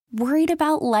Worried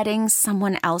about letting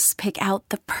someone else pick out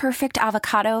the perfect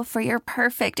avocado for your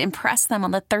perfect impress them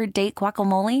on the third date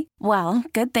guacamole? Well,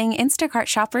 good thing Instacart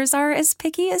shoppers are as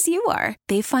picky as you are.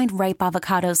 They find ripe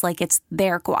avocados like it's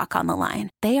their guac on the line.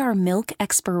 They are milk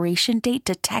expiration date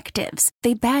detectives.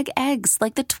 They bag eggs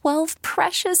like the 12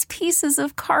 precious pieces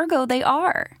of cargo they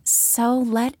are. So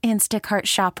let Instacart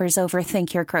shoppers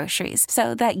overthink your groceries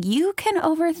so that you can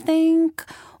overthink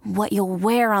what you'll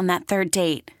wear on that third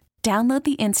date. Download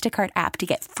the Instacart app to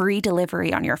get free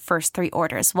delivery on your first 3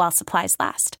 orders while supplies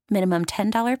last. Minimum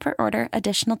 $10 per order.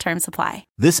 Additional terms apply.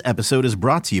 This episode is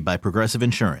brought to you by Progressive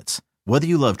Insurance. Whether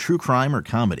you love true crime or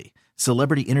comedy,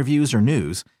 celebrity interviews or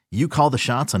news, you call the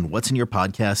shots on what's in your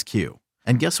podcast queue.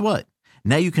 And guess what?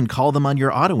 Now you can call them on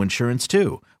your auto insurance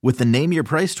too with the Name Your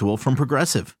Price tool from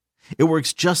Progressive. It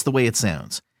works just the way it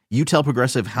sounds. You tell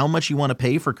Progressive how much you want to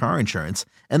pay for car insurance,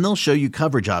 and they'll show you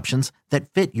coverage options that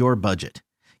fit your budget.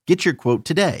 Get your quote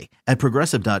today at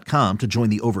Progressive.com to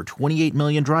join the over 28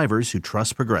 million drivers who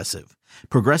trust Progressive.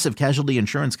 Progressive Casualty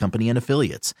Insurance Company and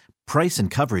Affiliates. Price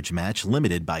and coverage match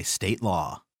limited by state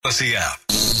law. The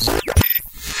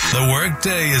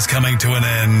workday is coming to an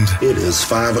end. It is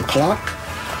 5 o'clock.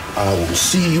 I will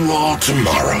see you all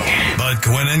tomorrow. But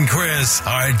Gwynn and Chris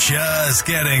are just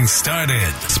getting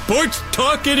started. Sports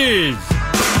talk it is.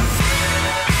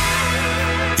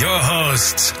 Your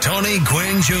hosts, Tony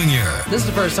Gwynn Jr. This is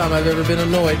the first time I've ever been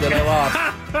annoyed that I lost.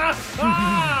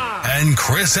 And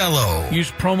Chris Ello. Use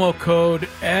promo code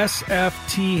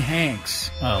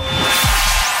SFTHanks.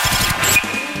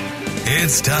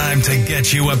 It's time to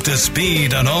get you up to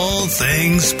speed on all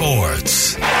things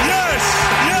sports. Yes!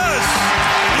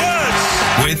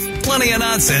 With plenty of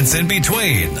nonsense in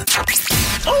between.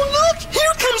 Oh, look!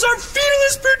 Here comes our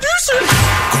fearless producer!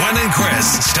 Gwynn and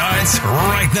Chris starts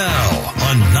right now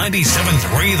on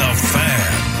 97.3 The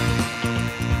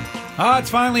Fan. It's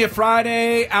finally a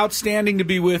Friday. Outstanding to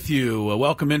be with you.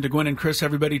 Welcome into Gwynn and Chris,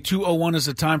 everybody. 2:01 is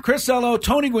the time. Chris Ello,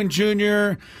 Tony Gwynn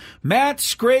Jr., Matt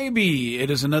Scraby. It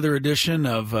is another edition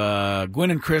of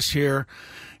Gwynn and Chris here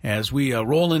as we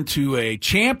roll into a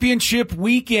championship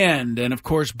weekend. And, of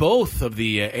course, both of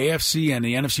the AFC and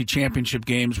the NFC championship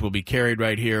games will be carried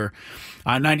right here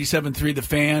on 97.3 The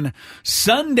Fan.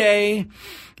 Sunday,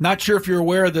 not sure if you're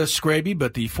aware of this, Scraby,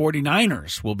 but the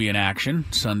 49ers will be in action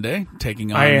Sunday,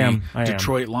 taking on the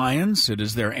Detroit Lions. It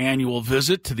is their annual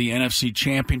visit to the NFC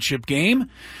championship game.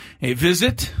 A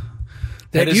visit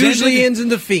that usually ends in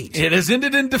defeat. It has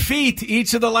ended in defeat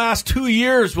each of the last 2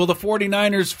 years. Will the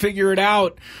 49ers figure it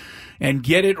out and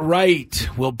get it right?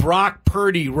 Will Brock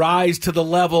Purdy rise to the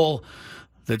level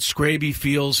that Scraby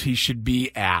feels he should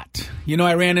be at? You know,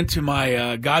 I ran into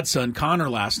my godson Connor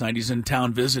last night. He's in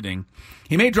town visiting.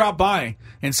 He may drop by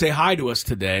and say hi to us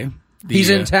today.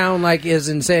 He's in town, like is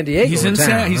in San Diego. He's in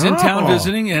town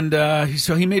visiting, and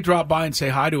so he may drop by and say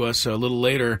hi to us a little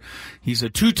later. He's a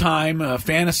 2-time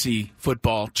fantasy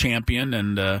football champion,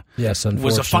 and was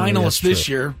a finalist this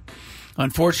year.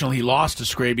 Unfortunately, he lost to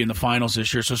Scraby in the finals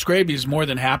this year, so Scraby is more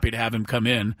than happy to have him come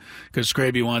in because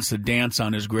Scraby wants to dance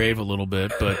on his grave a little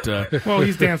bit. But well,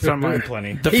 he's danced on mine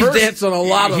plenty. He's danced on a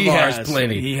lot of ours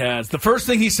plenty. He has. The first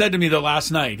thing he said to me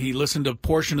last night, he listened to a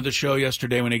portion of the show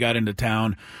yesterday when he got into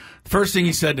town. The first thing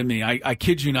he said to me, I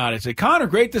kid you not, I said, Connor,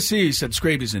 great to see you. He said,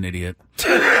 Scraby's an idiot.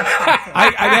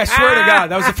 I swear to God,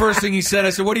 that was the first thing he said.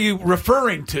 I said, what are you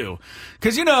referring to?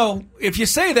 Because, you know, if you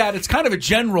say that, it's kind of a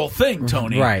general thing,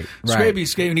 Tony. Right.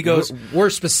 Scraby's, and he goes... Where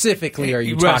specifically are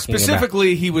you talking about?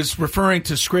 Specifically, he was referring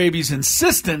to Scraby's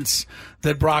insistence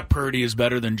that Brock Purdy is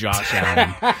better than Josh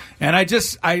Allen. And I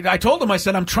told him, I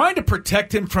said, I'm trying to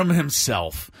protect him from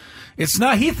himself. It's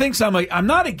not. He thinks I'm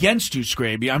not against you,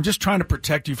 Scraby. I'm just trying to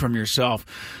protect you from yourself.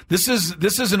 This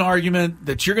is an argument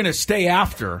that you're going to stay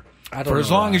after for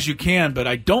as long as you can, but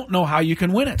I don't know how you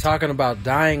can win it. Talking about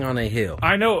dying on a hill.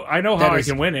 I know how I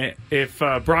can win it. If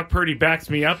Brock Purdy backs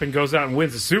me up and goes out and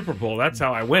wins the Super Bowl, that's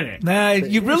how I win it. Nah,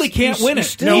 you really can't win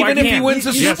it. Even if he wins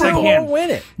the Super Bowl, won't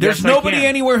win it. There's nobody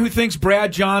anywhere who thinks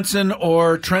Brad Johnson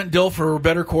or Trent Dilfer are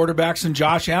better quarterbacks than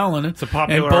Josh Allen. It's a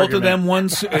popular and both argument. of them won.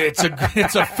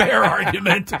 It's a fair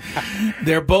argument.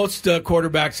 They're both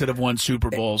quarterbacks that have won Super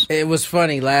Bowls. It was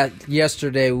funny.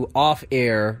 Yesterday, off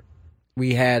air,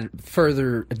 we had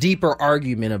a deeper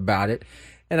argument about it,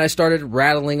 and I started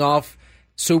rattling off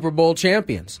Super Bowl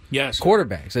champions,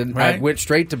 quarterbacks, and I went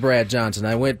straight to Brad Johnson.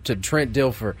 I went to Trent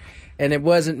Dilfer, and it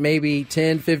wasn't maybe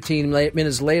 10, 15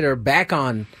 minutes later, back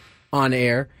on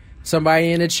air,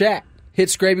 somebody in the chat hit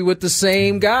Scraby with the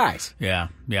same guys. Yeah.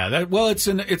 It's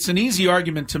an easy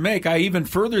argument to make. I even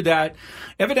further that.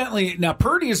 Evidently, now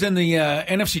Purdy is in the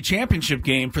NFC Championship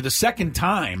game for the second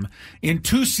time in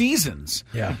 2 seasons.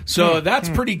 Yeah. So that's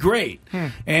pretty great.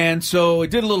 And so I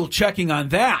did a little checking on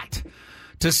that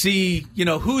to see,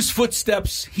 whose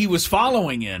footsteps he was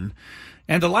following in.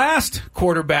 And the last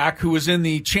quarterback who was in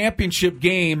the championship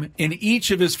game in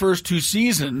each of his first 2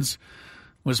 seasons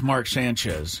was Mark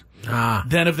Sanchez,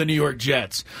 then of the New York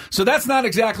Jets. So that's not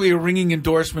exactly a ringing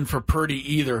endorsement for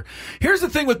Purdy either. Here's the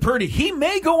thing with Purdy. He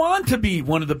may go on to be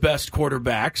one of the best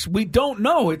quarterbacks. We don't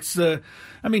know. He's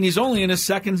only in his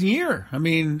second year.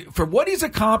 For what he's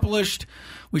accomplished,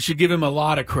 we should give him a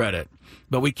lot of credit.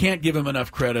 But we can't give him enough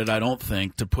credit, I don't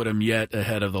think, to put him yet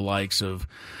ahead of the likes of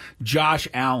Josh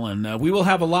Allen. We will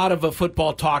have a lot of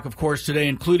football talk, of course, today,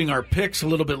 including our picks a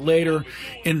little bit later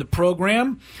in the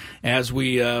program, as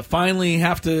we finally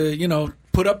have to,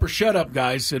 put up or shut up,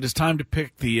 guys. It is time to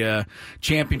pick the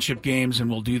championship games, and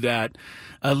we'll do that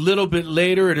a little bit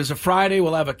later. It is a Friday.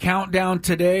 We'll have a countdown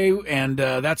today, and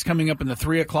that's coming up in the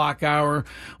 3 o'clock hour.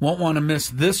 Won't want to miss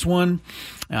this one.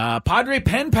 Padre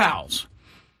Pen Pals.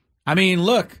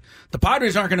 Look, the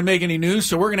Padres aren't going to make any news,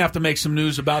 so we're going to have to make some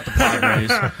news about the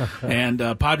Padres.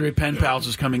 And Padre Pen Pals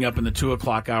is coming up in the 2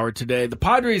 o'clock hour today. The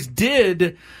Padres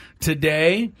did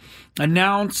today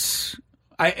announce,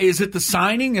 is it the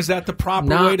signing? Is that the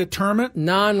proper way to term it?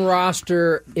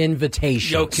 Non-roster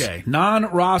invitations. Okay,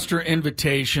 non-roster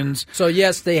invitations. So,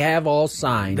 yes, they have all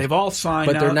signed. They've all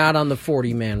signed. But they're not on the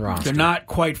 40-man roster. They're not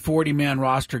quite 40-man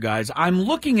roster guys. I'm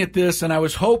looking at this, and I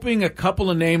was hoping a couple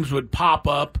of names would pop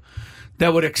up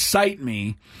that would excite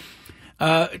me.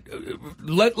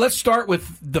 Let's start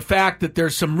with the fact that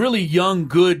there's some really young,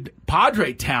 good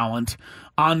Padre talent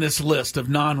on this list of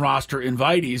non-roster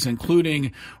invitees,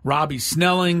 including Robbie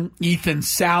Snelling, Ethan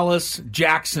Salas,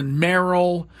 Jackson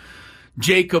Merrill,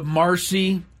 Jacob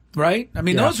Marcy, right?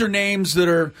 Those are names that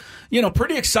are,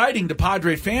 pretty exciting to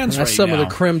Padre fans right now. That's some of the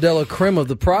creme de la creme of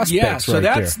the prospects. Yeah, so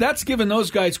right that's given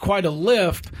those guys quite a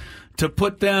lift to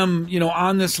put them,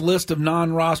 on this list of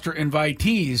non-roster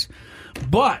invitees.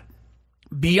 But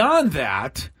beyond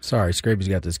that... Sorry, Scraby's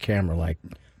got this camera,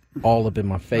 all up in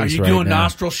my face right now. Are you doing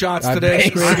nostril shots today?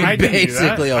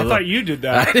 I thought you did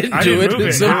that. I didn't do it. It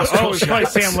was probably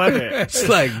Sam Levitt. It's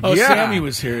Sammy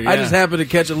was here. Yeah. I just happened to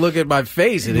catch a look at my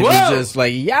face, and it was just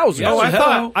yowza.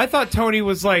 Oh, I thought Tony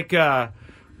was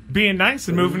being nice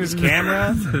and moving his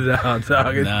camera. No, that's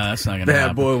not going to happen.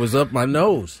 That boy was up my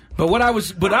nose. But what I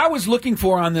was looking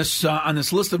for on this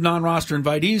list of non-roster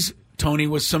invitees, Tony,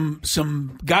 was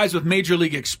some guys with major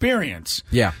league experience.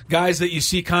 Yeah. Guys that you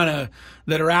see kind of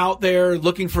that are out there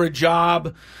looking for a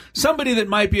job. Somebody that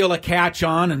might be able to catch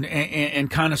on and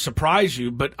kind of surprise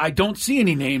you, but I don't see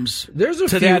any names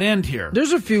that end here.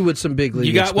 There's a few with some big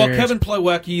league experience. Kevin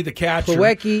Plawecki, the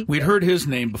catcher. We'd heard his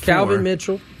name before. Calvin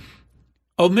Mitchell.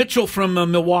 Oh, Mitchell from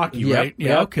Milwaukee, right?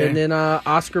 Yeah, okay. And then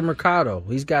Oscar Mercado.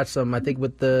 He's got some, I think,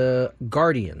 with the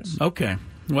Guardians. Okay.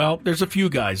 Well, there's a few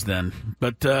guys then.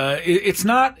 But it's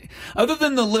not, other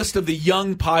than the list of the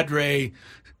young Padre,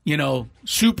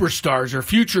 superstars or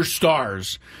future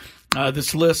stars,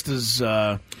 this list is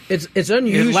it's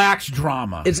unusual. It lacks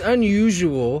drama. It's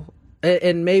unusual,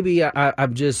 and maybe I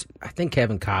think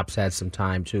Kevin Kopp's had some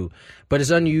time too, but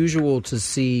it's unusual to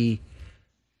see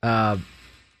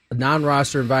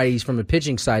non-roster invitees from the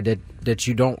pitching side that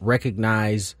you don't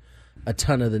recognize a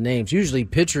ton of the names. Usually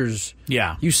pitchers,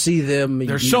 you see them.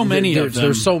 There's so many of them.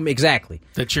 There's exactly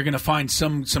that you're going to find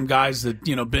some guys that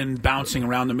been bouncing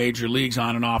around the major leagues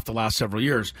on and off the last several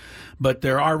years, but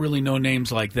there are really no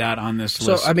names like that on this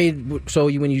list. So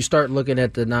when you start looking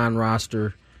at the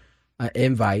non-roster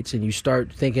invites and you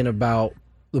start thinking about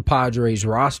the Padres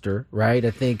roster, right?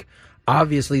 I think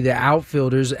obviously the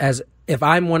outfielders, as if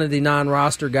I'm one of the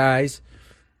non-roster guys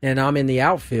and I'm in the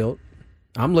outfield,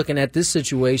 I'm looking at this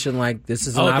situation like this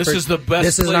is an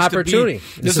opportunity.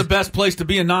 This is the best place to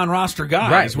be a non-roster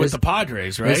guy with the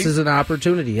Padres, right? This is an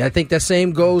opportunity. I think the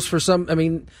same goes for some.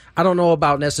 I don't know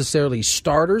about necessarily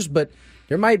starters, but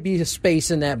there might be a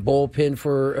space in that bullpen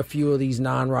for a few of these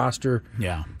non-roster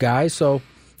guys. So.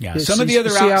 Yeah, see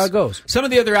how it goes. Some of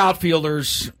the other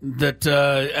outfielders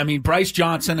that Bryce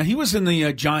Johnson, he was in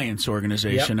the Giants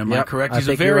organization. Am I correct? He's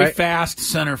a very fast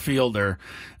center fielder.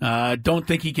 Don't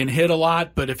think he can hit a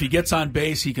lot, but if he gets on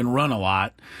base, he can run a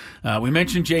lot. We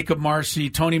mentioned Jacob Marcy.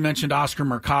 Tony mentioned Oscar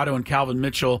Mercado and Calvin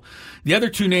Mitchell. The other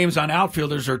two names on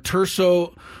outfielders are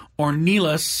Terso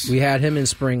Ornelas. We had him in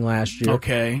spring last year.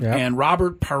 Okay, and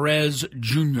Robert Perez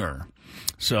Jr.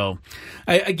 So,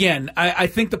 I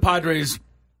think the Padres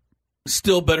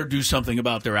still better do something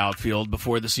about their outfield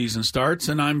before the season starts,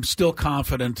 and I'm still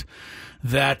confident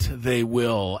that they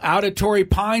will. Out at Torrey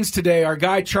Pines today, our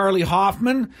guy Charlie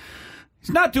Hoffman,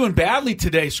 he's not doing badly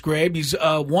today, Scrabe. He's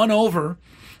 1 over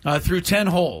through 10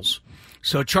 holes.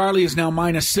 So Charlie is now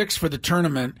 -6 for the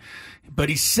tournament, but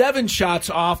he's 7 shots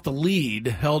off the lead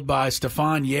held by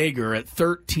Stefan Jaeger at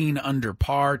 13 under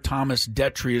par. Thomas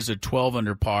Detry is at 12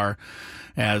 under par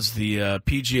as the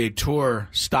PGA Tour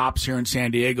stops here in San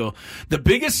Diego. The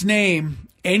biggest name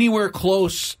anywhere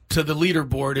close to the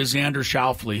leaderboard is Xander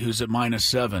Schauffele, who's at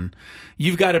 -7.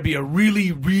 You've got to be a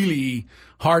really, really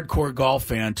hardcore golf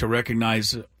fan to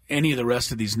recognize any of the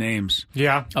rest of these names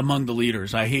among the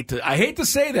leaders. I hate to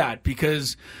say that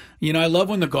because, I love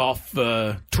when the golf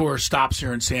tour stops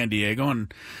here in San Diego,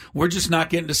 and we're just not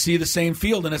getting to see the same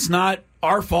field. And it's not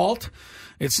our fault.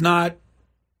 It's not.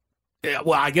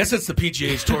 Well, I guess it's the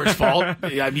PGA's Tour's fault.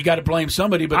 You got to blame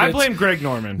somebody, but I blame Greg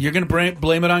Norman. You're going to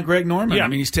blame it on Greg Norman. Yeah. I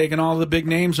mean, he's taken all the big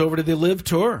names over to the Live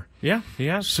Tour. Yeah, he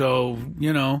has. So,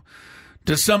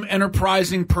 does some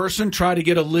enterprising person try to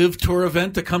get a Live Tour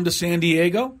event to come to San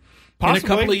Diego in a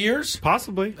couple of years?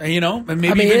 Possibly. And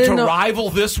maybe even to rival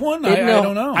this one? I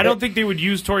don't know. I don't think they would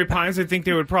use Torrey Pines. I think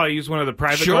they would probably use one of the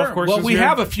private golf courses. Well, we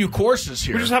have a few courses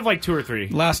here. We just have like 2 or 3.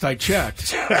 Last I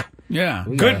checked. Yeah.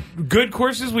 Good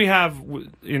courses we have,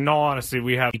 in all honesty,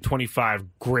 we have 25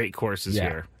 great courses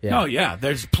here. Yeah. Oh, yeah.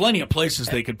 There's plenty of places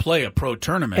they could play a pro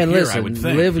tournament and here, listen, I would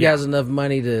think. Liv has enough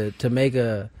money to make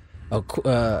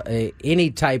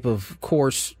any type of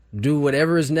course do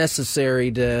whatever is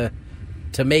necessary to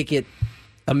make it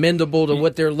amendable to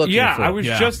what they're looking for. Yeah, I was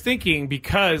just thinking,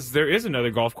 because there is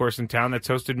another golf course in town that's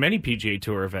hosted many PGA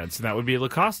Tour events, and that would be La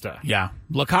Costa. Yeah,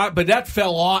 but that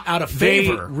fell out of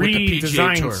favor with the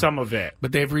PGA Tour. Some of it.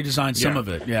 But they've redesigned some of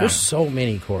it, There's so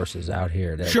many courses out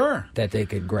here that they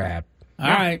could grab. All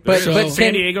right. But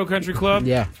San Diego Country Club?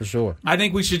 Yeah, for sure. I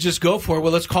think we should just go for it.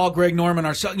 Well, let's call Greg Norman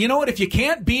ourselves. You know what? If you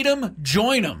can't beat him,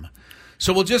 join him.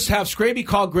 So we'll just have Scraby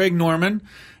call Greg Norman,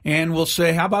 and we'll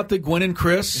say, how about the Gwynn and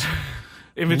Chris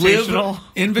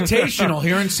Invitational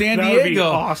here in San Diego? That would be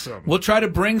awesome. We'll try to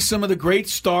bring some of the great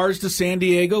stars to San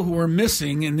Diego who are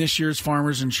missing in this year's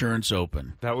Farmers Insurance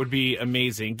Open. That would be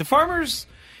amazing. The Farmers,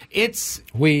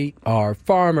 We are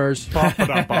farmers.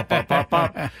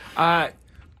 I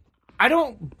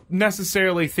don't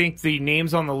necessarily think the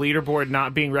names on the leaderboard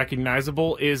not being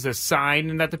recognizable is a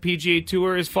sign that the PGA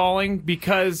Tour is falling,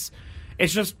 because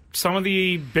it's just some of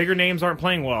the bigger names aren't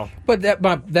playing well. But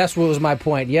that's what was my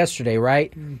point yesterday,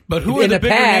 right? But who are the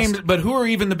bigger names? But who are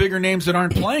even the bigger names that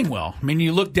aren't playing well? I mean,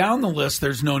 you look down the list.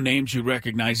 There's no names you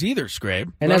recognize either,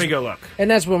 Scrabe. Let me go look. And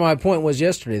that's what my point was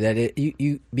yesterday. That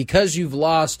you because you've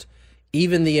lost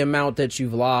even the amount that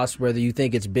you've lost, whether you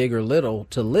think it's big or little,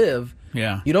 to live.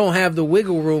 Yeah. You don't have the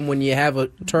wiggle room when you have a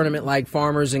tournament like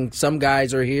Farmers and some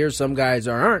guys are here, some guys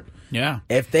aren't. Yeah.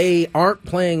 If they aren't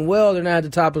playing well, they're not at the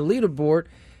top of the leaderboard.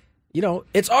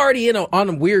 It's already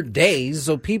on weird days,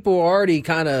 so people are already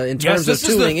kind of, in terms of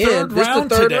tuning in. This is the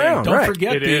third round. Don't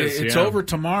forget, it's over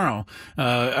tomorrow.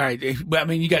 All right. I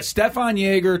mean, you got Stefan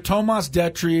Jaeger, Tomas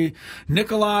Detry,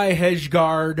 Nikolai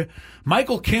Hejgaard,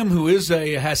 Michael Kim, who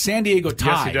has San Diego ties.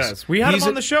 Yes, he does. We had him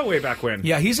on the show way back when.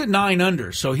 Yeah, he's at 9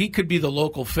 under, so he could be the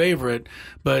local favorite.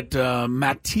 But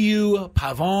Mathieu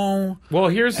Pavon. Well,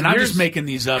 I'm just making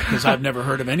these up because I've never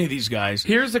heard of any of these guys.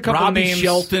 Here's a couple Robbie names.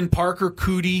 Shelton, Parker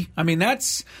Cootie. I mean,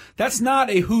 that's not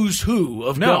a who's who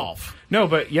of golf. No,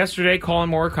 but yesterday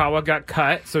Colin Morikawa got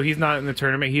cut, so he's not in the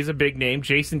tournament. He's a big name.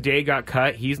 Jason Day got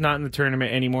cut. He's not in the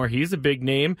tournament anymore. He's a big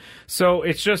name. So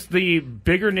it's just the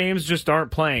bigger names just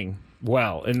aren't playing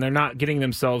well, and they're not getting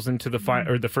themselves into the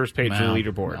first page of the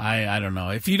leaderboard. I don't know.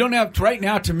 If you don't have, right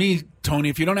now, to me, Tony,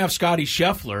 if you don't have Scotty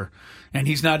Scheffler and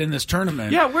he's not in this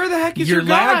tournament, where the heck is your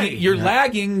guy? You're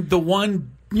lagging the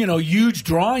one huge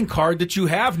drawing card that you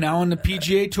have now on the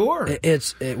PGA Tour.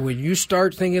 When you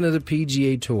start thinking of the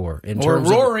PGA Tour in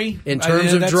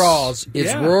terms of draws,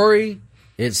 it's Rory,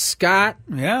 it's Scott.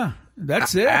 Yeah,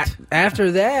 that's it.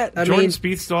 After that, Jordan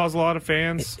Spieth still has a lot of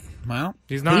fans. Well,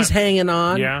 he's hanging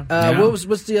on. Yeah.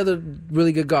 What's the other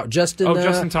really good golf? Justin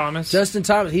Thomas. Justin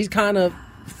Thomas. He's kind of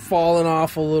fallen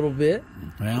off a little bit.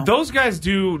 Well, those guys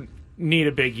do need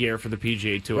a big year for the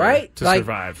PGA Tour, right? To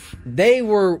survive. They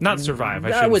were not survive.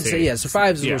 I would say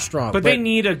survive is a little strong, but they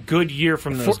need a good year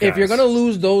from those guys. If you're going to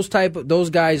lose those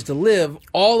guys to live,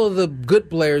 all of the good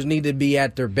players need to be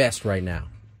at their best right now.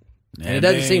 And it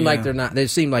doesn't seem like they're not. They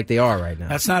seem like they are right now.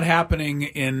 That's not happening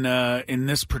in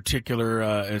this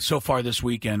particular so far this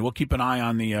weekend. We'll keep an eye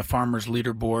on the Farmers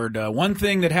leaderboard. One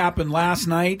thing that happened last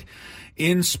night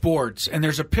in sports, and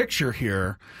there's a picture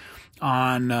here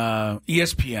on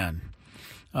ESPN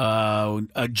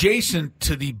adjacent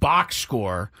to the box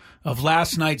score of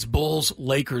last night's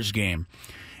Bulls-Lakers game.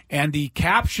 And the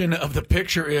caption of the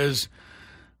picture is,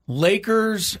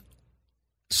 Lakers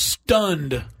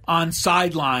stunned on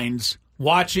sidelines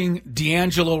watching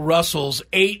D'Angelo Russell's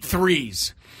 8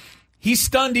 threes. He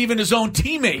stunned even his own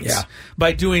teammates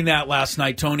by doing that last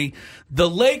night, Tony. The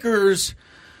Lakers,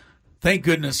 thank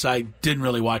goodness I didn't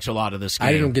really watch a lot of this game.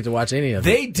 I didn't get to watch any of it.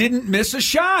 They didn't miss a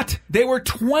shot. They were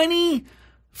 20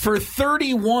 for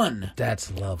 31.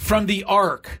 That's lovely. From the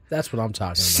arc. That's what I'm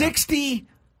talking about.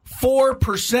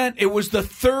 64%. It was the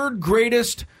third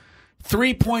greatest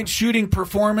three-point shooting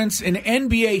performance in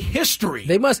NBA history.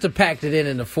 They must have packed it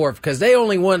in the fourth because they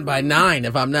only won by 9,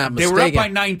 if I'm not mistaken. They were up by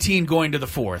 19 going to the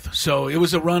fourth, so it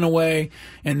was a runaway.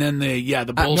 And then the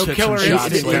Bulls hit some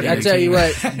shots. I tell you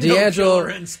what,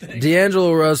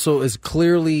 D'Angelo Russell is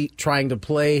clearly trying to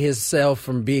play himself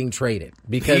from being traded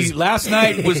because last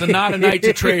night was not a night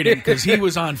to trade him because he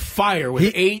was on fire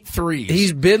with 8 threes.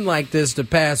 He's been like this the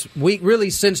past week,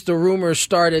 really since the rumors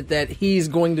started that he's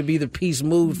going to be the piece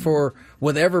moved for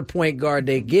whatever point guard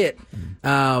they get.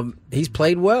 He's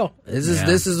played well.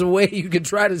 This is a way you can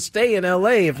try to stay in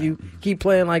L.A. if you keep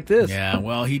playing like this. Yeah,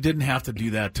 well, he didn't have to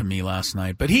do that to me last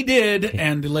night, but he did,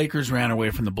 and the Lakers ran away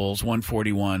from the Bulls.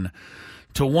 141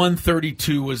 to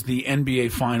 132 was the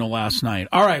NBA final last night.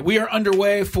 All right, we are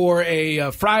underway for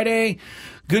a Friday.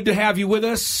 Good to have you with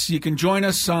us. You can join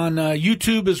us on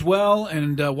YouTube as well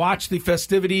and watch the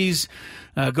festivities.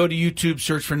 Go to YouTube,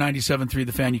 search for 97.3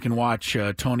 The Fan. You can watch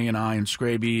Tony and I and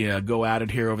Scraby go at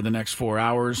it here over the next 4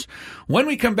 hours. When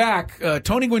we come back,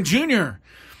 Tony Gwynn Jr.,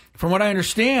 from what I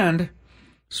understand,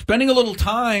 spending a little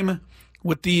time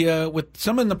with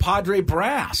some in the Padre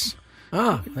brass.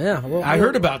 Oh, yeah. Well, I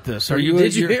heard about this.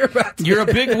 Did you hear about this? You're a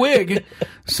big wig,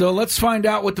 so let's find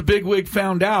out what the big wig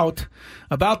found out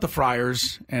about the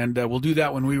Friars, and we'll do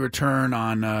that when we return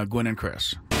on Gwynn and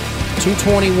Chris.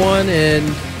 2:21, and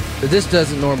this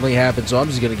doesn't normally happen, so I'm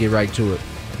just going to get right to it.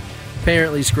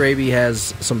 Apparently, Scraby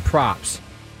has some props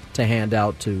to hand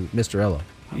out to Mr. Ello.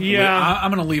 Yeah,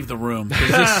 I'm going to leave the room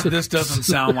because this doesn't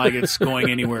sound like it's going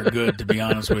anywhere good, to be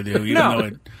honest with you, even though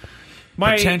it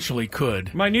potentially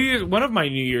could. One of my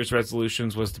New Year's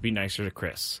resolutions was to be nicer to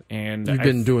Chris, and you've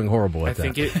been doing horrible at that.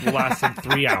 I think it lasted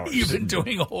 3 hours. You've been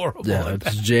doing horrible. Yeah,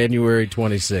 it's January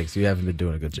 26th. You haven't been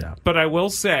doing a good job. But I will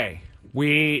say,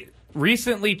 we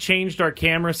recently changed our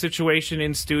camera situation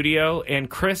in studio, and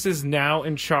Chris is now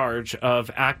in charge of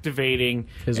activating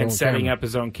and setting up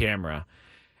his own camera.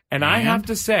 And I have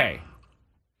to say,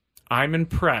 I'm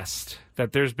impressed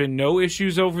that there's been no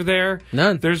issues over there.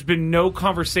 None. There's been no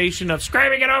conversation of,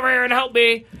 Scraby, get over here and help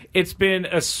me. It's been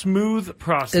a smooth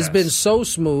process. It's been so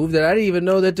smooth that I didn't even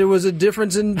know that there was a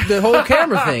difference in the whole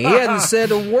camera thing. He hadn't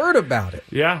said a word about it.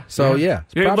 Yeah. So, yeah.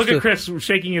 Look at Chris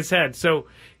shaking his head. So,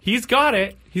 he's got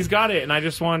it. And I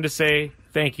just wanted to say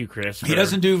thank you, Chris. He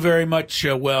doesn't do very much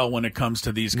well when it comes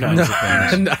to these kinds of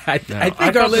things. I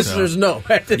think our listeners know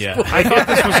at this point. I thought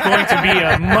this was going to be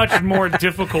a much more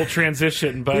difficult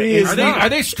transition, but are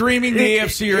they streaming the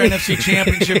AFC or NFC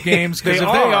championship games? Because if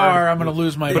they are, I'm going to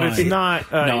lose my mind. But it's not.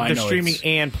 They're streaming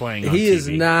and playing on He TV. is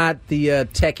not the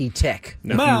techie tech.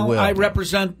 No. Well, I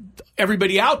represent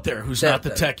everybody out there who's not the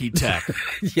techie tech.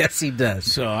 Yes, he does.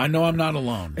 So I know I'm not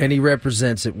alone. And he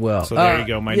represents it well. So there you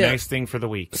go. My nice thing for the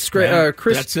week.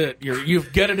 Chris, that's it.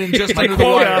 You've get it in just under the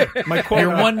wire. My quota.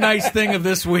 Your one nice thing of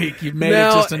this week. You've made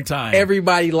it just in time.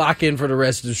 Everybody lock in for the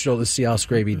rest of the show to see how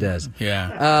Scraby does.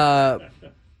 Yeah.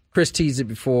 Chris teased it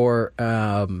before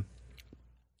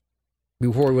we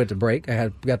went to break.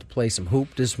 got to play some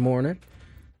hoop this morning.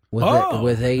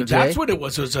 With AJ. That's what it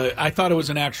was. I thought it was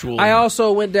an actual. I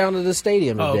also went down to the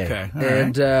stadium today. Okay. All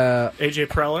and AJ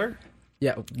Preller?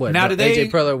 Yeah. Now,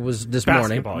 AJ Preller was this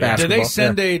morning. Yeah. Did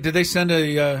they send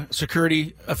a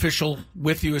security official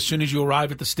with you as soon as you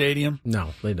arrive at the stadium? No,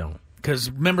 they don't.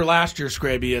 Because remember last year,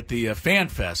 Scraby, at the Fan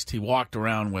Fest, he walked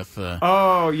around with.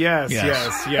 Yes.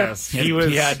 He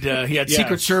had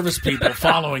Secret Service people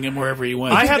following him wherever he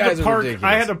went. I had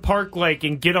to park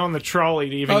and get on the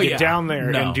trolley to even get down there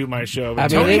and do my show. But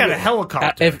Tony had a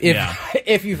helicopter.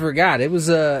 If you forgot, it was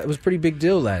a pretty big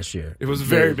deal last year. It was a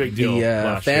very big deal.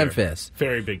 The Fan Fest,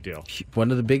 very big deal.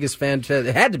 One of the biggest fan fest.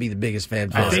 It had to be the biggest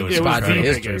fan fest in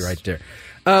Padres history, right there.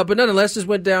 But nonetheless, just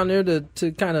went down there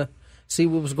to kind of see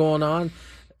what was going on.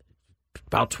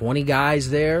 About 20 guys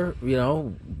there,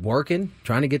 working,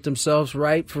 trying to get themselves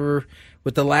right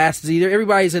with the last either.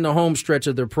 Everybody's in the home stretch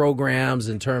of their programs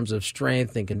in terms of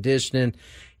strength and conditioning.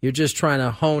 You're just trying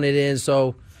to hone it in.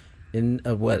 So in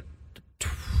about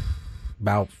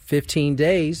 15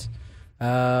 days,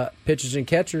 pitchers and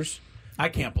catchers. I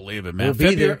can't believe it, man. We'll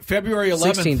be there. February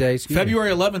 11th. 16 days.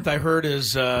 February 11th, I heard,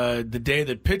 is the day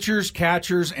that pitchers,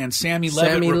 catchers, and Sammy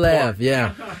Levitt report. Lev,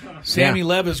 yeah. Sammy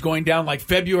Lev is going down like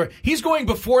February. He's going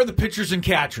before the pitchers and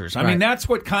catchers. I mean, that's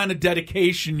what kind of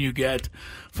dedication you get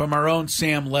from our own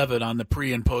Sam Levitt on the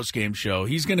pre- and post-game show.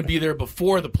 He's going to be there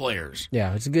before the players.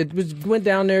 Yeah, it's good. We went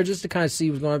down there just to kind of see.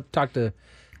 Was going to talk to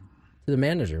the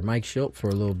manager, Mike Schilt, for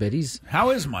a little bit. How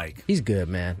is Mike? He's good,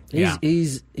 man.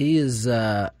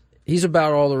 He's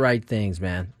about all the right things,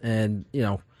 man. And, you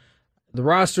know, the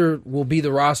roster will be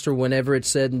the roster whenever it's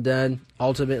said and done,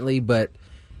 ultimately. But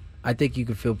I think you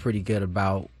can feel pretty good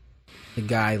about the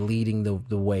guy leading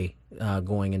the way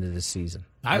going into this season.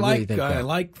 I like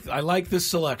this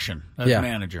selection as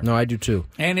manager. No, I do too.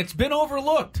 And it's been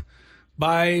overlooked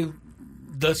by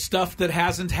the stuff that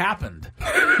hasn't happened.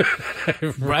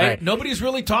 right? Nobody's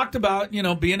really talked about,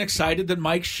 being excited that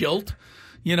Mike Schilt,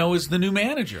 is the new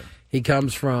manager. He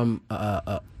comes from,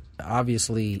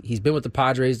 obviously, he's been with the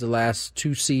Padres the last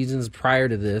 2 seasons prior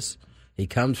to this. He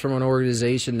comes from an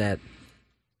organization that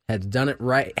had done it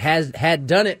right, had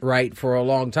done it right for a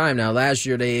long time now. Last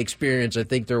year they experienced, I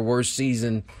think, their worst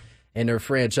season in their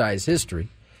franchise history.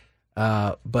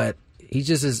 But he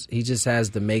just has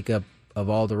the makeup of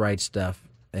all the right stuff,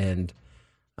 and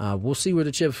we'll see where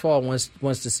the chips fall once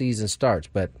the season starts.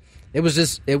 But it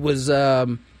was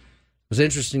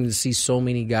interesting to see so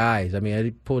many guys. I mean,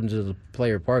 I pulled into the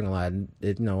player parking lot, and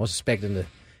I was expecting to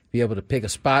be able to pick a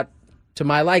spot to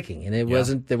my liking, and it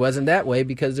wasn't that way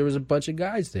because there was a bunch of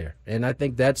guys there. And I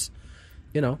think that's,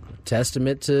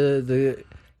 testament to the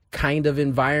kind of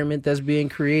environment that's being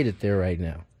created there right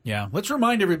now. Yeah. Let's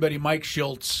remind everybody Mike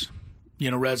Schilt's,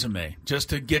 resume, just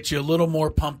to get you a little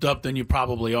more pumped up than you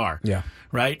probably are. Yeah.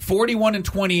 Right?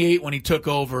 41-28 when he took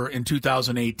over in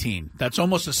 2018. That's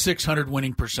almost a .600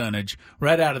 winning percentage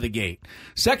right out of the gate.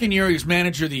 Second year, he was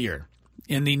manager of the year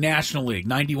in the National League,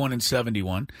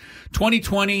 91-71.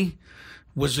 2020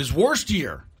 was his worst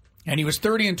year, and he was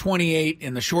 30-28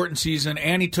 in the shortened season,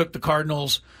 and he took the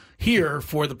Cardinals here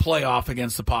for the playoff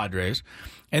against the Padres.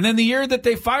 And then the year that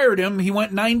they fired him, he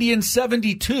went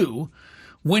 90-72,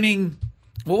 winning,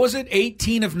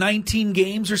 18 of 19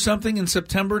 games or something in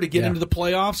September to get into the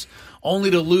playoffs,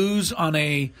 only to lose on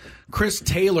a Chris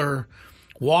Taylor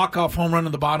walk-off home run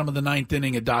in the bottom of the 9th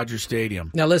inning at Dodger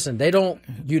Stadium. Now listen,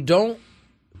 you don't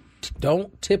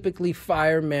typically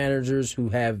fire managers who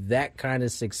have that kind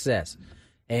of success.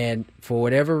 And for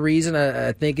whatever reason,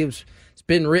 I think it's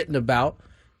been written about,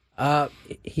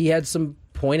 he had some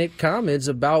pointed comments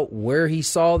about where he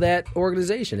saw that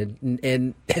organization.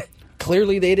 And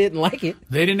clearly they didn't like it.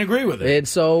 They didn't agree with it. And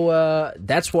so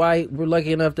that's why we're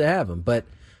lucky enough to have him. But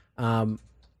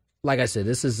like I said,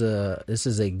 this is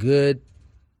a good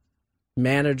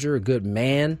manager, a good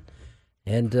man,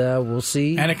 and we'll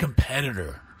see. And a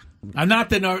competitor. I'm not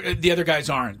that the other guys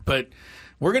aren't, but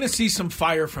we're going to see some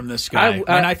fire from this guy.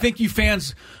 And I think you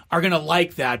fans are going to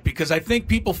like that because I think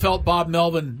people felt Bob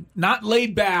Melvin not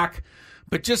laid back,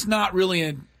 but just not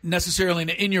really necessarily an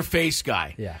in-your-face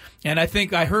guy. Yeah. And I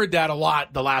think I heard that a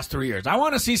lot the last 3 years. I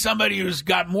want to see somebody who's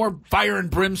got more fire and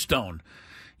brimstone.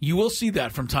 You will see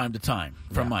that from time to time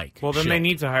from Mike. Well, then they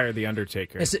need to hire the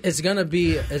Undertaker. It's going to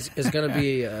be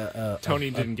Tony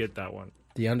didn't get that one.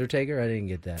 The Undertaker? I didn't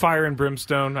get that. Fire and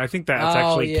Brimstone. I think that's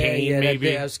actually Kane,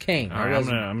 maybe. That was Kane. All right,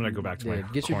 I'm gonna go back to my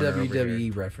get your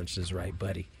WWE references right,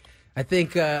 buddy. I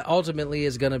think ultimately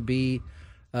it's going to be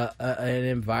an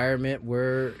environment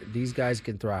where these guys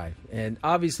can thrive, and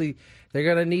obviously they're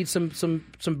going to need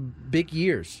some big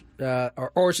years,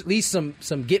 or at least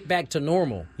some get back to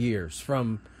normal years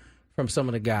from some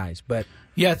of the guys, but.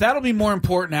 Yeah, that'll be more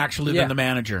important actually than the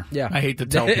manager. Yeah. I hate to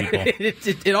tell people.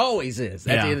 It always is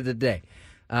at the end of the day.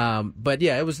 But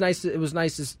yeah, it was nice. It was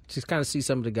nice to kind of see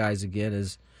some of the guys again.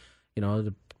 As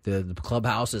the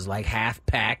clubhouse is like half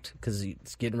packed because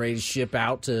it's getting ready to ship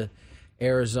out to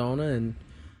Arizona, and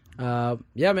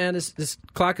man, this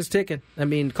clock is ticking. I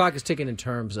mean, clock is ticking in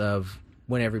terms of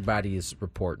when everybody is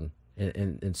reporting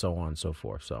and so on and so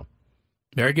forth. So.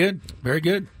 Very good. Very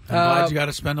good. I'm glad you got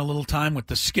to spend a little time with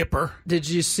the skipper. Did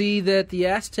you see that the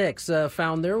Aztecs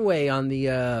found their way on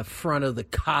the front of the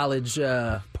college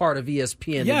part of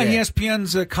ESPN today?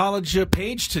 ESPN's college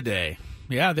page today.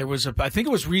 Yeah, there was I think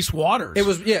it was Reese Waters. It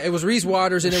was Reese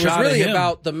Waters, and it was really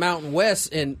about the Mountain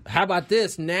West. And how about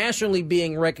this? Nationally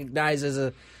being recognized as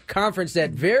a conference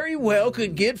that very well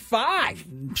could get 5.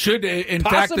 Should, in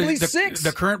possibly fact, 6.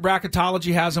 The current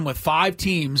bracketology has them with 5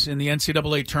 teams in the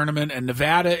NCAA tournament, and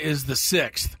Nevada is the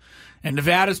 6th. And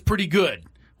Nevada's pretty good.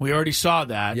 We already saw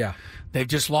that. Yeah. They've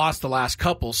just lost the last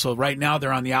couple, so right now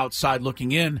they're on the outside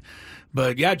looking in.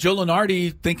 But, yeah, Joe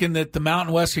Lunardi thinking that the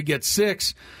Mountain West could get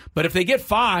 6. But if they get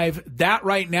 5, that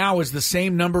right now is the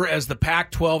same number as the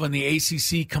Pac-12 and the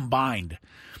ACC combined.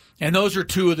 And those are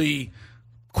two of the,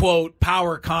 quote,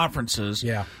 power conferences.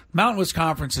 Yeah. Mountain West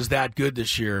Conference is that good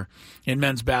this year in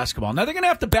men's basketball. Now, they're going to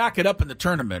have to back it up in the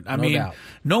tournament. I mean, doubt.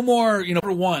 no more,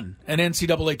 number one, an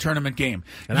NCAA tournament game.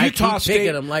 And Utah I keep State,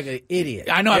 picking them like an idiot.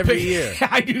 I know. every year.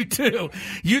 I do, too.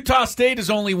 Utah State has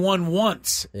only won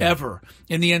once ever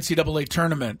in the NCAA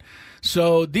tournament.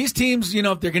 So these teams,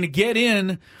 if they're going to get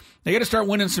in, they got to start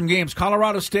winning some games.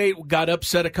 Colorado State got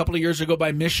upset a couple of years ago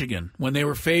by Michigan when they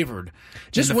were favored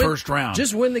in the first round.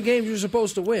 Just win the games you're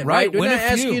supposed to win, right? We're Win not a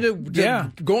asking few. you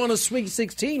to go on a Sweet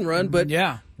 16 run, but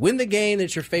win the game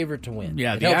that's your favorite to win.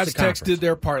 Yeah, the Aztecs did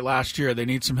their part last year. They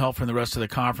need some help from the rest of the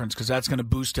conference because that's going to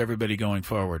boost everybody going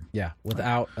forward. Yeah,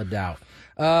 without a doubt.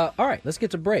 All right, let's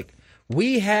get to break.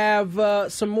 We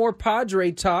have some more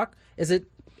Padre talk.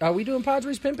 Are we doing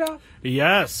Padres Pen Pal?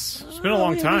 Yes. It's been a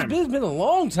long time. It's been a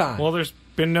long time. Well, there's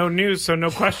been no news, so no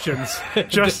questions.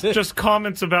 just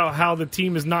comments about how the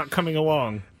team is not coming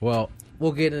along. Well,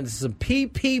 we'll get into some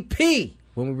PPP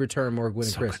when we return. More Gwynn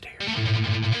and Chris. Good to hear.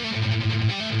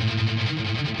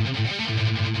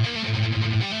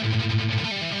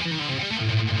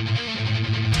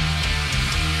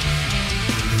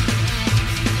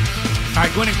 All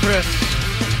right, Gwynn and Chris.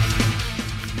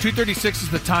 2:36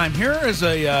 is the time. Here is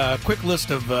a quick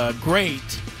list of great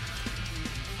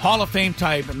Hall of Fame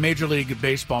type Major League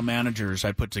Baseball managers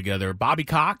I put together. Bobby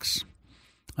Cox,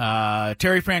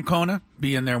 Terry Francona,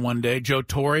 be in there one day. Joe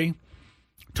Torre,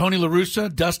 Tony La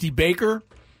Russa, Dusty Baker,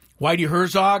 Whitey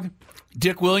Herzog,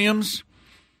 Dick Williams.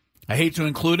 I hate to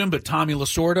include him, but Tommy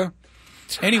Lasorda.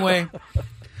 Anyway,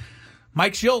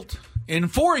 Mike Shildt. In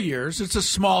 4 years, it's a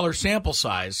smaller sample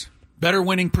size. Better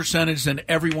winning percentage than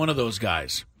every one of those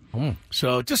guys.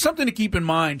 So just something to keep in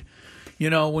mind,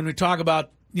 when we talk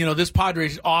about, this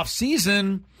Padres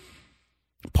offseason,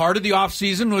 part of the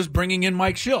offseason was bringing in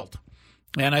Mike Shildt.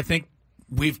 And I think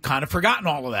we've kind of forgotten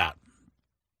all of that.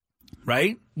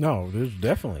 Right? No, there's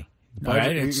definitely. All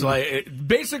right. It's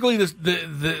basically the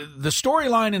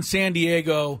storyline in San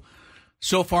Diego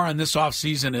so far in this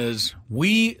offseason is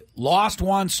we lost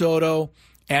Juan Soto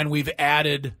and we've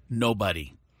added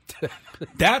nobody.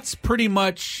 That's pretty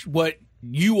much what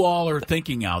you all are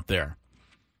thinking out there.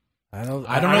 I don't know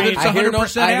that it's 100%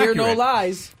 accurate. I hear no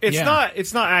lies. It's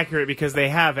not accurate because they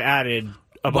have added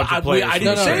a bunch of players. I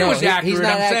didn't say it was accurate.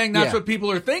 I'm saying that's what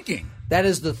people are thinking. That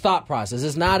is the thought process.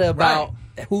 It's not about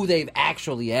who they've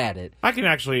actually added. I can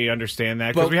actually understand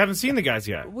that because we haven't seen the guys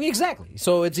yet. Exactly.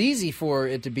 So it's easy for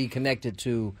it to be connected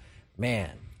to,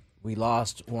 man, we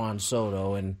lost Juan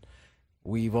Soto and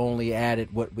we've only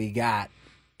added what we got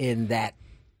in that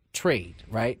trade,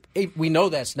 right? We know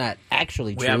that's not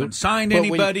actually true. We haven't signed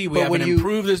anybody. We haven't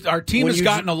improved this. Our team has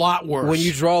gotten a lot worse. When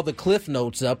you draw the Cliff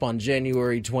Notes up on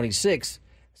January 26th,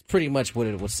 it's pretty much what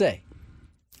it will say.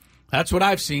 That's what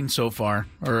I've seen so far,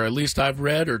 or at least I've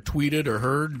read or tweeted or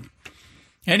heard.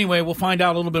 Anyway, we'll find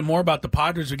out a little bit more about the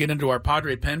Padres. We get into our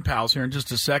Padre Pen Pals here in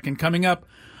just a second. Coming up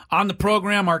on the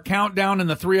program, our countdown in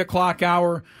the 3 o'clock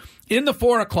hour. In the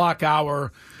 4 o'clock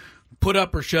hour, put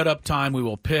up or shut up time, we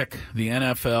will pick the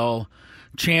NFL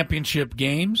championship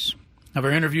games. Have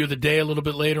our interview of the day a little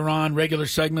bit later on. Regular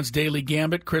segments, Daily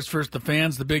Gambit, Chris versus the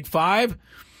Fans, the Big Five.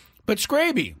 But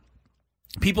Scraby,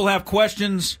 people have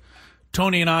questions.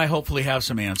 Tony and I hopefully have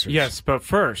some answers. Yes, but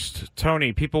first,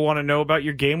 Tony, people want to know about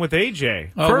your game with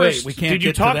AJ. Oh, first, wait, we can't did you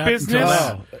get talk to that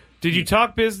business? Did you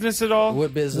talk business at all?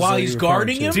 What business while are he's you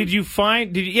guarding referring him? to? Did you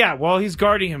find? While he's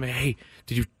guarding him. Hey,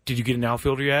 did you get an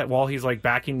outfielder yet? While he's like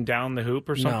backing down the hoop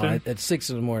or something? No, at 6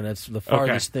 in the morning. That's the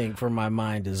farthest thing from my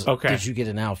mind is. Did you get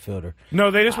an outfielder?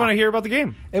 No, they just want to hear about the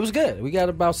game. It was good. We got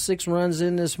about 6 runs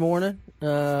in this morning.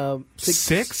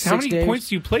 Six? How many points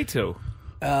do you play to?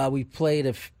 We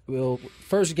played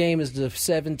first game is the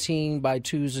 17 by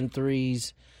 2s and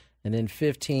 3s, and then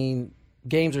 15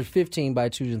 games are 15 by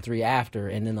 2s and 3 after,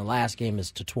 and then the last game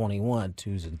is to 21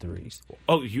 2s and 3s.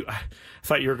 Oh, I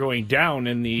thought you were going down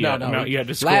in the amount you had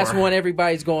to score. Last one,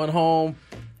 everybody's going home.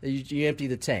 You empty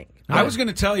the tank. I was going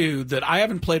to tell you that I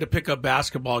haven't played a pickup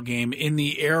basketball game in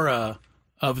the era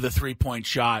of the 3-point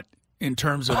shot. In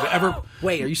terms of ever,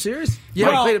 wait, are you serious?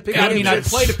 Yeah,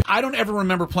 I don't ever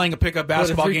remember playing a pickup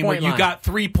basketball game where you got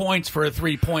 3 points for a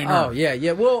 3-pointer. Oh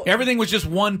yeah. Well, everything was just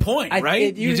 1 point,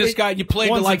 right? You played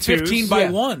to like 15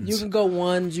 by ones. You can go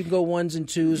ones, and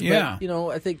twos. Yeah. But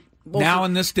I think now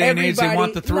in this day and age they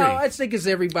want the 3. No, I think it's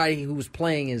everybody who's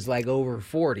playing is like over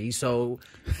 40. So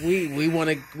we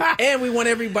want to, and we want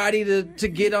everybody to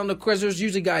get on the course. There's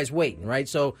usually guys waiting, right?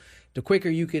 So the quicker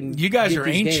you can. You guys get are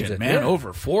these ancient, games man. Yeah.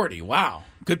 Over 40. Wow.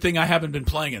 Good thing I haven't been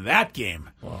playing in that game.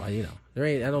 Well, there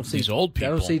ain't. I don't see these old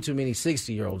people. I don't see too many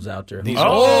 60-year-olds out there. These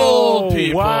old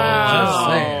people.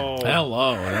 Wow.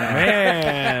 Hello,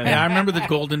 man. Yeah, I remember the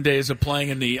golden days of playing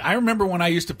in the. I remember when I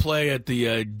used to play at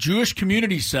the Jewish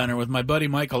Community Center with my buddy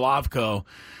Michael Ovko,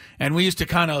 and we used to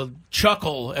kind of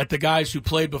chuckle at the guys who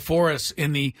played before us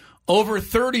in the over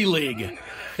 30 league, and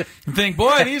think,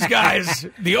 boy, these guys,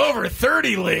 the over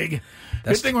 30 league.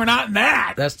 Good thing we're not in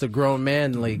that. That's the grown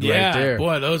man league right there. Yeah,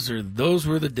 boy, those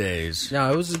were the days.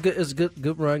 No, it was a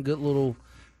good run, good little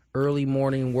early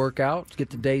morning workout to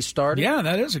get the day started. Yeah,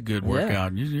 that is a good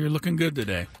workout. Yeah. You're looking good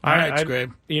today. All right,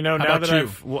 Scrape. Now that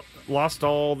I've lost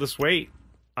all this weight,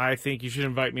 I think you should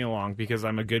invite me along because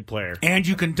I'm a good player. And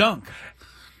you can dunk.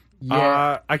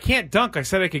 Yeah. I can't dunk. I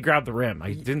said I could grab the rim.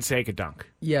 I didn't say I could dunk.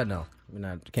 Yeah, no.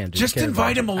 Can't do just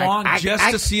invite him along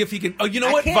to see if he can. Oh, you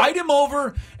know what? Invite him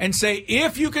over and say,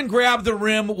 if you can grab the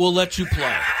rim, we'll let you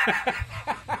play.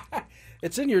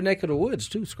 It's in your neck of the woods,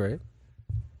 too, Scrape.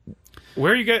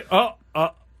 Where you get?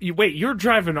 Wait, you're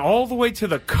driving all the way to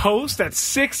the coast at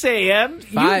 6 a.m.?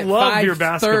 You love your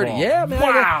basketball. Yeah, man.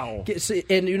 Wow.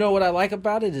 And you know what I like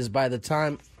about it is by the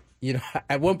time,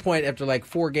 at one point after like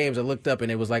 4 games, I looked up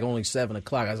and it was like only 7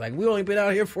 o'clock. I was like, we only been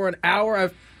out here for an hour.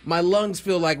 My lungs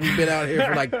feel like we've been out here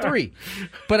for like 3.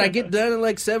 But I get done at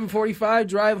like 7:45,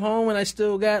 drive home, and I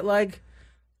still got like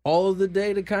all of the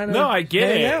day to kind of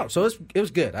hang out. So it was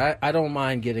good. I don't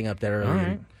mind getting up that early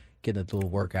and getting a little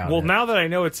workout. Well, now that I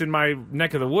know it's in my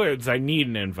neck of the woods, I need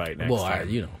an invite next time.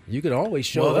 You can always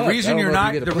show up. The reason you're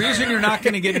not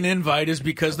going to get an invite is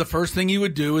because the first thing you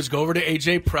would do is go over to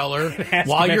AJ Preller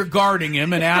while you're guarding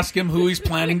him and ask him who he's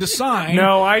planning to sign.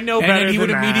 No, I know better than that. And then he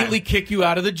would immediately kick you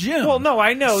out of the gym. Well, no,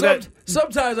 I know that.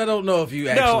 Sometimes I don't know if you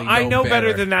actually I know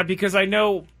better than that because I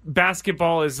know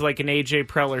basketball is like an AJ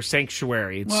Preller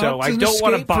sanctuary. Well, so I don't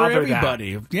want to bother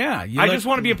everybody. that. Yeah, I just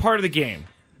want to be a part of the game.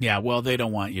 Yeah, well, they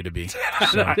don't want you to be.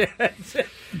 So.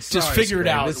 Just figure it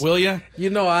out, will you?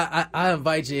 I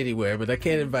invite you anywhere, but I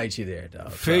can't invite you there,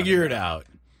 dog. Figure it out.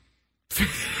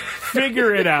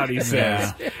 Figure it out, he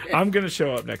says. Yeah. I'm going to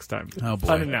show up next time. Oh, boy.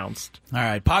 Unannounced. All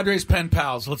right, Padres pen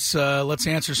pals. Let's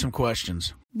answer some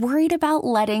questions. Worried about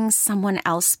letting someone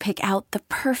else pick out the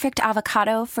perfect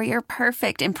avocado for your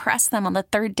perfect impress them on the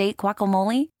third date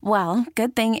guacamole? Well,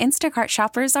 good thing Instacart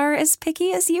shoppers are as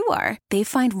picky as you are. They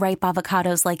find ripe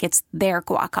avocados like it's their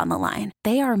guac on the line.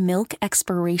 They are milk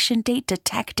expiration date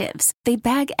detectives. They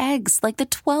bag eggs like the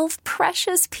 12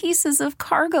 precious pieces of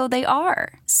cargo they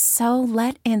are. So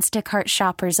let Instacart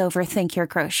shoppers overthink your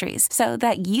groceries so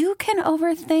that you can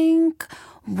overthink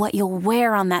what you'll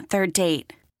wear on that third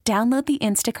date. Download the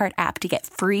Instacart app to get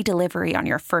free delivery on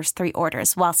your first 3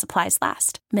 orders while supplies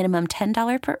last. Minimum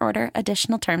 $10 per order.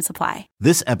 Additional terms apply.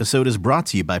 This episode is brought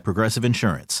to you by Progressive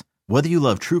Insurance. Whether you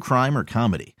love true crime or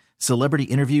comedy, celebrity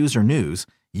interviews or news,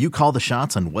 you call the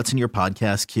shots on what's in your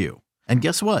podcast queue. And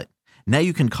guess what? Now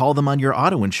you can call them on your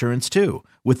auto insurance too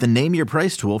with the Name Your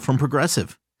Price tool from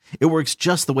Progressive. It works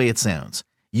just the way it sounds.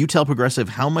 You tell Progressive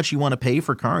how much you want to pay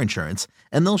for car insurance,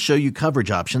 and they'll show you coverage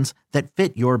options that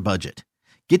fit your budget.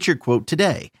 Get your quote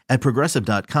today at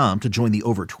Progressive.com to join the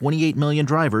over 28 million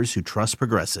drivers who trust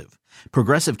Progressive.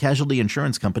 Progressive Casualty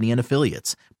Insurance Company and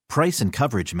Affiliates. Price and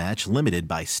coverage match limited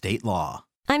by state law.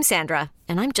 I'm Sandra,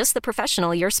 and I'm just the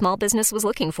professional your small business was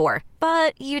looking for.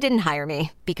 But you didn't hire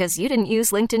me because you didn't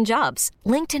use LinkedIn Jobs.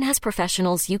 LinkedIn has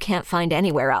professionals you can't find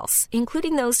anywhere else,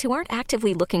 including those who aren't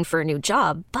actively looking for a new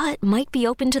job, but might be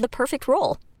open to the perfect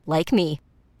role, like me.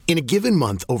 In a given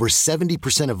month, over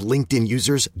 70% of LinkedIn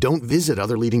users don't visit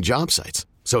other leading job sites.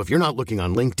 So if you're not looking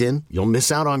on LinkedIn, you'll miss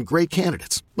out on great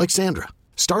candidates like Sandra.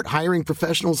 Start hiring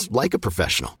professionals like a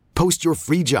professional. Post your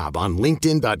free job on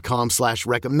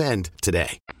linkedin.com/recommend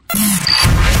today.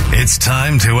 It's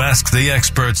time to ask the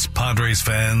experts, Padres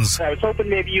fans. I was hoping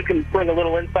maybe you can bring a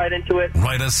little insight into it.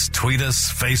 Write us, tweet us,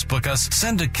 Facebook us,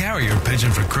 send a carrier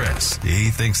pigeon for Chris. He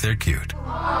thinks they're cute.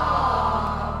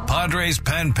 Padres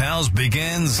Pen Pals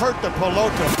begins... Hurt the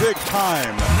pelota big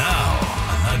time. Now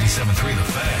on 97.3 The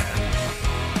Fan.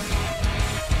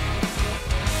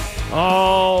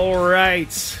 All right.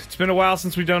 It's been a while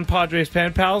since we've done Padres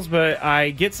Pen Pals, but I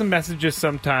get some messages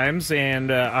sometimes,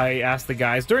 and I ask the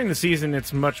guys. During the season,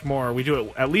 it's much more. We do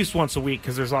it at least once a week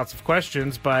because there's lots of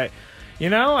questions, but,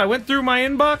 I went through my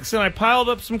inbox, and I piled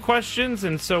up some questions,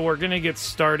 and so we're going to get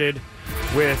started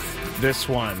with this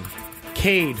one.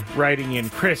 Cade writing in.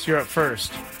 Chris, you're up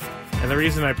first. And the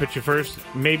reason I put you first,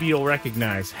 maybe you'll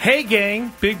recognize. Hey,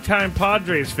 gang, big-time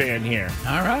Padres fan here.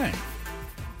 All right.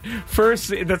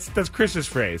 First, that's Chris's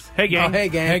phrase. Hey, gang. Oh, hey,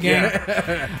 gang. Hey, gang.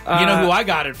 You know who I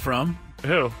got it from?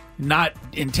 Who? Not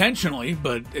intentionally,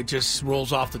 but it just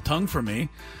rolls off the tongue for me.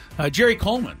 Jerry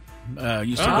Coleman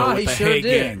used to go with the Hay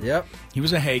Gang. Yep. He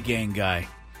was a Hay Gang guy.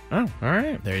 Oh, all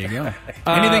right. There you go.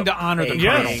 Anything to honor the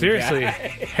Colonel. Colonel. Seriously.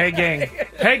 Hey, gang.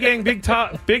 Hey, gang,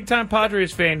 big-time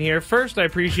Padres fan here. First, I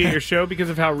appreciate your show because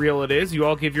of how real it is. You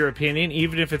all give your opinion,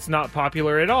 even if it's not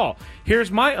popular at all.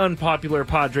 Here's my unpopular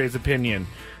Padres opinion.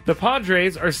 The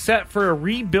Padres are set for a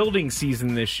rebuilding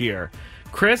season this year.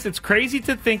 Chris, it's crazy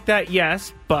to think that,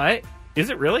 yes, but is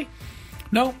it really?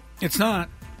 No, it's not.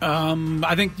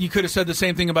 I think you could have said the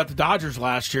same thing about the Dodgers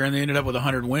last year, and they ended up with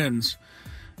 100 wins.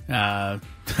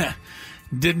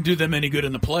 Didn't do them any good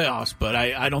in the playoffs, but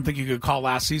I don't think you could call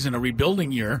last season a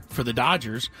rebuilding year for the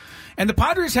Dodgers. And the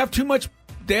Padres have too much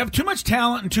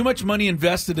talent and too much money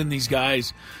invested in these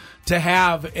guys to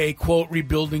have a, quote,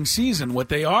 rebuilding season. What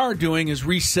they are doing is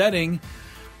resetting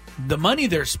the money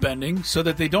they're spending so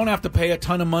that they don't have to pay a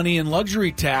ton of money in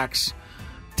luxury tax.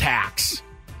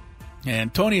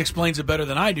 And Tony explains it better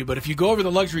than I do, but if you go over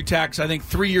the luxury tax, I think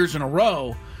 3 years in a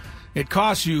row, it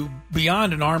costs you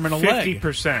beyond an arm and a leg.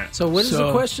 50%. So what is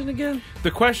the question again?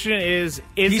 The question is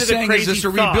he's it saying, a crazy is this a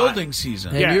rebuilding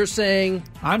season? And you're saying?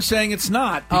 I'm saying it's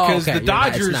not, because okay. the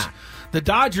Dodgers, it's not. the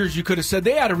Dodgers, you could have said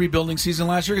they had a rebuilding season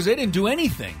last year because they didn't do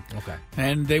anything. Okay.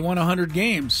 And they won 100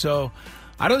 games. So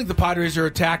I don't think the Padres are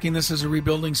attacking this as a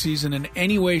rebuilding season in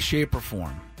any way, shape, or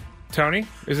form. Tony,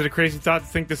 is it a crazy thought to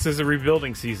think this is a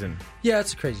rebuilding season? Yeah,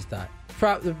 it's a crazy thought.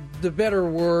 The better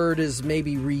word is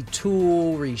maybe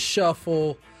retool,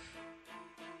 reshuffle.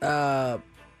 What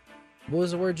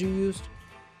was the word you used?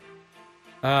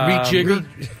 Rejigger.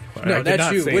 No,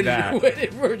 that's you.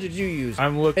 What word did you use?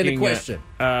 I'm looking in the question.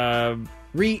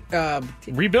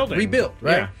 Rebuilding. Rebuild,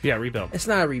 right? Yeah, rebuild. It's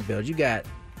not a rebuild. You got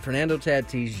Fernando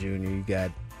Tatis Jr., you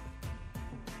got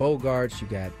Bogarts, you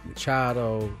got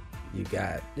Machado, you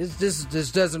got...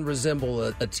 This doesn't resemble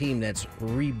a team that's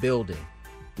rebuilding.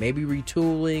 Maybe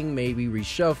retooling, maybe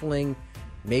reshuffling,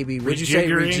 maybe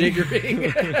rejiggering.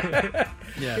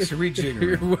 Yes,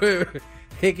 rejiggering.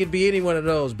 It could be any one of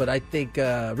those, but I think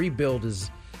rebuild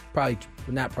is it's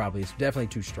definitely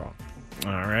too strong.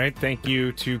 All right, thank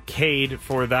you to Cade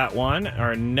for that one.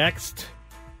 Our next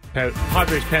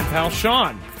Padres pen pal,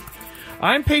 Sean.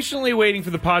 I'm patiently waiting for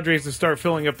the Padres to start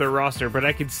filling up their roster, but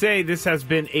I could say this has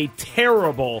been a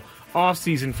terrible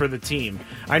offseason for the team.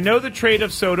 I know the trade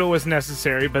of Soto was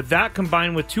necessary, but that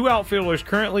combined with two outfielders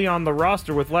currently on the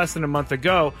roster with less than a month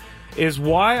ago is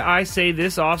why I say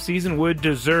this offseason would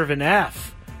deserve an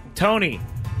F. Tony,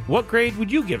 what grade would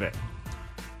you give it?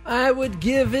 I would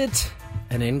give it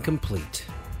an incomplete.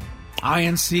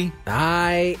 INC?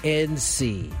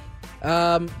 INC.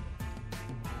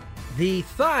 The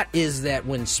thought is that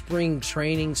when spring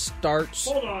training starts...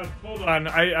 Hold on.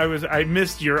 I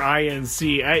missed your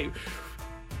INC.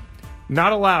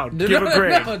 Not allowed. Give a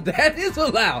grade. No, that is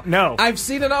allowed. No. I've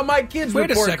seen it on my kids' report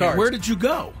Wait a second. cards. Where did you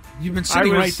go? You've been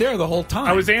sitting right there the whole time.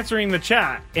 I was answering the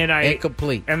chat, and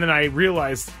incomplete. And then I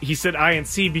realized he said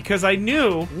INC because I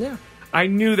knew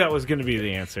that was going to be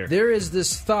the answer. There is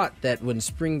this thought that when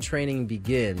spring training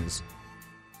begins,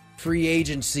 free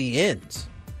agency ends.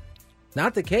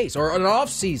 Not the case. Or an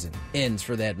off-season ends,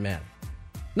 for that matter.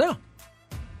 No.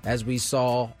 As we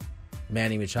saw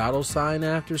Manny Machado sign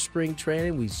after spring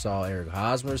training. We saw Eric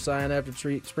Hosmer sign after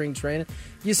spring training.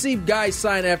 You see guys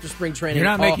sign after spring training. You're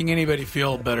not making anybody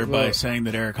feel better by saying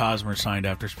that Eric Hosmer signed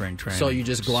after spring training. So you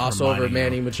just gloss over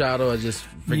Manny Machado and just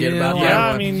forget about that? Yeah,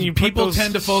 I mean, people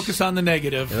tend to focus on the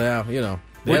negative. Yeah, you know.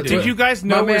 Did you guys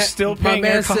know we're still paying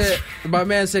Eric Hosmer? My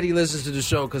man said he listens to the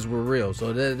show because we're real.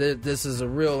 So this is a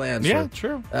real answer. Yeah,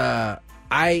 true.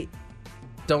 I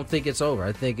don't think it's over.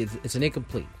 I think it's an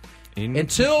incomplete.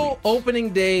 Until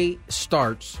opening day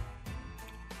starts,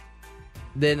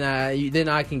 then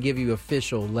I can give you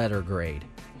official letter grade.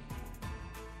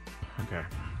 Okay.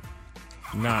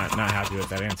 Not happy with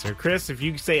that answer. Chris, if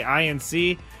you say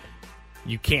INC,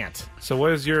 you can't. So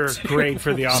what is your grade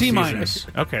for the offseason? C-.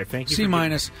 Okay, thank you. C-.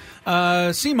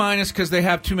 C- because they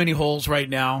have too many holes right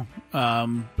now.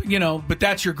 But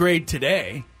that's your grade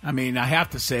today. I mean, I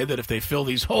have to say that if they fill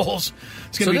these holes,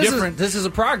 it's going to be different. This is a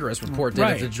progress report. Then,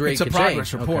 right. It's a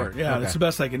progress report. Okay. Yeah, that's the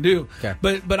best I can do. Okay.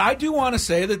 But I do want to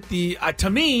say that to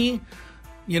me,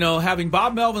 having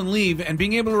Bob Melvin leave and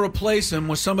being able to replace him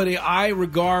with somebody I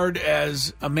regard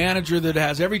as a manager that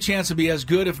has every chance to be as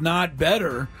good, if not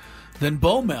better, than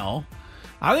Bo Mel,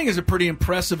 I think is a pretty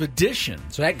impressive addition.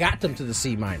 So that got them to the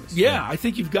C-. Yeah, I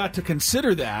think you've got to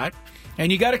consider that.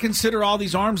 And you got to consider all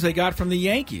these arms they got from the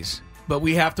Yankees. But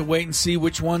we have to wait and see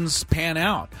which ones pan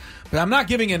out. But I'm not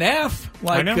giving an F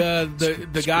like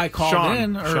the guy called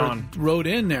in or wrote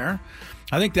in there.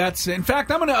 I think that's. In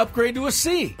fact, I'm going to upgrade to a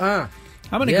C. I'm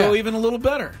going to go even a little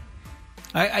better.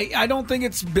 I don't think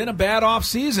it's been a bad off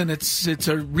season. It's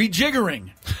a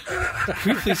rejiggering.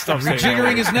 Please stop saying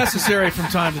rejiggering is necessary from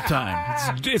time to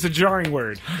time. It's a jarring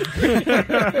word.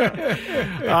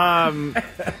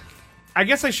 I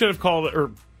guess I should have called it,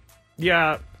 or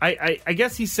I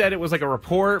guess he said it was like a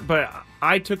report, but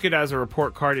I took it as a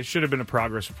report card. It should have been a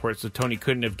progress report, so Tony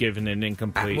couldn't have given an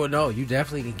incomplete. Well, no, you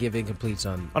definitely can give incompletes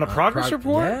on a progress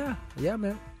report. Yeah,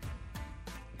 man.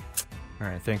 All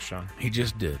right, thanks, Sean. He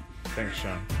just did. Thanks,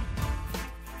 Sean.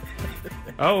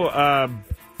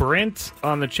 Brent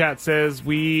on the chat says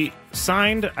we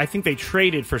signed. I think they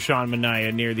traded for Sean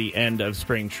Manaea near the end of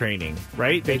spring training,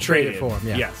 right? They traded for him.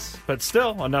 Yeah. Yes, but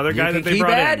still another guy that they keep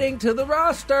brought adding to the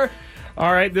roster.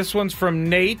 All right, this one's from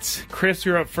Nate. Chris,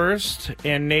 you're up first,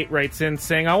 and Nate writes in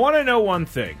saying, "I want to know one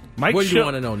thing. What do you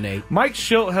want to know, Nate? Mike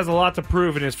Schilt has a lot to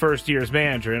prove in his first year as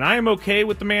manager, and I am okay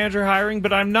with the manager hiring,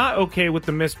 but I'm not okay with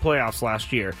the missed playoffs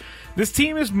last year. This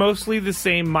team is mostly the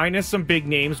same, minus some big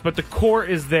names, but the core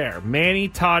is there. Manny,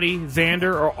 Toddy,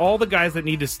 Xander are all the guys that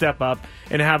need to step up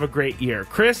and have a great year.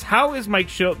 Chris, how is Mike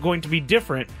Schilt going to be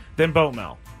different than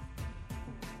Bomel?"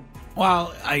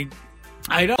 Well, I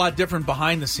know a lot different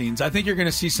behind the scenes. I think you're going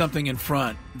to see something in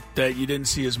front that you didn't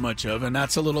see as much of, and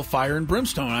that's a little fire and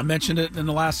brimstone. I mentioned it in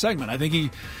the last segment. I think you're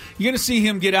going to see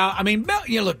him get out. I mean,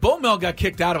 look, Bomel got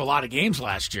kicked out of a lot of games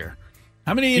last year.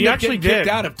 How many he actually kicked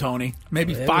out of, Tony?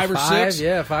 Maybe 5 or 6?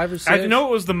 Yeah, 5 or 6. I know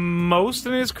it was the most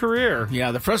in his career.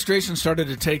 Yeah, the frustration started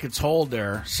to take its hold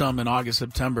there some in August,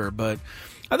 September. But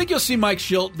I think you'll see Mike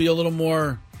Schilt be a little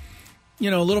more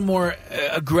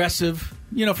aggressive,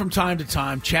 from time to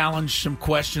time, challenge some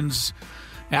questions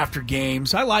after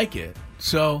games. I like it.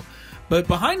 So, but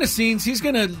behind the scenes, he's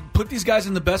going to put these guys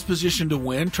in the best position to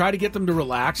win, try to get them to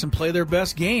relax and play their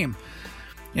best game.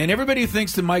 And everybody who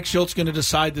thinks that Mike Schilt's going to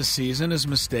decide this season is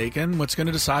mistaken. What's going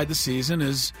to decide the season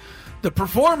is the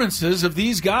performances of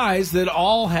these guys that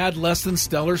all had less than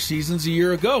stellar seasons a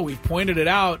year ago. We've pointed it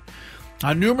out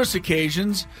on numerous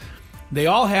occasions. They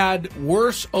all had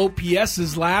worse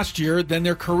OPSs last year than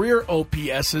their career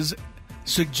OPSs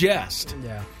suggest.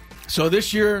 Yeah. So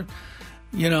this year,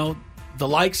 the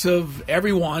likes of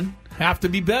everyone have to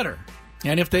be better.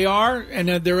 And if they are, and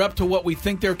they're up to what we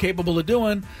think they're capable of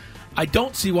doing, I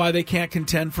don't see why they can't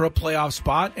contend for a playoff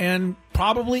spot and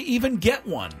probably even get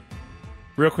one.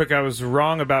 Real quick, I was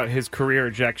wrong about his career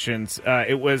ejections.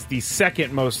 It was the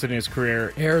second most in his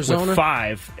career. Arizona? With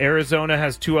 5. Arizona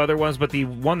has 2 other ones, but the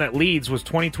one that leads was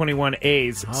 2021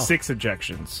 A's, 6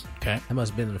 ejections. Okay. That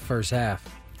must have been in the first half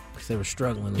because they were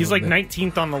struggling. He's like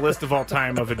 19th on the list of all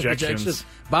time of ejections.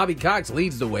 Bobby Cox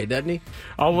leads the way, doesn't he?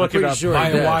 I'll look it up. Sure by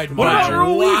a wide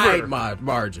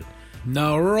margin.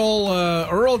 No,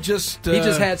 Earl just... he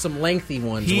just had some lengthy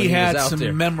ones when he had was out some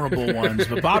there. memorable ones.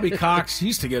 But Bobby Cox, he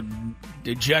used to get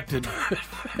ejected,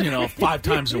 5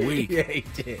 times a week. Yeah, he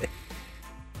did.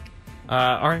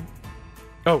 All right.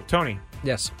 Oh, Tony.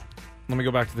 Yes. Let me go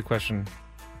back to the question.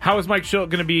 How is Mike Schilt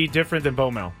going to be different than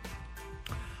Bomel?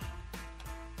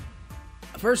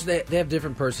 First, they have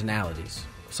different personalities.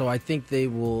 So I think they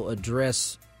will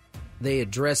address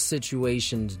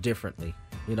situations differently.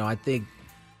 I think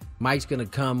Mike's going to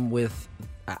come with,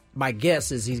 my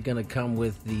guess is he's going to come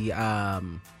with the,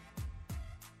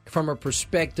 from a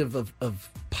perspective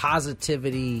of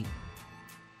positivity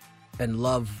and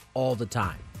love all the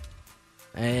time.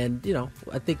 And,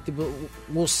 I think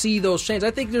we'll see those changes.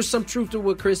 I think there's some truth to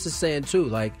what Chris is saying, too.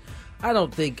 Like, I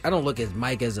don't look at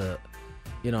Mike as a,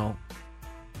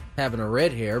 having a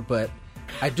red hair, but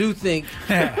I do think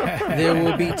there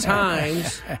will be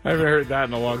times... I haven't heard that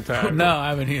in a long time. No, I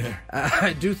haven't either.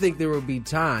 I do think there will be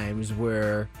times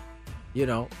where,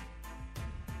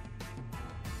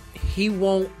 he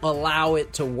won't allow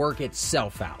it to work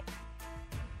itself out.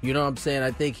 You know what I'm saying?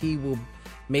 I think he will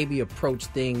maybe approach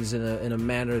things in a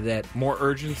manner that... More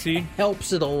urgency?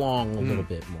 Helps it along a little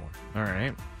bit more. All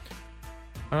right.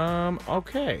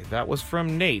 Okay, that was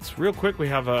from Nate. Real quick, we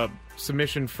have a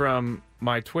submission from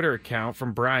my Twitter account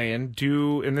from Brian.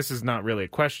 And this is not really a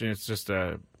question, it's just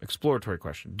a exploratory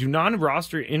question. Do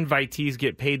non-roster invitees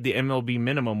get paid the MLB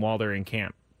minimum while they're in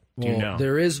camp? Do you know?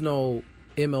 There is no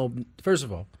MLB. First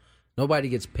of all, nobody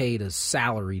gets paid a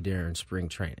salary during spring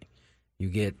training. You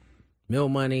get mill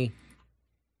money,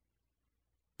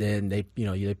 then they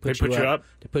put you up.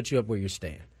 They put you up where you're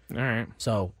staying. All right.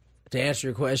 So to answer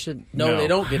your question, no, they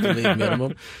don't get the league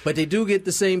minimum, but they do get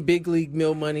the same big league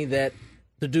mill money that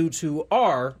the dudes who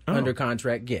are under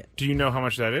contract get. Do you know how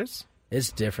much that is?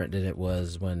 It's different than it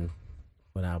was when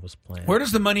I was playing. Where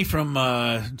does the money from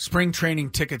spring training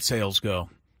ticket sales go?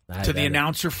 To the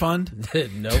announcer fund?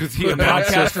 No. To the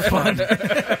broadcaster fund?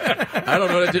 I don't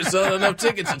know that they're selling enough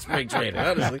tickets in spring training,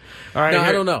 honestly. All right,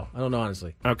 I don't know. I don't know,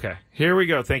 honestly. Okay, here we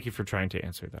go. Thank you for trying to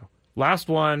answer, though. Last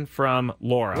one from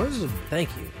Laura. Thank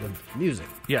you. The music.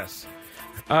 Yes.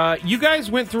 You guys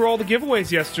went through all the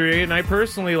giveaways yesterday, and I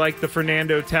personally like the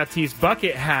Fernando Tatis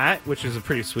bucket hat, which is a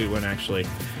pretty sweet one, actually.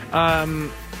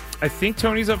 I think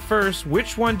Tony's up first.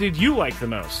 Which one did you like the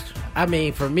most? I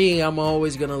mean, for me, I'm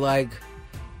always going to like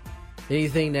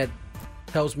anything that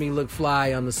helps me look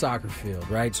fly on the soccer field,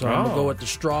 right? So I'm going to go with the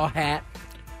straw hat.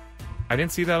 I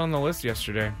didn't see that on the list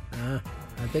yesterday.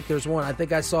 I think there's one. I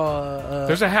think I saw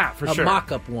there's a hat for sure. A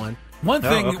mock-up one. One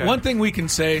thing we can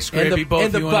say, Scrappy,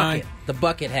 both you and I. The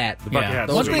bucket hat. The bucket hat.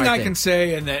 One thing I can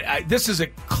say, and that this is a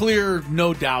clear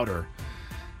no-doubter,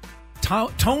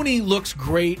 Tony looks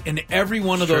great in every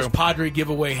one of those Padre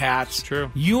giveaway hats. It's true.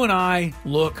 You and I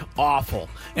look awful.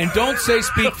 And don't say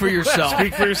speak for yourself.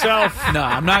 Speak for yourself. No,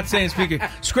 I'm not saying speak.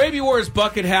 Scrappy wore his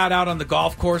bucket hat out on the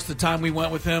golf course the time we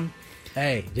went with him.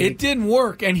 Hey, it didn't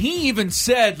work, and he even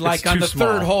said, like on the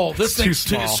third hole, this thing's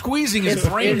squeezing his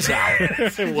brains out. It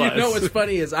was. You know what's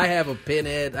funny is I have a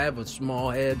pinhead. I have a small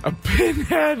head. A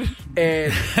pinhead,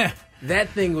 and that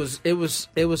thing was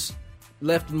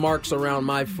left marks around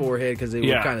my forehead because they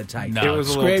were kind of tight. No, it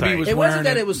was a little tight. It wasn't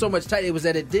that it was so much tight. It was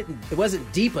that it wasn't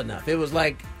deep enough. It was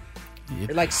like.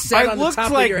 It like sat on the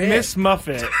top of your head. Miss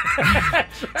Muffet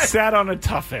sat on a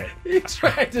tuffet. He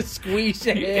tried to squeeze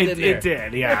your head in there. It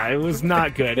did, yeah. It was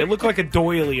not good. It looked like a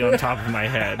doily on top of my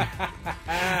head.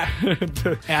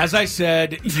 As I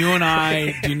said, you and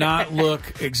I do not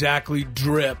look exactly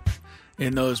drip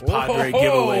in those Padre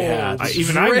giveaway hats.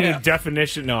 I need a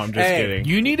definition. No, I'm just kidding.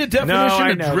 You need a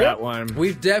definition of drip? That one.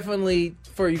 We've definitely,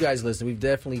 for you guys listening, we've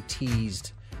definitely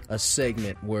teased a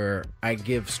segment where I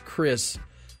give Chris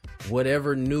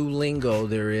whatever new lingo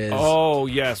there is. Oh,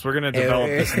 yes. We're going to develop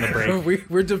this in the break.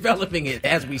 We're developing it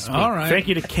as we speak. All right. Thank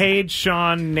you to Cade,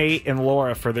 Sean, Nate, and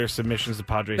Laura for their submissions to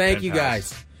Padres Thank Pen you, Pals.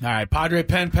 guys. All right, Padre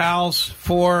Pen Pals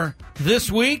for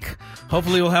this week.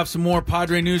 Hopefully we'll have some more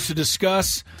Padre news to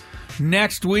discuss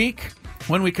next week.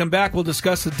 When we come back, we'll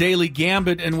discuss the Daily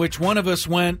Gambit, in which one of us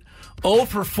went 0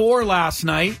 for 4 last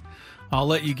night. I'll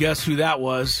let you guess who that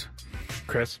was.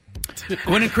 Chris.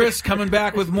 Gwynn and Chris coming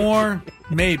back with more.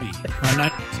 Maybe.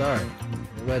 Sorry.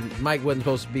 Mike wasn't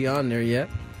supposed to be on there yet.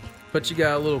 But you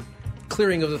got a little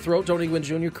clearing of the throat. Tony Gwynn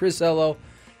Jr., Chris Ello,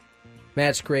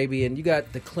 Matt Scraby, and you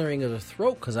got the clearing of the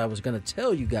throat because I was going to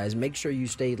tell you guys, make sure you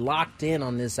stay locked in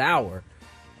on this hour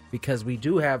because we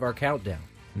do have our countdown.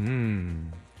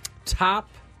 Top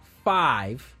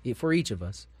 5 for each of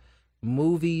us,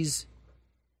 movies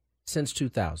since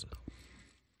 2000.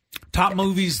 Top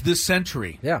movies this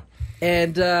century. Yeah.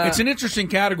 And it's an interesting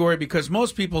category because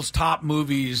most people's top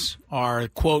movies are,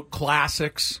 quote,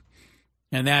 classics.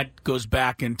 And that goes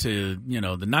back into,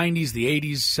 the 90s, the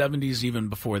 80s, 70s, even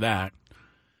before that.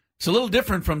 It's a little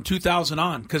different from 2000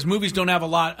 on because movies don't have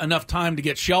enough time to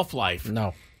get shelf life.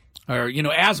 No. Or,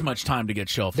 as much time to get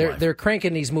shelf life. They're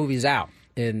cranking these movies out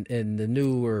in the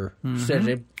newer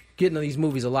century. Getting these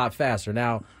movies a lot faster.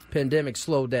 Now, pandemic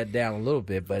slowed that down a little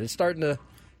bit, but it's starting to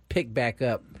pick back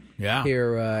up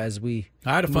here as we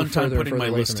I had a fun time putting my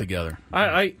list together.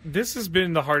 This has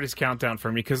been the hardest countdown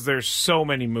for me because there's so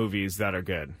many movies that are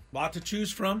good. Lot to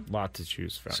choose from?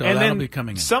 So and that'll be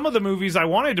coming in. Some of the movies I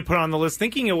wanted to put on the list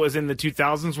thinking it was in the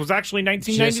 2000s was actually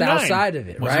 1999. Just outside of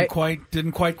it, right?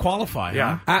 Didn't quite qualify.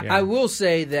 Yeah. Huh? I will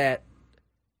say that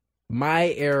my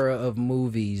era of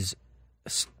movies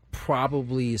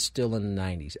probably is still in the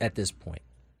 90s at this point.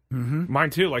 Mm-hmm. Mine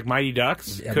too, like Mighty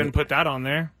Ducks. Couldn't put that on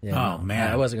there. Yeah,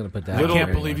 man. I wasn't going to put that I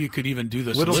can't believe you could even do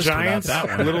this Little list Giants. without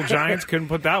that one. Little Giants couldn't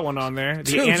put that one on there. The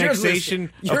Dude,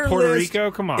 annexation your of Puerto list Rico.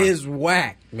 Come on. Is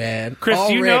whack, man. Chris,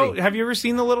 Already. have you ever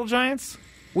seen The Little Giants?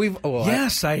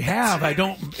 Yes, I have.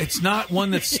 It's not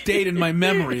one that stayed in my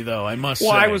memory, though, I must say.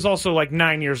 Well, I was also like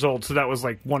 9 years old, so that was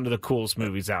like one of the coolest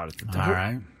movies out at the time. All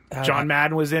right. John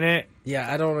Madden was in it.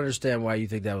 Yeah, I don't understand why you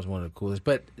think that was one of the coolest.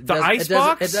 But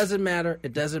Icebox? It doesn't matter.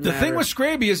 It doesn't matter. The thing with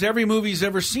Scraby is every movie he's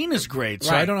ever seen is great,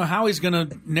 so I don't know how he's going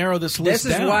to narrow this list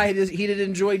down. This is why he didn't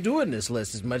enjoy doing this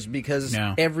list as much because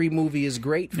every movie is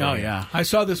great for him. Yeah. I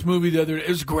saw this movie the other day. It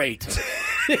was great.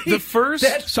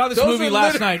 Saw this those movie are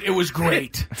last night. It was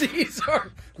great. These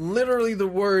are literally the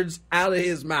words out of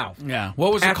his mouth. Yeah.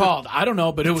 What was it called? I don't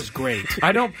know, but it was great.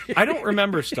 I don't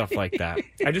remember stuff like that.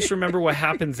 I just remember what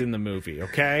happens in the movie,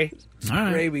 okay?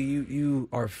 Gravy, you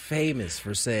are famous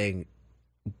for saying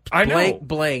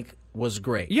blank was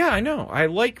great. Yeah, I know. I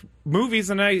like movies,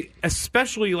 and I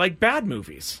especially like bad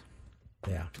movies.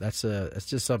 Yeah, that's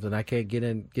just something I can't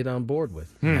get on board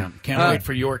with. Yeah. Can't wait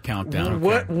for your countdown.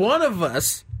 One of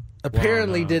us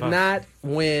apparently did not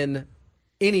win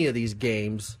any of these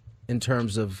games in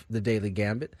terms of the Daily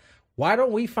Gambit. Why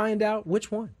don't we find out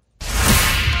which one?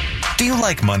 Do you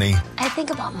like money? I think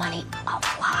about money a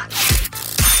lot.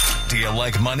 Do you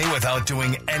like money without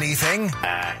doing anything?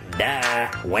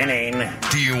 Winning.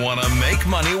 Do you want to make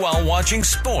money while watching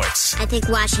sports? I think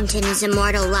Washington is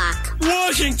immortal luck.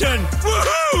 Washington!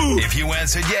 Woohoo! If you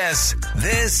answered yes,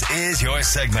 this is your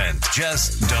segment.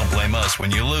 Just don't blame us when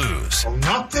you lose.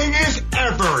 Nothing is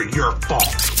ever your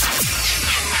fault.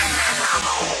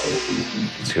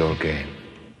 It's your game.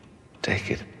 Take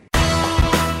it.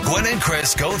 Gwynn and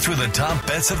Chris go through the top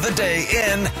bets of the day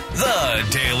in The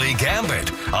Daily Gambit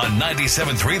on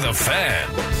 97.3 The Fan.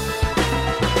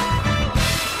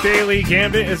 Daily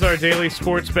Gambit is our daily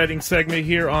sports betting segment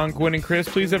here on Gwynn and Chris.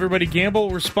 Please, everybody,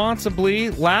 gamble responsibly.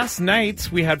 Last night,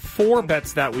 we had 4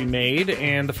 bets that we made,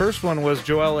 and the first one was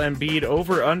Joel Embiid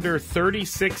over under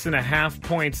 36.5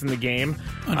 points in the game.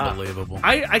 Unbelievable.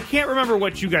 I can't remember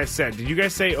what you guys said. Did you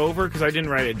guys say over? Because I didn't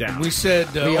write it down. We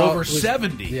said over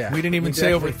 70. Yeah, we didn't even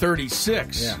say over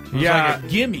 36. Yeah. It was like a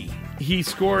gimme. He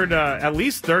scored at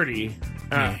least 30.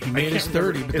 He made his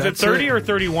 30. But is it 30 or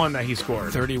 31 that he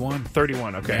scored? 31.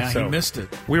 31, okay. Yeah, so he missed it.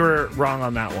 We were wrong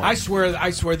on that one. I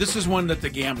swear, this is one that the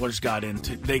gamblers got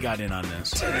into. They got in on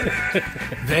this.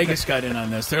 Vegas got in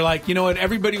on this. They're like, you know what?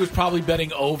 Everybody was probably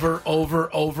betting over.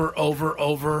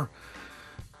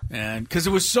 And because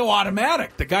it was so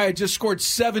automatic. The guy had just scored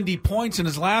 70 points in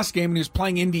his last game, and he was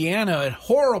playing Indiana, a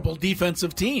horrible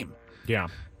defensive team. Yeah.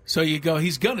 So you go,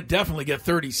 he's going to definitely get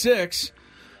 36.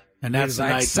 And that's the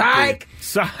night. Psych.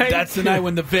 That's the night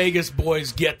when the Vegas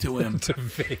boys get to him. The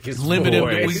Vegas Limit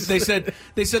boys. Him.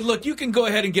 They said, look, you can go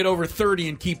ahead and get over 30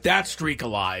 and keep that streak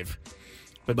alive.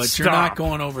 But you're not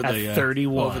going over the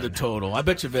 31 over the total. I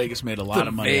bet you Vegas made a lot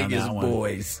of money on that one. Vegas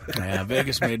boys. Yeah,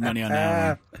 Vegas made money on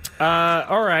that one.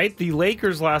 All right, the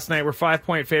Lakers last night were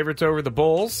 5-point favorites over the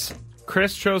Bulls.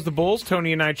 Chris chose the Bulls.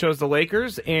 Tony and I chose the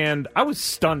Lakers. And I was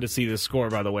stunned to see this score,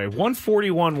 by the way.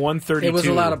 141-132. It was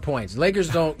a lot of points. Lakers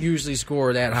don't usually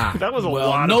score that high. That was a lot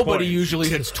of points. Nobody usually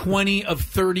hits 20 of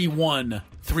 31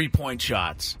 three-point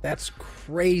shots. That's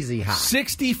crazy high.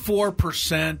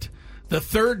 64%, the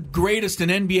third greatest in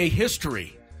NBA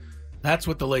history. That's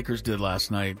what the Lakers did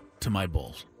last night to my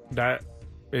Bulls. That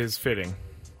is fitting.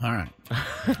 All right.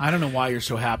 I don't know why you're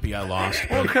so happy I lost.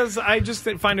 Well, because I just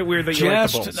find it weird that you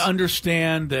like the Bulls. Just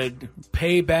understand that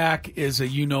payback is a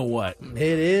you-know-what. It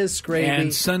is, Scraby.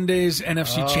 And Sunday's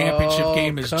NFC Championship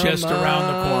game is just around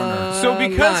the corner. So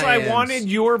because Lions. I wanted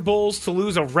your Bulls to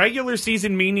lose a regular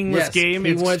season meaningless game,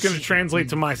 it's going to translate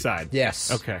to my side. Yes.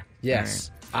 Okay.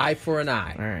 Yes. Eye for an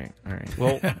eye. All right.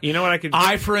 Well, you know what I could...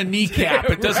 Eye for a kneecap.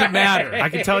 It doesn't matter. I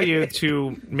can tell you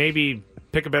to maybe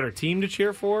pick a better team to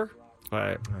cheer for.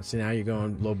 But see, now you're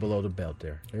going low below the belt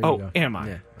there. There you go. Am I?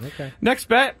 Yeah. Okay. Next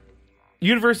bet,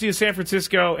 University of San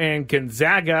Francisco and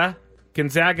Gonzaga.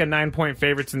 Gonzaga 9-point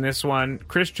favorites in this one.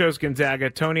 Chris chose Gonzaga.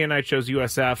 Tony and I chose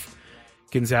USF.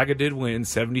 Gonzaga did win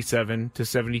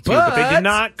 77-72, but they did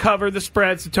not cover the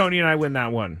spread, so Tony and I win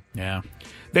that one. Yeah.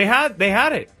 They had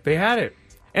it.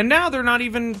 And now they're not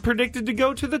even predicted to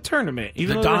go to the tournament,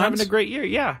 even though they're having a great year.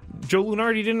 Yeah, Joe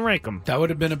Lunardi didn't rank them. That would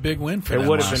have been a big win for them. It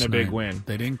would have been a big win.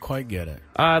 They didn't quite get it.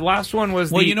 Last one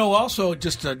was also,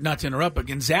 just not to interrupt, but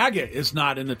Gonzaga is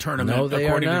not in the tournament,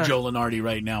 according to Joe Lunardi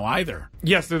right now either.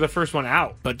 Yes, they're the first one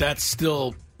out. But that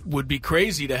still would be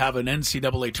crazy to have an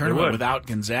NCAA tournament without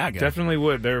Gonzaga. Definitely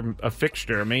would. They're a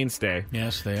fixture, a mainstay.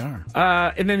 Yes, they are.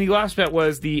 And then the last bet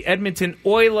was the Edmonton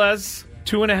Oilers,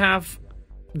 2.5.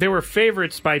 They were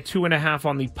favorites by 2.5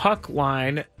 on the puck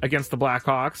line against the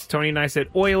Blackhawks. Tony and I said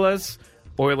Oilers.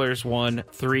 Oilers won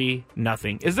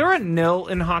 3-0. Is there a nil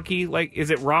in hockey? Like, is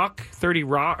it rock? 30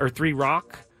 rock or 3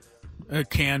 rock? It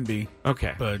can be.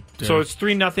 Okay. But so it's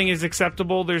 3-0 is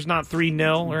acceptable? There's not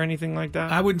 3-0 or anything like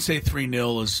that? I wouldn't say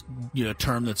 3-0 is a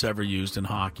term that's ever used in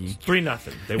hockey.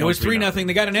 3-0. It was 3-0.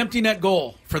 They got an empty net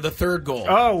goal for the third goal.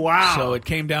 Oh, wow. So it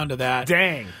came down to that.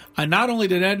 Dang. And not only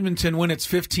did Edmonton win its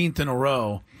 15th in a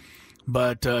row,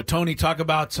 but Tony, talk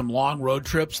about some long road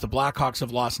trips. The Blackhawks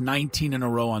have lost 19 in a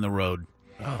row on the road.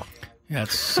 Oh.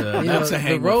 That's a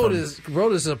hang. The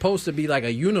road is supposed to be like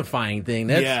a unifying thing.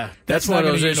 That's not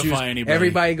going to issues. unify anybody.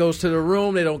 Everybody goes to the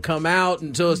room. They don't come out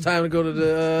until it's time to go to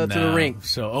the rink.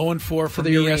 So 0-4 for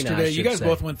me yesterday. You guys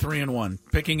both went 3-1,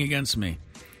 picking against me.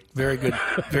 Very good,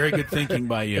 very good thinking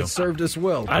by you. It served us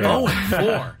well.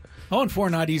 0-4.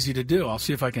 0-4, not easy to do. I'll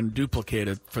see if I can duplicate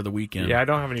it for the weekend. Yeah, I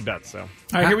don't have any bets, so. All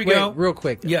right, here we go. Real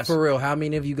quick. Yes. For real, how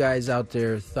many of you guys out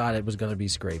there thought it was going to be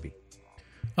Scraby?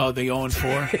 Oh, they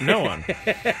 0-4? No one.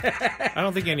 I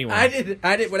don't think anyone. I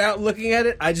did. Without looking at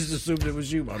it, I just assumed it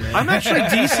was you, my man. I'm actually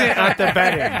decent at the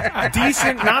betting.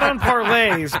 Decent, not on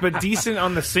parlays, but decent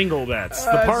on the single bets.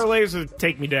 The parlays would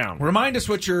take me down. Remind us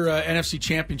what your NFC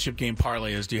Championship game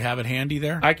parlay is. Do you have it handy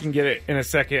there? I can get it in a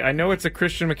second. I know it's a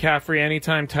Christian McCaffrey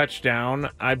anytime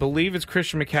touchdown. I believe it's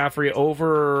Christian McCaffrey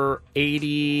over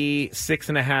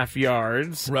 86.5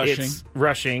 yards.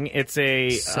 Rushing. It's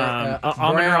a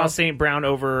Amon-Ra St. Brown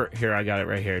over. Here, I got it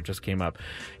right here. It just came up.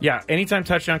 Yeah, anytime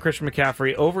touchdown, Christian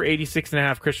McCaffrey, over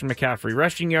 86.5 Christian McCaffrey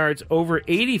rushing yards, over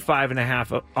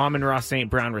 85.5 Amon-Ra St.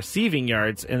 Brown receiving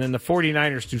yards, and then the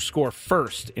 49ers to score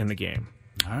first in the game.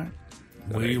 All right.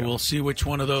 We will see which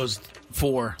one of those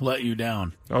 4 let you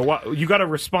down. Oh, you got a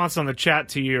response on the chat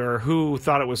to your who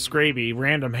thought it was Scraby.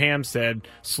 Random Ham said,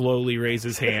 slowly raise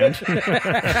his hand.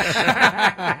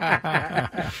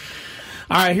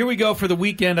 All right, here we go for the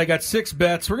weekend. I got 6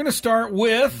 bets. We're going to start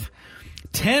with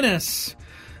tennis.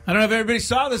 I don't know if everybody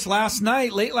saw this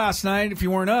late last night. If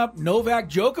you weren't up, Novak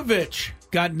Djokovic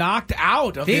got knocked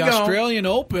out of the Australian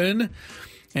Open,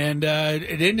 and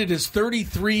it ended his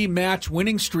 33-match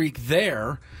winning streak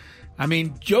there. I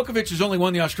mean, Djokovic has only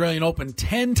won the Australian Open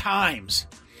 10 times,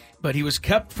 but he was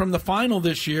kept from the final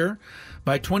this year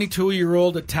by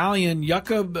 22-year-old Italian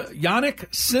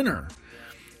Yannick Sinner.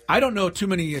 I don't know too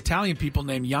many Italian people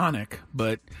named Yannick,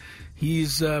 but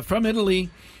he's from Italy,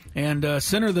 and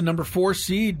Sinner, the number 4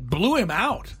 seed, blew him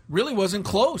out. Really wasn't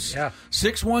close. Yeah.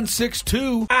 6-1,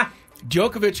 6-2.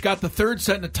 Djokovic got the third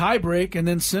set in a tiebreak, and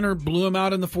then Sinner blew him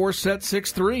out in the fourth set,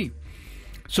 6-3.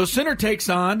 So Sinner takes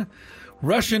on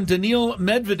Russian Daniil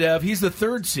Medvedev. He's the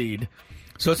 3rd seed.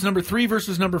 So it's number 3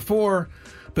 versus number 4.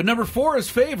 But number 4 is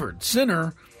favored.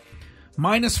 Sinner,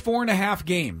 minus 4.5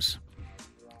 games.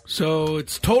 So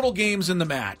it's total games in the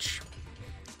match.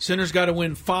 Sinner's got to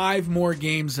win 5 more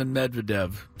games than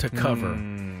Medvedev to cover.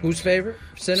 Who's favored?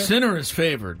 Sinner? Sinner is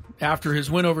favored after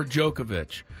his win over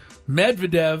Djokovic.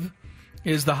 Medvedev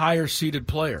is the higher-seeded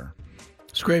player.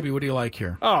 Scraby, what do you like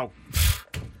here? Oh. All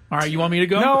right, you want me to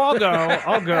go? No,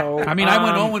 I'll go. I mean,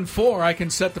 I went 0-4. I can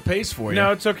set the pace for you.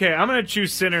 No, it's okay. I'm going to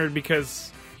choose Sinner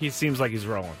because he seems like he's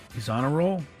rolling. He's on a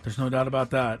roll. There's no doubt about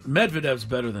that. Medvedev's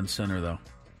better than Sinner, though.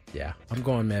 Yeah, I'm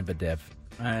going Medvedev.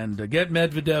 And get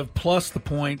Medvedev plus the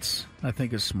points, I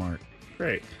think, is smart.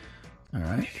 Great. All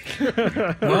right.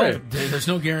 Well, there's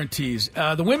no guarantees.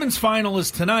 The women's final is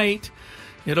tonight.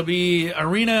 It'll be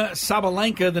Aryna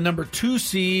Sabalenka, the number 2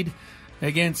 seed,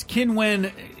 against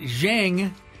Qinwen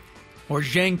Zhang, or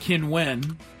Zhang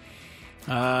Qinwen.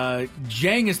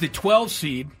 Zhang is the 12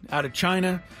 seed out of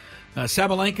China.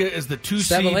 Sabalenka is the 2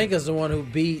 seed. Sabalenka's the one who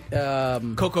beat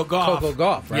Coco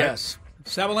Gauff, right? Yes.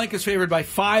 Sabalenka's favored by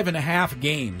 5.5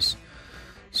 games.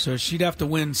 So she'd have to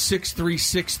win 6-3,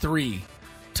 6-3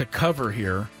 to cover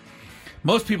here.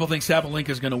 Most people think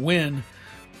Sabalenka's going to win.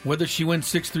 Whether she wins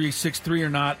 6-3, 6-3 or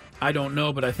not, I don't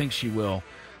know, but I think she will.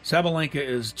 Sabalenka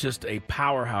is just a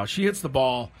powerhouse. She hits the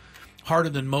ball harder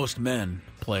than most men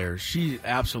players. She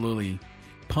absolutely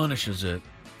punishes it.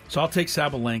 So I'll take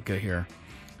Sabalenka here.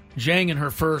 Zhang in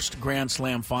her first Grand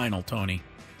Slam final, Tony.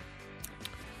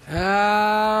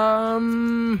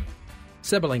 Sabalenka,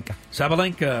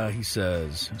 he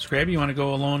says. Scraby, you want to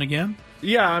go alone again?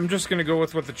 Yeah, I'm just going to go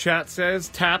with what the chat says.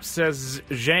 Tap says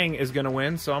Zhang is going to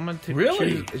win, so I'm going to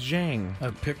choose Zhang.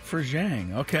 A pick for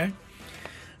Zhang. Okay.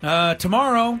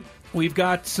 Tomorrow, we've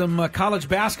got some college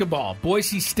basketball.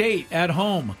 Boise State at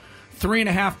home.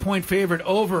 3.5-point favorite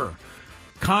over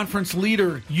conference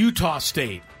leader Utah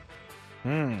State.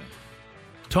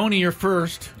 Tony, you're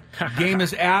first. Game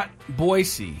is at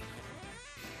Boise.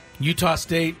 Utah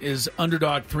State is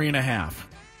underdog 3.5.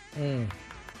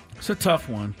 It's a tough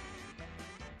one.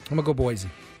 I'm going to go Boise.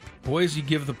 Boise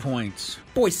give the points.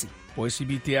 Boise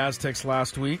beat the Aztecs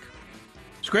last week.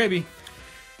 Scraby.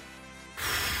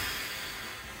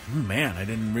 Man, I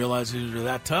didn't realize it was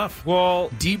that tough. Well,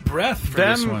 deep breath for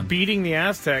this one. Them beating the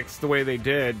Aztecs the way they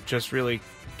did just really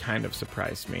kind of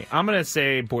surprised me. I'm going to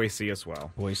say Boise as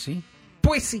well. Boise.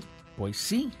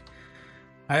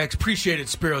 I appreciated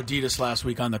Spiro Ditas last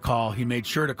week on the call. He made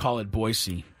sure to call it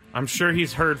Boise. I'm sure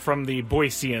he's heard from the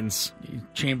Boiseans.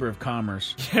 Chamber of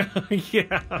Commerce.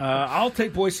 Yeah. I'll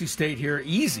take Boise State here.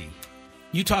 Easy.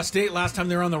 Utah State, last time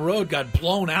they were on the road, got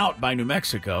blown out by New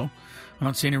Mexico. I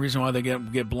don't see any reason why they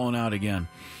get blown out again.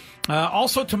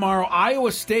 Also tomorrow,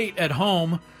 Iowa State at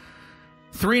home.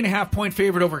 3.5-point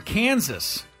favorite over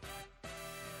Kansas.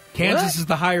 Kansas is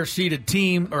the higher-seeded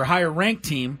team, or higher-ranked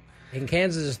team. And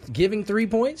Kansas is giving 3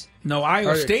 points? No,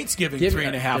 Iowa State's giving 3.5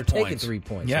 points. They're taking 3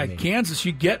 points. Yeah, Kansas,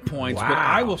 you get points, but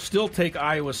I will still take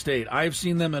Iowa State. I've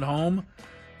seen them at home.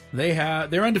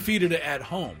 They're undefeated at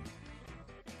home.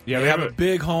 Yeah, they have a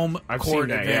big home court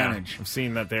advantage. Yeah. I've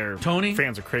seen that their Tony?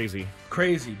 fans are crazy.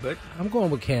 Crazy, but I'm going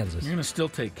with Kansas. You're going to still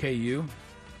take KU?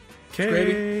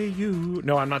 KU.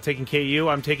 No, I'm not taking KU.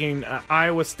 I'm taking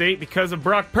Iowa State because of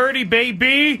Brock Purdy,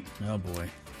 baby. Oh, boy.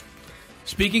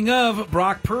 Speaking of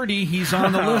Brock Purdy, he's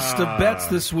on the list of bets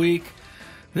this week.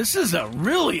 This is a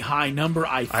really high number,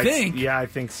 I think. Yeah, I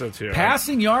think so, too.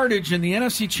 Passing yardage in the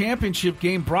NFC Championship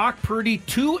game, Brock Purdy,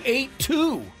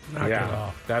 282. Knock it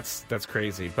off. That's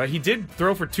crazy. But he did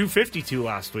throw for 252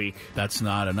 last week. That's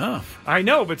not enough. I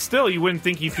know, but still, you wouldn't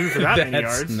think he threw for that many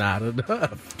yards. That's not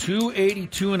enough.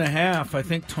 282.5. I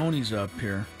think Tony's up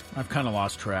here. I've kind of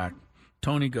lost track.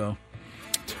 Tony, go.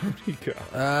 Tony, go.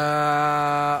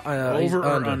 Over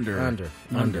or under?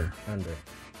 Under.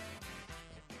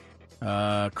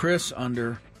 Chris,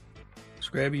 under.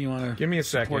 Scraby, you want to give me a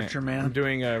second? Support your man? I'm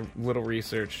doing a little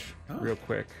research real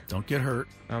quick. Don't get hurt.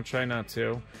 I'll try not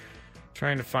to.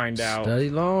 Trying to find out. Study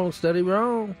long, study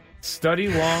wrong. Study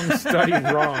long, study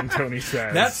wrong, Tony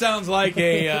says. That sounds like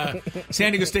a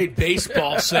San Diego State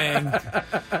baseball saying.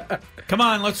 Come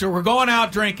on, we're going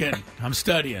out drinking. I'm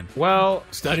studying. Well,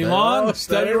 study long,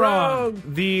 study wrong.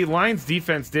 The Lions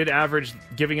defense did average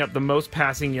giving up the most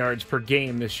passing yards per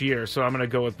game this year, so I'm going to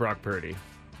go with Brock Purdy.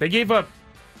 They gave up,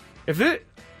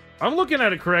 I'm looking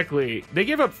at it correctly, they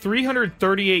gave up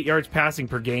 338 yards passing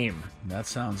per game. That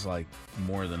sounds like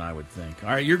more than I would think.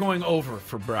 All right, you're going over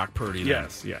for Brock Purdy then.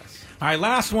 Yes. All right,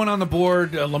 last one on the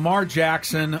board, Lamar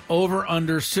Jackson, over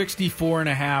under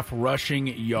 64.5 rushing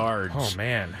yards. Oh,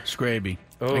 man. Scraby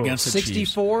against the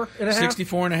 64 Chiefs.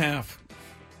 64.5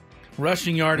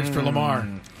 rushing yardage for Lamar.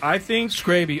 I think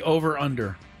Scraby, over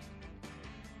under.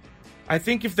 I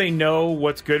think if they know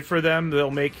what's good for them,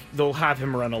 they'll have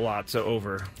him run a lot. So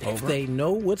over. If they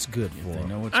know what's good for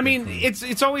them.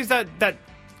 It's always that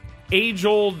age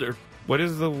old, or what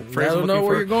is the phrase? I don't know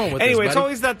where you're going with anyway, this, it's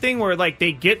always that thing where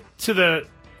they get to the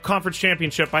conference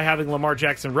championship by having Lamar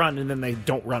Jackson run, and then they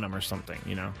don't run him or something.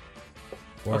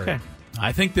 Word. Okay.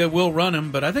 I think they will run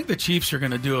him, but I think the Chiefs are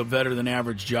going to do a better than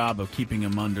average job of keeping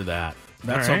him under that.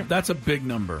 That's a big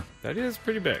number. That is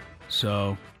pretty big.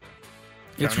 So.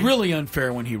 It's really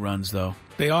unfair when he runs, though.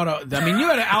 They ought to. I mean, you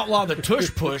got to outlaw the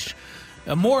tush push.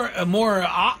 A more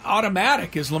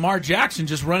automatic is Lamar Jackson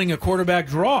just running a quarterback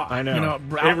draw. I know.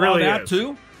 It really that is.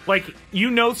 Too.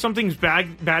 Something's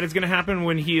bad is going to happen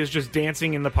when he is just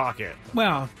dancing in the pocket.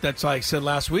 Well, that's like I said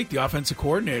last week. The offensive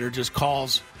coordinator just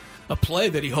calls a play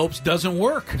that he hopes doesn't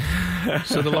work,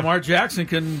 so that Lamar Jackson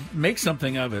can make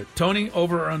something of it. Tony,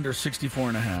 over or under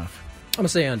 64.5? I'm gonna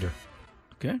say under.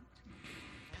 Okay.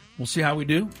 We'll see how we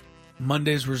do.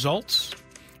 Monday's results.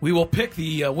 We will pick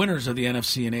the winners of the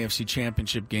NFC and AFC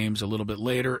championship games a little bit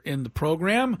later in the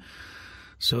program.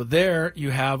 So there you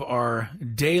have our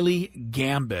daily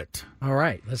gambit. All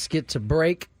right, let's get to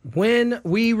break. When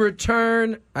we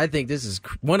return, I think this is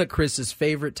one of Chris's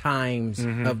favorite times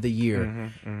of the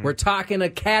year. We're talking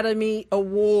Academy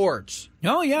Awards.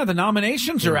 Oh, yeah, the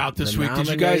nominations are out this week. Did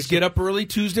you guys get up early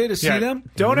Tuesday to see them?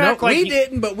 Don't act like we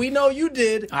didn't, but we know you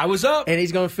did. I was up. And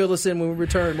he's going to fill us in when we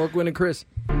return. More Gwynn and Chris.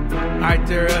 All right,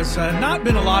 there has not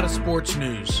been a lot of sports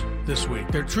news this week.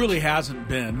 There truly hasn't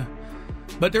been.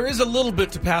 But there is a little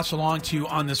bit to pass along to you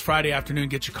on this Friday afternoon,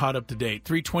 get you caught up to date.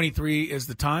 3:23 is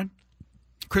the time.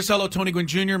 Chris Ello, Tony Gwynn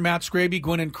Jr., Matt Scraby,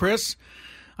 Gwynn and Chris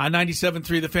on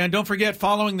 97.3 The Fan. Don't forget,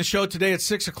 following the show today at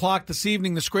 6 o'clock this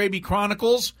evening, the Scraby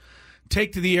Chronicles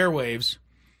take to the airwaves.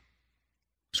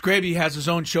 Scraby has his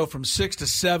own show from 6 to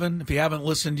 7. If you haven't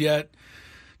listened yet,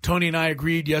 Tony and I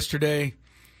agreed yesterday.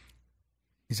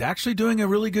 He's actually doing a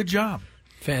really good job.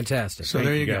 Fantastic. So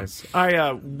there you go. Guys.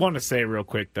 I want to say real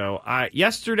quick, though,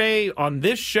 yesterday on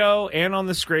this show and on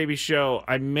the Scraby show,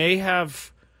 I may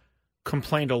have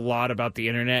complained a lot about the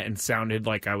internet and sounded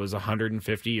like I was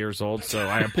 150 years old, so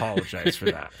I apologize for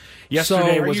that.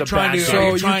 Yesterday was a bad day. So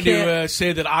are you trying to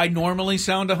say that I normally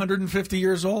sound 150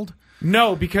 years old?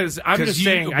 No, because I'm just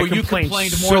saying I complained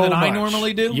more than much. I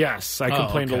normally do? Yes, I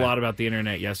complained a lot about the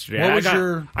internet yesterday.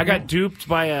 What I got duped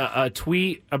by a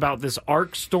tweet about this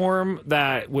arc storm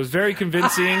that was very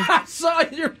convincing. I saw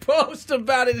your post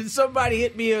about it, and somebody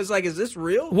hit me. I was like, is this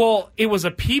real? Well, it was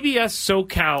a PBS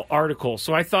SoCal article,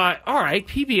 so I thought, all right,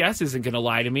 PBS isn't going to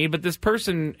lie to me, but this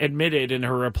person admitted in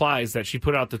her replies that she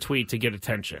put out the tweet to get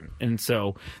attention, and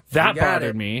so that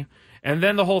bothered me. And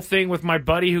then the whole thing with my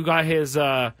buddy who got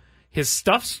his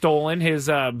stuff stolen, his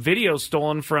video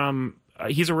stolen from,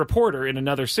 he's a reporter in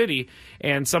another city,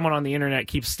 and someone on the internet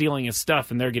keeps stealing his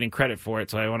stuff, and they're getting credit for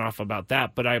it, so I went off about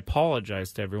that. But I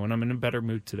apologize to everyone. I'm in a better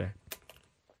mood today.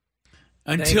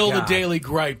 Until the daily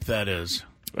gripe, that is.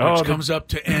 which comes up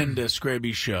to end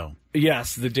Scraby's show.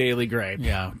 Yes, the Daily Gripe.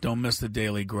 Yeah, don't miss the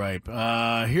Daily Gripe.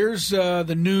 Here's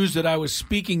the news that I was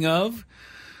speaking of.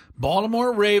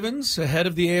 Baltimore Ravens, ahead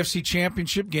of the AFC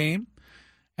Championship game,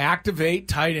 activate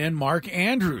tight end Mark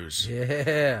Andrews.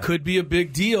 Yeah. Could be a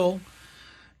big deal.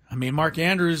 I mean, Mark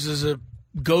Andrews is a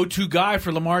go-to guy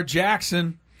for Lamar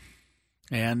Jackson.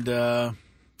 And,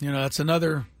 that's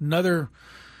another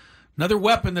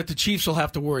weapon that the Chiefs will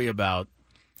have to worry about.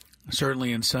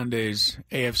 Certainly in Sunday's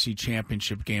AFC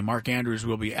Championship game, Mark Andrews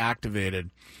will be activated.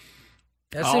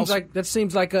 That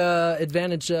seems like a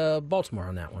advantage Baltimore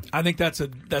on that one. I think that's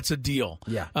a deal.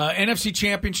 Yeah. NFC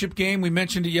Championship game, we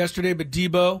mentioned it yesterday, but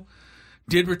Debo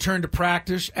did return to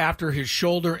practice after his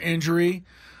shoulder injury.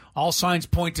 All signs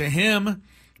point to him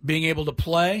being able to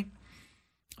play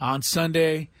on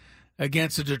Sunday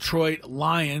against the Detroit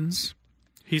Lions.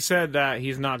 He said that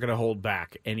he's not going to hold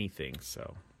back anything,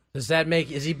 so... Is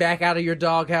he back out of your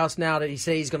doghouse now that he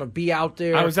say he's going to be out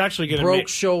there? I was actually going to broke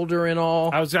shoulder and all.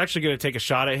 I was actually going to take a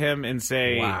shot at him and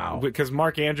say, wow, because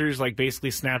Mark Andrews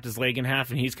basically snapped his leg in half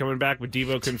and he's coming back, but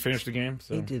Debo couldn't finish the game.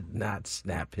 So. He did not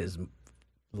snap his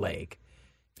leg.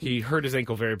 He hurt his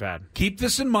ankle very bad. Keep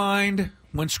this in mind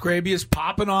when Scraby is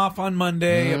popping off on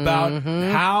Monday about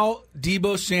how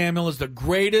Debo Samuel is the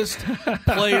greatest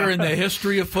player in the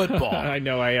history of football. I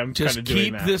know I am. Just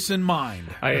keep this in mind.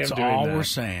 That's all we're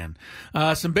saying.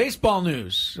 Some baseball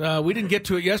news. We didn't get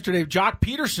to it yesterday. Jock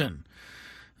Peterson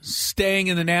staying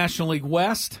in the National League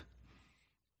West.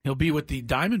 He'll be with the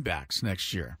Diamondbacks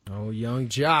next year. Oh, young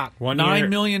Jock. $9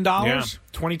 million. Yeah.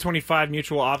 2025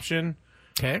 mutual option.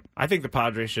 Okay. I think the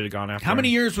Padres should have gone after How many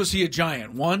him. years was he a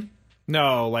Giant? 1?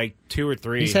 No, 2 or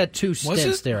 3. He's had 2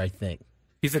 stints there, I think.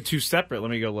 He's had 2 separate.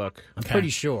 Let me go look. I'm pretty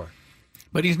sure.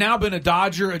 But he's now been a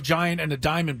Dodger, a Giant, and a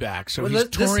Diamondback, so he's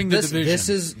touring the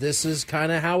division. This is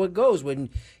kind of how it goes. When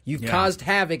you've caused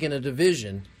havoc in a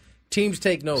division, teams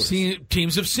take notice.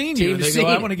 Teams have seen you. They go,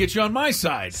 I want to get you on my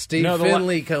side. Steve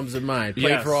Finley comes to mind.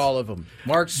 Played for all of them.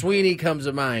 Mark Sweeney comes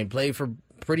to mind. Played for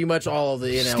pretty much all of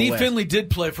the NL Steve West. Finley did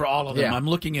play for all of them. Yeah. I'm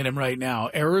looking at him right now.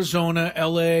 Arizona,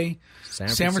 L.A., San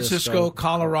Francisco,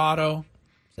 Colorado.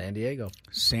 San Diego.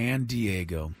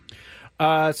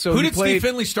 Who did Steve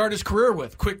Finley start his career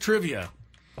with? Quick trivia.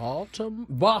 Baltimore.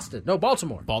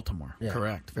 Yeah.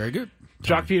 Correct. Very good.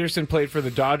 Jock Peterson played for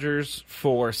the Dodgers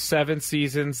for 7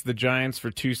 seasons, the Giants for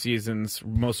 2 seasons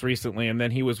most recently, and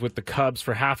then he was with the Cubs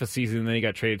for half a season, and then he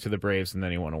got traded to the Braves, and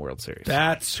then he won a World Series.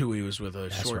 That's who he was with a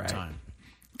short time.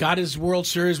 Got his World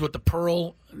Series with the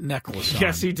pearl necklace on.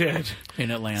 Yes, he did. In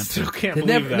Atlanta. Still can't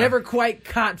believe that. Never quite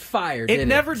caught fire, did it? It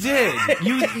never did.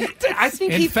 I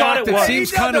think he thought it was. It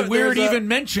seems kind of weird even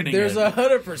mentioning there's it.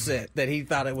 There's 100% that he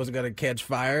thought it was going to catch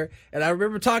fire. And I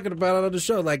remember talking about it on the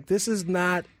show. This is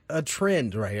not a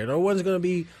trend right here. No one's going to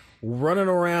be running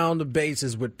around the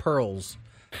bases with pearls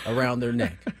around their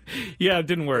neck. Yeah, it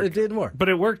didn't work. It didn't work. But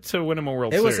it worked to win him a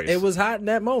World Series. It was hot in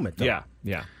that moment, though.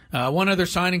 Yeah. One other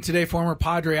signing today, former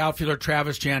Padre outfielder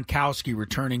Travis Jankowski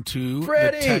returning to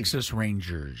the Texas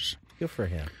Rangers. Good for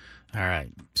him. All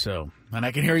right. And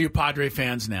I can hear you Padre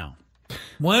fans now.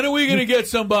 When are we going to get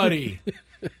somebody?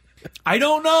 I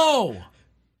don't know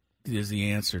is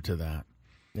the answer to that.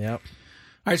 Yep.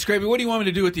 All right, Scrappy, what do you want me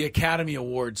to do with the Academy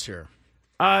Awards here?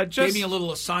 Gave me a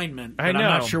little assignment, but I'm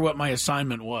not sure what my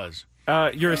assignment was.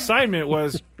 Your assignment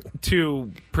was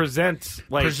to present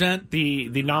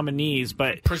the nominees,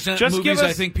 but present just movies give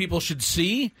us... I think people should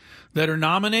see that are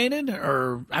nominated.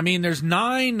 There's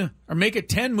 9 or make it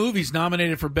 10 movies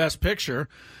nominated for Best Picture.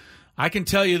 I can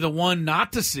tell you the one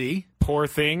not to see. Poor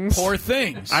Things.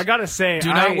 I gotta say,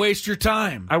 do not waste your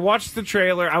time. I watched the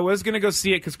trailer. I was gonna go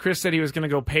see it because Chris said he was gonna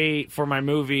go pay for my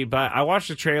movie, but I watched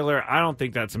the trailer. I don't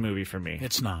think that's a movie for me.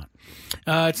 It's not.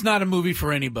 It's not a movie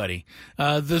for anybody.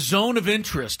 The Zone of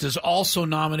Interest is also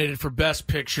nominated for Best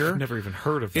Picture. I've never even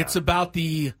heard of that. It's about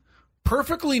the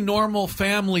perfectly normal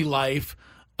family life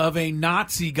of a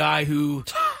Nazi guy who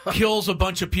kills a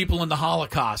bunch of people in the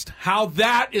Holocaust. How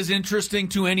that is interesting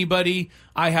to anybody,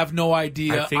 I have no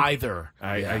idea either.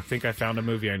 I think I found a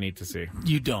movie I need to see.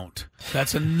 You don't.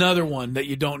 That's another one that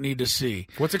you don't need to see.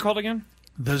 What's it called again?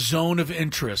 The Zone of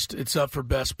Interest. It's up for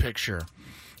Best Picture.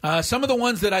 Some of the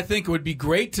ones that I think would be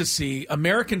great to see,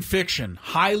 American Fiction,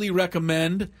 highly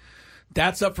recommend.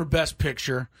 That's up for Best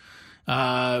Picture.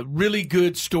 Really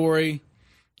good story.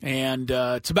 And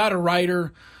it's about a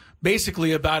writer,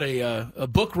 basically about a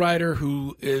book writer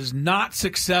who is not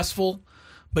successful,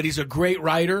 but he's a great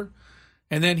writer.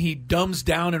 And then he dumbs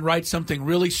down and writes something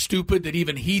really stupid that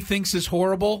even he thinks is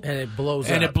horrible. And it blows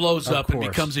up. And it blows up and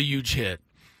becomes a huge hit.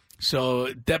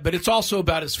 But it's also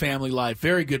about his family life.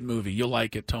 Very good movie. You'll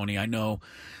like it, Tony. I know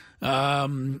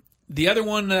The other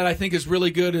one that I think is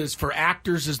really good is for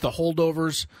actors is The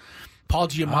Holdovers. Paul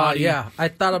Giamatti. Yeah, I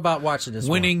thought about watching this.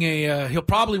 He'll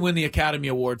probably win the Academy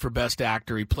Award for Best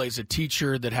Actor. He plays a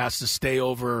teacher that has to stay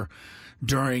over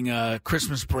during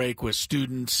Christmas break with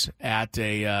students at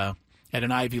an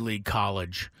Ivy League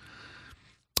college.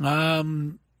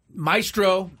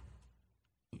 Maestro.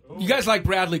 You guys like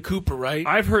Bradley Cooper, right?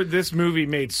 I've heard this movie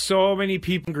made so many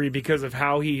people angry because of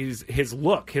how his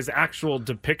look, his actual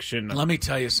depiction. Let me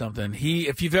tell you something.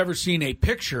 If you've ever seen a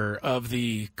picture of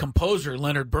the composer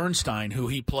Leonard Bernstein, who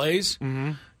he plays,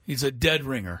 he's a dead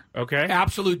ringer. Okay,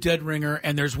 absolute dead ringer.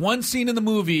 And there's one scene in the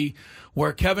movie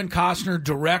where Kevin Costner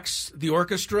directs the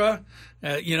orchestra.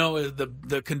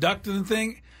 The conducting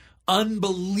thing,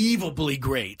 unbelievably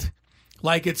great.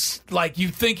 Like it's like you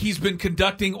think he's been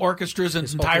conducting orchestras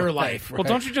his entire life. Well,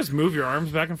 don't you just move your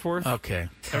arms back and forth? Okay.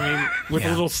 I mean, with a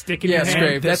little stick in your hand.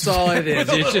 Scrape, that's all it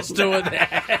is. You're just doing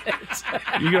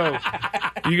that. You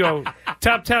go,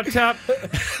 tap, tap, tap.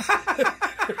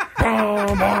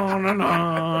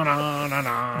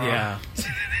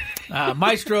 Yeah.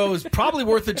 Maestro is probably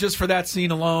worth it just for that scene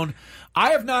alone.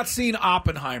 I have not seen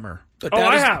Oppenheimer.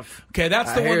 I have. Okay,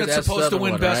 that's the one that's supposed to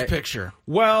win Best Picture.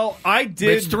 Well, I did.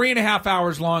 It's 3.5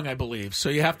 hours long, I believe, so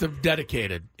you have to dedicate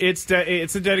it. It's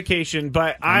a dedication,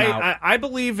 but I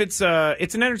believe it's an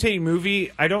entertaining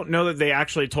movie. I don't know that they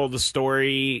actually told the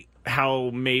story how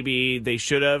maybe they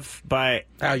should have, but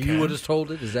how you would have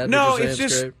told it? Is that no? What you're it's saying,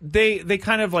 just Scrape? they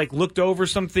kind of like looked over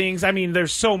some things. I mean,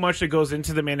 there's so much that goes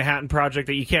into the Manhattan Project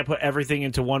that you can't put everything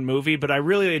into one movie. But I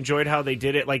really enjoyed how they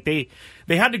did it. Like they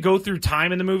had to go through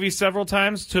time in the movie several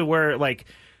times to where like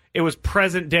it was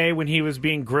present day when he was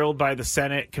being grilled by the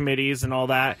Senate committees and all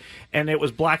that, and it was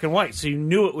black and white, so you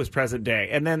knew it was present day.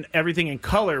 And then everything in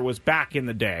color was back in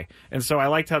the day. And so I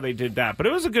liked how they did that. But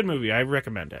it was a good movie. I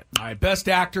recommend it. All right, Best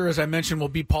Actor, as I mentioned, will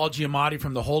be Paul Giamatti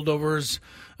from The Holdovers.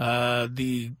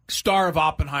 The star of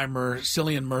Oppenheimer,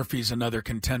 Cillian Murphy's another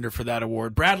contender for that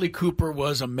award. Bradley Cooper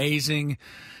was amazing.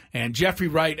 And Jeffrey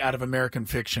Wright out of American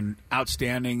Fiction,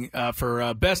 outstanding.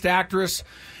 For Best Actress,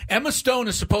 Emma Stone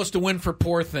is supposed to win for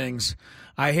Poor Things.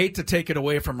 I hate to take it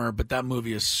away from her, but that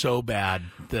movie is so bad.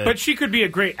 But she could be a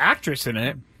great actress in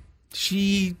it.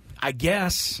 I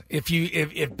guess,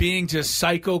 if being just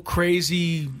psycho,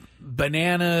 crazy,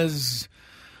 bananas,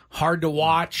 hard to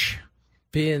watch.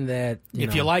 Being that,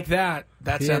 if you like that,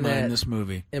 that's Emma in this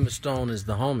movie. Emma Stone is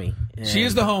the homie. She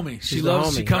is the homie. She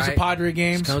comes to Padre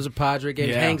games. She comes to Padre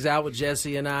games, hangs out with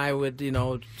Jesse and I with,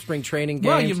 spring training games.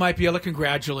 Well, you might be able to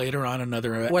congratulate her on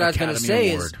another What Academy I was going to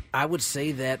say Award. is, I would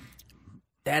say that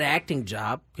acting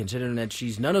job, considering that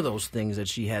she's none of those things that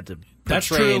she had to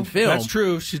portray in film. That's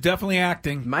true. She's definitely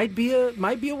acting. Might be a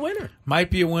winner.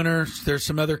 Might be a winner. There's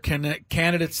some other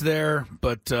candidates there,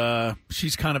 but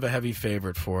she's kind of a heavy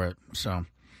favorite for it. So,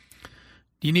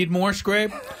 do you need more,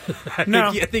 Scrape? I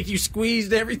think you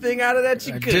squeezed everything out of that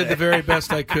you could. I did the very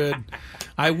best I could.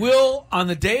 I will, on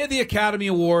the day of the Academy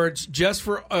Awards, just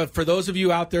for those of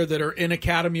you out there that are in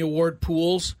Academy Award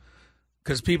pools,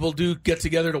 because people do get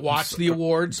together to watch the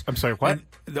awards. I'm sorry, what?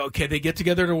 They get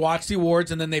together to watch the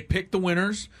awards, and then they pick the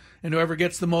winners, and whoever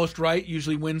gets the most right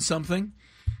usually wins something.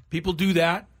 People do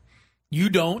that. You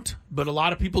don't, but a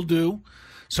lot of people do.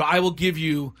 So I will give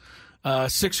you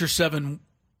 6 or 7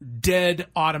 dead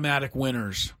automatic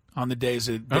winners on the day of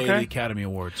the Academy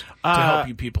Awards to help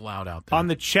you people out there. On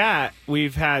the chat,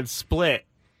 we've had split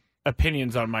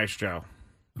opinions on Maestro.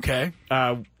 Okay.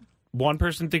 One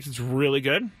person thinks it's really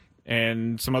good,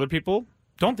 and some other people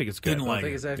don't think it's good. Didn't like I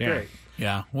think it. it's that great.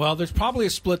 Yeah. Well, there's probably a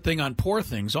split thing on Poor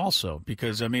Things also,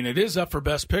 because, I mean, it is up for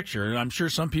Best Picture, and I'm sure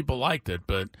some people liked it,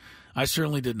 but I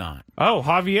certainly did not. Oh,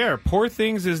 Javier, Poor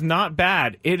Things is not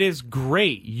bad. It is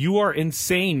great. You are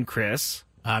insane, Chris.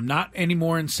 I'm not any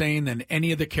more insane than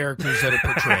any of the characters that are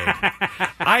portrayed.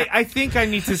 I think I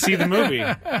need to see the movie. You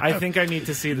looked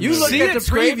at the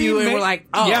preview and were like,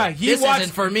 oh, this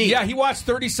isn't for me. Yeah, he watched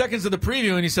 30 seconds of the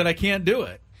preview and he said, I can't do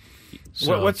it.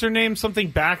 So, what's her name? Something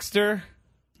Baxter?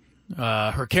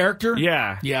 Her character?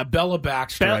 Yeah. Yeah, Bella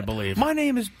Baxter, I believe. My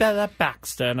name is Bella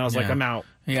Baxter. And I was like, I'm out.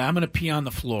 Yeah, I'm going to pee on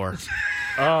the floor.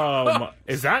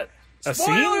 Is that a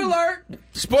Spoiler scene? alert!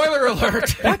 Spoiler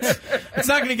alert! It's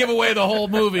not going to give away the whole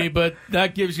movie, but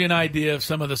that gives you an idea of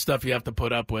some of the stuff you have to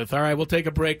put up with. All right, we'll take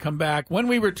a break, come back. When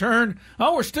we return,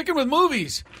 we're sticking with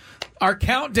movies. Our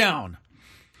countdown.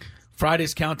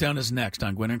 Friday's countdown is next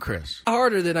on Gwynn and Chris.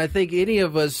 Harder than I think any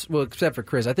of us, well, except for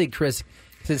Chris. I think Chris,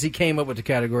 since he came up with the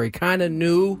category, kind of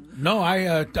knew. No,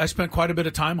 I spent quite a bit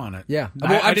of time on it. Yeah.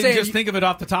 I didn't just think of it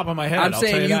off the top of my head. I'm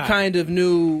saying you kind of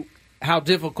knew how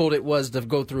difficult it was to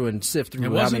go through and sift through. It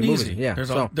wasn't how many easy. Movies.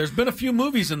 Yeah, there's been a few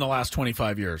movies in the last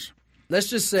 25 years. Let's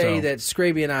just say that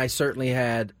Scraby and I certainly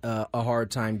had a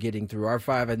hard time getting through our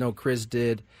 5. I know Chris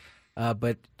did,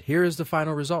 but here is the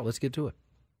final result. Let's get to it.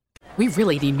 We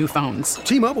really need new phones.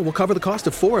 T-Mobile will cover the cost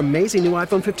of 4 amazing new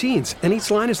iPhone 15s, and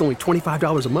each line is only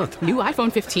 $25 a month. New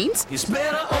iPhone 15s? It's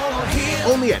better over here.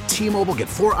 Only at T-Mobile, get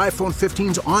 4 iPhone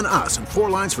 15s on us and 4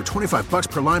 lines for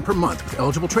 $25 per line per month with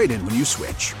eligible trade-in when you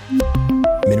switch.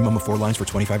 Minimum of 4 lines for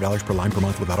 $25 per line per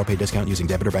month with autopay discount using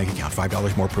debit or bank account.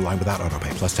 $5 more per line without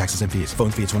autopay, plus taxes and fees. Phone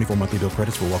fee at 24 monthly bill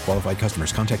credits for well-qualified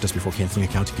customers. Contact us before canceling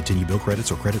account to continue bill credits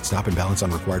or credit stop and balance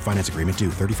on required finance agreement due.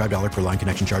 $35 per line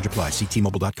connection charge applies. See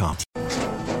T-Mobile.com.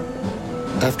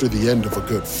 After the end of a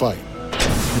good fight,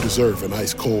 you deserve an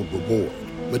ice-cold reward.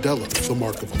 Modelo is the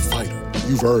mark of a fighter.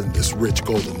 You've earned this rich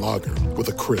golden lager with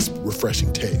a crisp,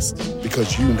 refreshing taste.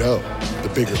 Because you know, the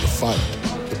bigger the fight,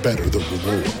 the better the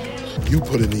reward. You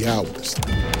put in the hours,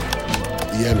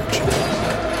 the energy,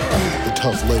 the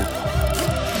tough labor.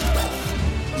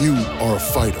 You are a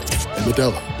fighter, and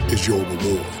Modelo is your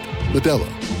reward. Modelo,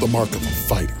 the mark of a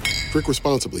fighter. Drink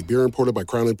responsibly. Beer imported by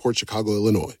Crown Imports, Chicago,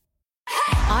 Illinois.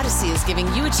 Odyssey is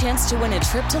giving you a chance to win a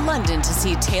trip to London to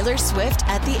see Taylor Swift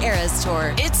at the Eras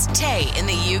Tour. It's Tay in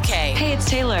the UK. Hey, it's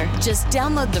Taylor. Just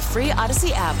download the free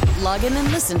Odyssey app, log in and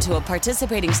listen to a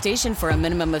participating station for a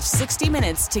minimum of 60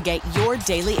 minutes to get your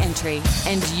daily entry.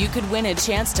 And you could win a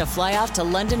chance to fly off to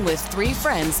London with 3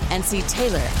 friends and see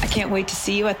Taylor. I can't wait to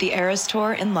see you at the Eras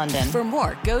Tour in London. For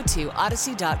more, go to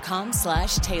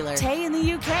odyssey.com/Taylor. Tay in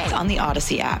the UK. It's on the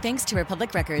Odyssey app. Thanks to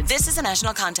Republic Records. This is a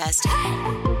national contest.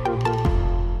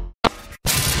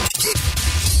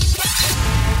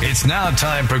 It's now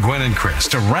time for Gwynn and Chris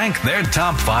to rank their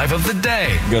top 5 of the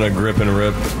day. Gonna grip and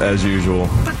rip as usual.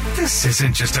 But this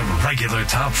isn't just a regular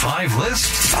top 5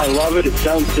 list. I love it. It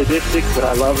sounds sadistic, but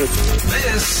I love it.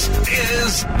 This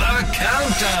is The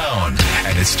Countdown.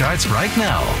 And it starts right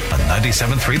now on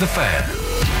 97.3 The Fan.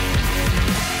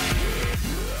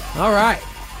 All right.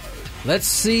 Let's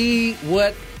see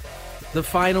what the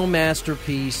final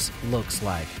masterpiece looks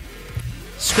like.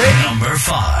 Number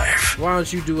 5. Why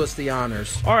don't you do us the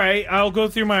honors? All right, I'll go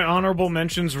through my honorable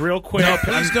mentions real quick. No,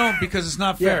 please don't, because it's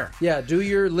not fair. Yeah, do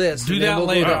your list. Do that we'll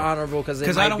later. Go to honorable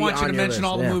because I don't want you to mention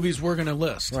all the movies we're going to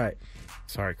list. Right.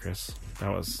 Sorry, Chris.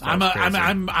 That was I'm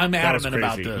adamant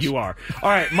about this. You are. All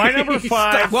right, my number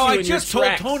 5. Well, I just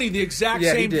told Tony the exact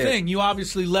same thing. You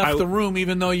obviously left the room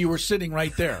even though you were sitting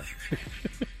right there.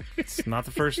 It's not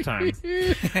the first time.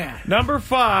 Number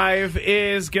 5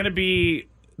 is going to be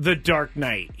The Dark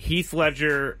Knight. Heath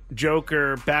Ledger,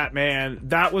 Joker, Batman.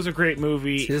 That was a great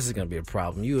movie. See, this is going to be a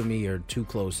problem. You and me are too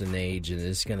close in age, and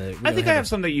it's going to... I think I have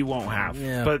some that you won't have.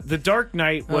 Yeah. But The Dark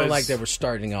Knight was... I don't like that we're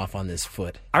starting off on this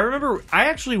foot. I remember I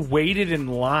actually waited in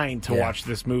line to watch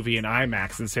this movie in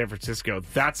IMAX in San Francisco.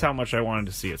 That's how much I wanted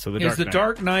to see it. So Is The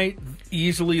Dark Knight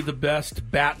easily the best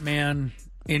Batman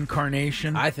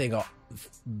incarnation? I think...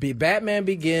 Batman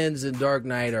Begins and Dark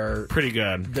Knight are pretty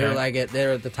good. They're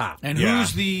they're at the top. And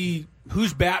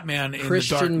who's Batman in The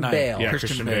Dark Knight? Bale. Yeah,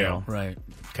 Christian Bale. Right.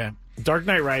 Okay. Dark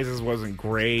Knight Rises wasn't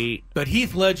great, but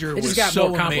Heath Ledger was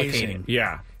so amazing.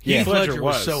 Yeah. Heath Ledger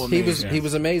was so amazing. He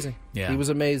was amazing. Yeah. He was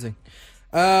amazing.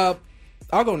 I'll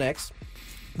go next.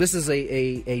 This is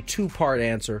a 2-part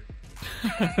answer.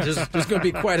 There's going to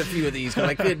be quite a few of these because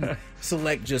I couldn't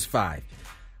select just 5.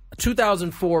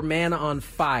 2004 Man on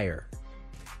Fire.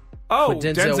 Oh, with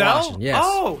Denzel Washington. Yes.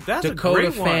 Oh, that's Dakota a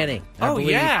great one. Fanning. I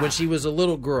believe, when she was a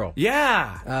little girl.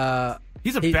 Yeah.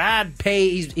 He's a bad.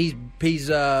 He's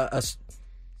a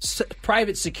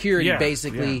private security,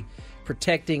 basically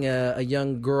protecting a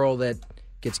young girl that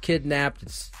gets kidnapped.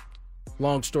 It's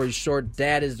long story short.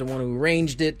 Dad is the one who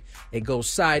arranged it. It goes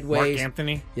sideways. Mark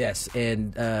Anthony? Yes,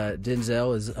 and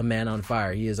Denzel is a man on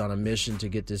fire. He is on a mission to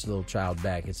get this little child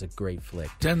back. It's a great flick.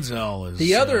 Denzel is...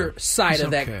 The other side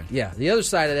of that... okay. Yeah, the other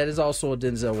side of that is also a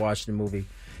Denzel Washington movie,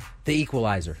 The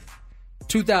Equalizer.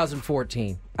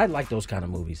 2014. I like those kind of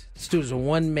movies. This dude's a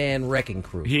one-man wrecking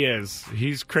crew. He is.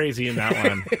 He's crazy in that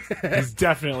one. He's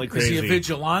definitely crazy. Is he a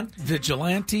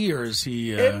vigilante or is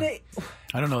he... I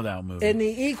don't know that movie. In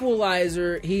The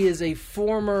Equalizer, he is a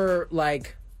former,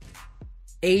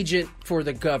 agent for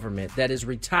the government that is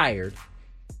retired,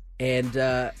 and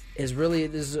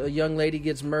is a young lady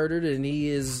gets murdered, and he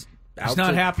is he's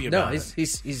not happy about it.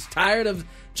 He's tired of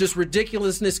just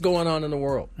ridiculousness going on in the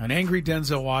world. An angry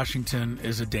Denzel Washington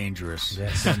is a dangerous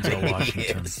Denzel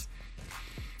Washington. Yes.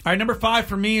 All right, number 5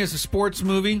 for me is a sports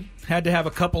movie. Had to have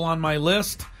a couple on my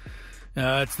list.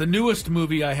 It's the newest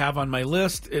movie I have on my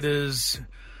list. It is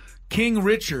King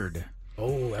Richard.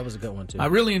 Oh, that was a good one, too. I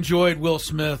really enjoyed Will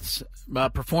Smith's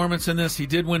performance in this. He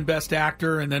did win Best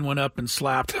Actor and then went up and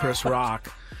slapped Chris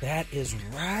Rock. That is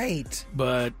right.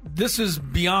 But this is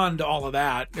beyond all of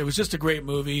that. It was just a great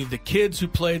movie. The kids who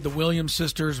played the Williams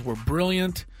sisters were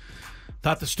brilliant.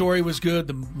 Thought the story was good.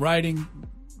 The writing,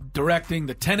 directing,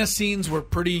 the tennis scenes were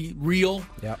pretty real,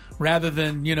 rather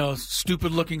than,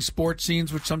 stupid-looking sports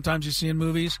scenes, which sometimes you see in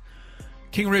movies.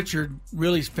 King Richard,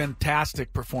 really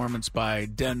fantastic performance by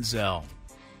Denzel.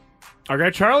 Our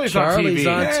guy Charlie's on TV.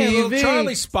 On TV.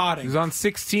 Charlie spotting. He's on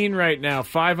 16 right now,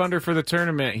 5 under for the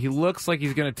tournament. He looks like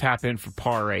he's going to tap in for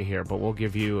par right here, but we'll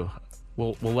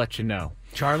let you know.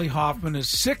 Charlie Hoffman is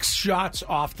 6 shots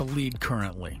off the lead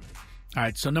currently. All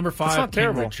right, so number 5, That's not King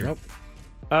terrible. Richard. Nope.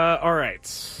 All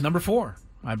right. Number 4,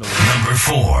 I believe. Number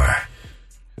 4.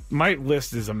 My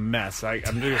list is a mess. I'm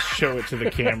going to show it to the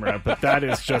camera, but that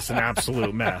is just an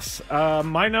absolute mess.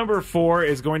 My number 4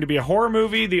 is going to be a horror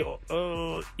movie. The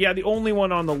only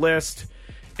one on the list,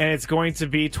 and it's going to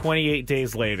be 28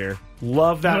 Days Later.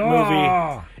 Love that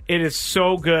movie. It is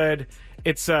so good.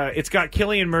 It's got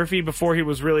Cillian Murphy before he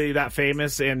was really that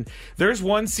famous, and there's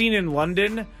one scene in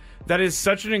London that is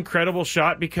such an incredible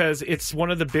shot because it's one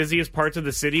of the busiest parts of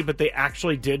the city, but they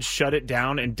actually did shut it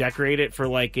down and decorate it for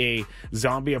like a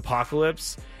zombie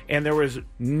apocalypse, and there was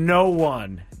no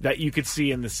one that you could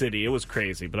see in the city. It was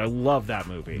crazy, but I love that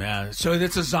movie. Yeah, so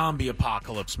it's a zombie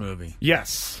apocalypse movie.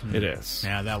 Yes, it is.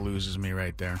 Yeah, that loses me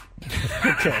right there.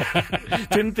 Okay.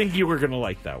 Didn't think you were going to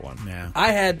like that one. Yeah.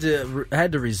 I had to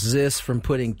resist from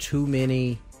putting too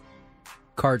many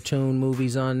cartoon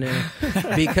movies on there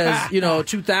because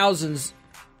 2000s.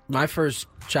 My first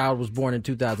child was born in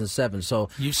 2007, so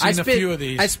you've seen a few of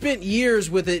these. I spent years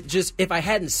with it. Just if I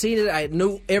hadn't seen it, I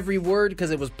knew every word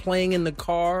because it was playing in the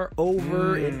car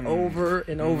over and over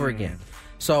and over again.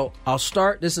 So I'll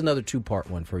start. This is another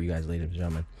 2-part one for you guys, ladies and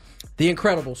gentlemen. The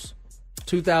Incredibles,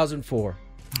 2004.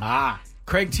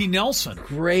 Craig T. Nelson.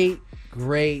 Great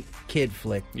kid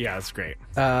flick. Yeah, that's great.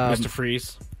 Mr.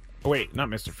 Freeze. Oh, wait, not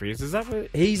Mr. Freeze. Is that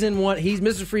what? He's in one.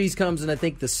 Mr. Freeze comes in, I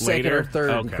think, the second or third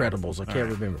Incredibles. I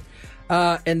can't remember.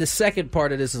 And the second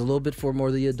part of this is a little bit for more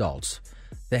of the adults.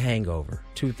 The Hangover,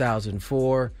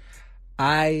 2004.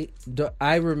 I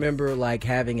remember like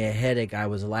having a headache. I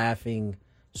was laughing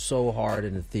so hard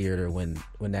in the theater when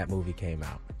that movie came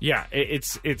out. Yeah,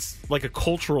 it's like a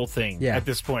cultural thing at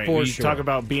this point. For you sure. talk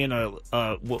about being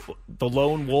the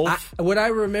lone wolf. What I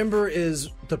remember is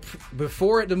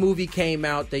before the movie came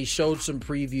out, they showed some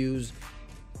previews,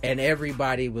 and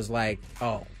everybody was like,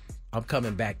 "Oh, I'm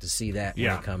coming back to see that when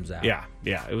it comes out." Yeah,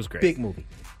 it was great. Big movie.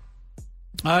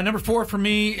 Number 4 for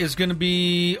me is going to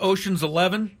be Ocean's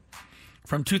 11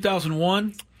 from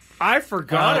 2001. I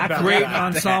forgot about great that.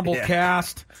 ensemble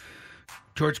cast.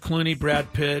 George Clooney,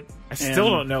 Brad Pitt. I still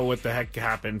don't know what the heck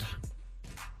happened.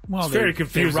 Well, it's very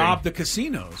confusing. They robbed the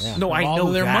casinos. Yeah. No, I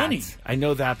know their that. money. I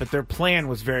know that, but their plan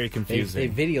was very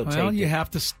confusing. They videotaped. Well, it. you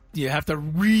have to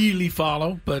really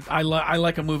follow. But I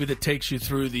like a movie that takes you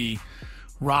through the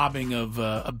robbing of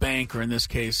a bank, or in this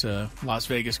case, a Las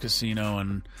Vegas casino.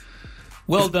 And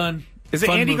done. Is it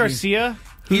Fun Andy movie. Garcia?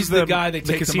 He's the guy they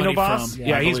take casino the money boss? from.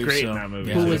 Yeah, he's believe great so. in that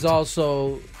movie. Who was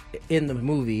also in the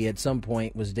movie at some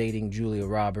point was dating Julia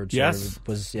Roberts. Yes.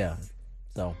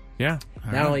 So yeah.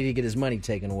 Not only did he get his money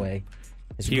taken away,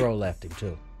 his girl left him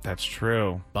too. That's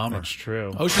true. Bummer. That's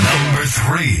true. Ocean Number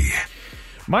 3.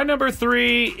 My number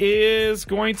 3 is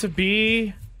going to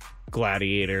be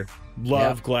Gladiator.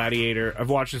 Love Gladiator. I've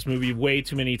watched this movie way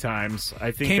too many times.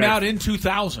 I think came out in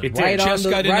 2000. It did. Right Just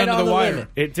got in under the wire. limit.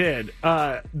 It did.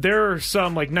 There are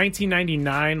some, like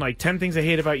 1999, like 10 Things I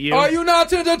Hate About You. Are you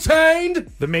not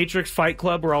entertained? The Matrix, Fight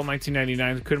Club were all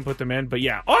 1999. Couldn't put them in, but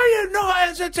yeah. Are you not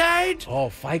entertained? Oh,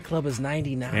 Fight Club is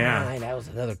 99. Yeah. That was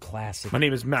another classic. My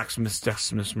name is Maximus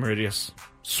Decimus Meridius.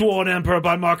 Sworn emperor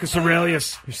by Marcus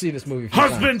Aurelius. You've seen this movie.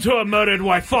 Husband to a murdered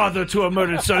wife, father to a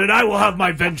murdered son, and I will have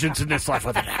my vengeance in this life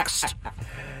or the next.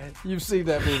 You've seen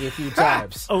that movie a few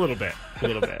times. A little bit.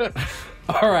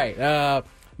 All right.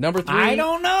 Number 3. I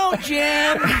don't know,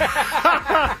 Jim.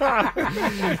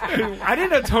 I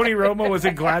didn't know Tony Romo was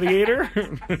in Gladiator.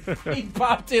 He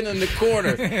popped in the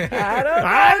corner.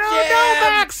 I don't know,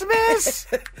 Maximus.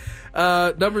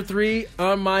 Number 3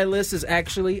 on my list is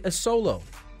actually a solo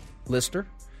lister.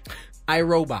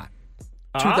 iRobot,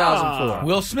 2004.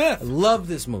 Will Smith. I love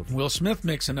this movie. Will Smith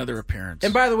makes another appearance.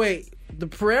 And by the way, the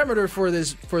parameter for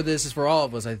this is for all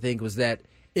of us, I think, was that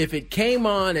if it came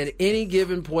on at any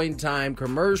given point in time,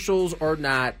 commercials or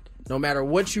not, no matter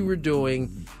what you were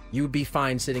doing, you would be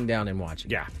fine sitting down and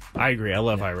watching. Yeah, I agree. I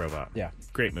love iRobot. Yeah.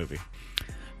 Great movie.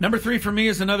 Number 3 for me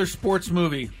is another sports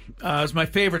movie. It's my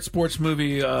favorite sports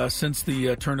movie since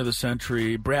the turn of the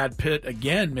century. Brad Pitt,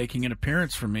 again, making an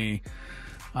appearance for me.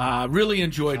 Really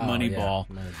enjoyed Moneyball.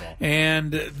 Yeah. Moneyball.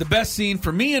 And the best scene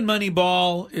for me in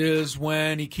Moneyball is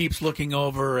when he keeps looking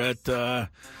over at Jonah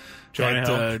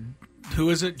Hill.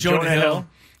 Who is it? Jonah Hill.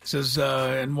 Says,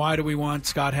 and why do we want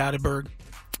Scott Hatteberg?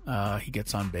 He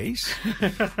gets on base.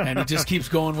 And he just keeps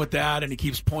going with that, and he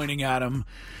keeps pointing at him.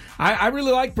 I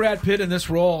really like Brad Pitt in this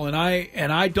role, and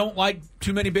I don't like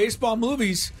too many baseball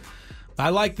movies. I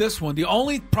like this one. The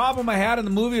only problem I had in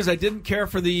the movie is I didn't care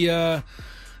for the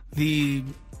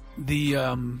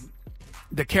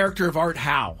character of Art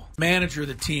Howe, manager of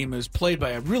the team, is played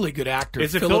by a really good actor.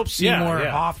 Is it Philip Seymour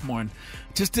Yeah. Hoffman?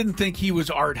 Just didn't think he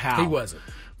was Art Howe. He wasn't.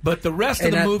 But the rest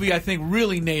of the movie, I think,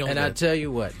 really nailed it. And I tell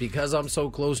you what, because I'm so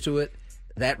close to it,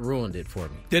 that ruined it for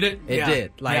me. Did it? It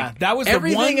did. Like that was the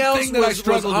everything one else thing that I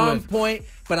struggled was on with. point,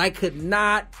 but I could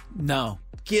not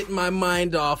get my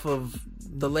mind off of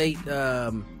the late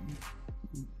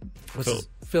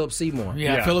Philip Seymour.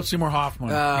 Yeah, Philip Seymour Hoffman.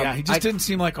 He just didn't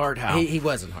seem like Art Howe. He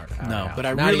wasn't Art Howe. No, but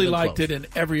I really liked it in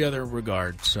every other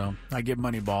regard. So I give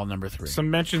Moneyball number 3. Some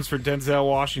mentions for Denzel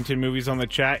Washington movies on the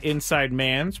chat. Inside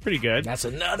Man's pretty good. That's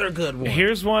another good one.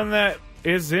 Here's one that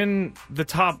is in the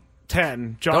top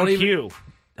 10. John Q.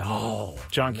 Oh,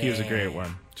 John Q's a great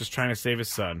one. Just trying to save his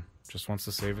son. Just wants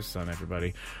to save his son,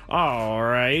 everybody. All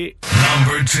right.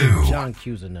 Number 2. John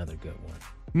Q's another good one.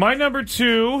 My number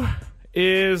 2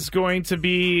 is going to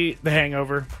be The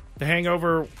Hangover. The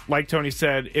Hangover, like Tony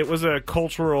said, it was a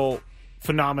cultural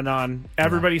phenomenon.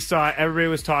 Everybody saw it. Everybody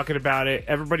was talking about it.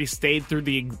 Everybody stayed through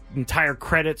the entire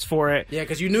credits for it. Yeah,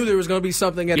 because you knew there was going to be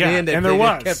something at the end. And there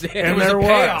was. And there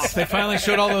was. They finally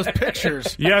showed all those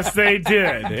pictures. Yes, they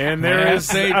did. And there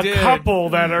is a couple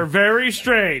that are very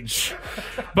strange.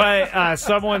 But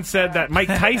someone said that Mike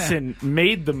Tyson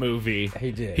made the movie.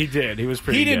 He did. He did. He was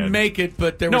pretty good. He didn't make it,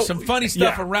 but there was some funny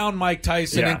stuff around Mike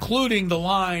Tyson, including the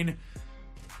line,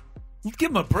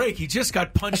 give him a break. He just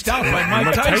got punched out by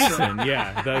Mike Tyson.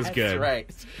 Yeah, that was good. That's right.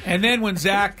 And then when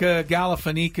Zach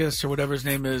Galifianakis, or whatever his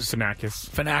name is,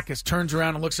 Fanakis turns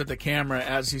around and looks at the camera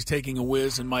as he's taking a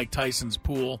whiz in Mike Tyson's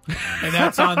pool. And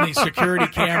that's on the security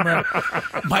camera.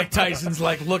 Mike Tyson's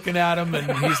like looking at him,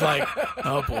 and he's like,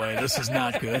 oh boy, this is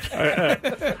not good.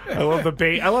 I love the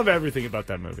bait. I love everything about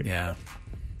that movie. Yeah.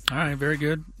 All right, very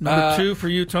good. Number 2 for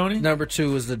you, Tony? Number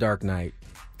 2 is The Dark Knight.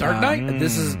 Dark Knight?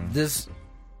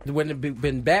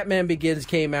 When Batman Begins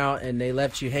came out and they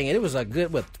left you hanging, it was a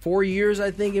good 4 years,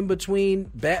 I think, in between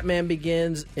Batman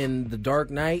Begins and The Dark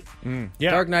Knight.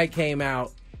 Dark Knight came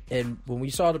out, and when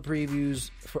we saw the previews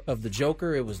of the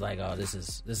Joker, it was like, oh, this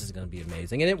is going to be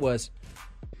amazing, and it was.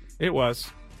 It was.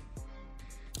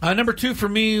 Number 2 for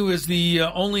me was the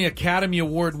only Academy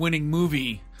Award winning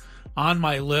movie on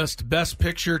my list, Best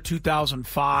Picture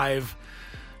 2005.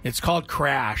 It's called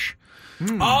Crash.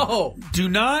 Oh! Do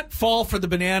not fall for the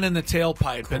banana in the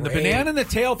tailpipe. Great. And the banana in the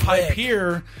tailpipe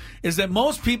here is that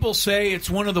most people say it's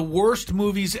one of the worst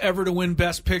movies ever to win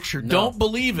Best Picture. No. Don't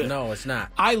believe it. No, it's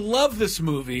not. I love this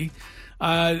movie.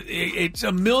 It's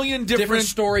a million different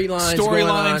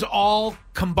storylines all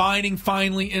combining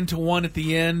finally into one at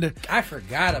the end. I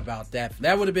forgot about that.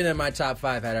 That would have been in my top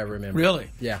 5 had I remembered. Really?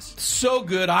 Yes. So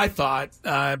good, I thought.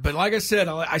 But like I said,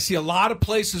 I see a lot of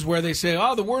places where they say,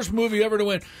 oh, the worst movie ever to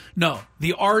win. No.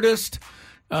 The Artist,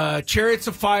 Chariots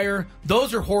of Fire,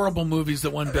 those are horrible movies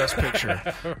that won Best Picture.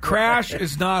 Crash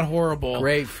is not horrible.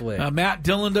 Great flick. Matt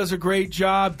Dillon does a great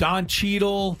job. Don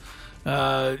Cheadle. You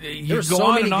There's go so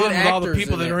on many and on good with all the actors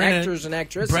people in that it, are in actors it. and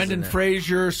actresses Brendan in it.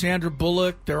 Fraser, Sandra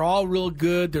Bullock, they're all real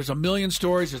good. There's a million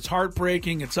stories. It's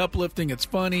heartbreaking. It's uplifting. It's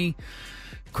funny.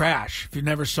 Crash. If you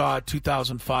never saw it,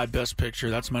 2005 Best Picture.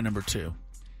 That's my number 2.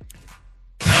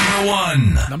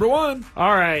 Number one.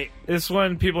 All right. This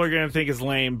one people are going to think is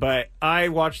lame, but I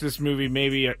watched this movie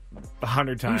maybe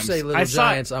 100 times. You say Little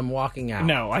Giants, I'm walking out.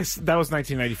 No, that was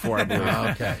 1994, I believe.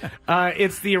 Okay.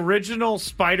 It's the original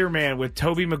Spider-Man with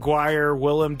Tobey Maguire,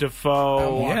 Willem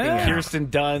Dafoe, Kirsten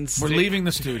Dunst. We're leaving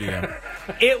the studio.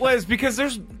 It was because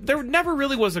there never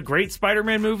really was a great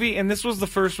Spider-Man movie, and this was the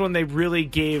first one they really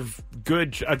gave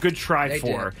a good try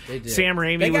for. They did. Sam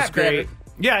Raimi They was got great. better.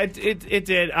 Yeah, it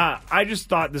did. I just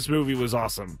thought this movie was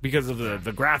awesome because of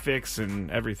the graphics and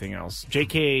everything else.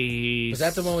 J.K. Was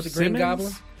that the one with the Green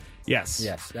Goblin? Yes.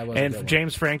 Yes, that was. And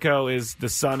James Franco is the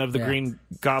son of the Green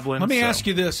Goblin. Let me ask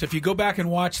you this: if you go back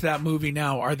and watch that movie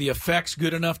now, are the effects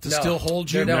good enough to still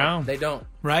hold you? No, they don't.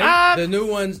 Right? The new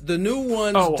ones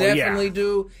definitely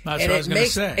do. That's what I was going to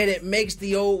say. And it makes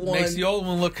the old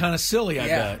one look kind of silly. I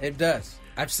bet it does.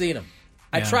 I've seen them.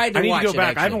 I tried to watch go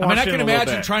back. it. I haven't watched I it can in a little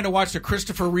imagine bit. trying to watch the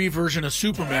Christopher Reeve version of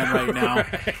Superman right now,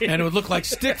 and it would look like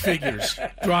stick figures,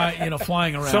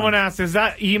 flying around. Someone asked, "Is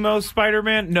that emo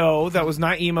Spider-Man?" No, that was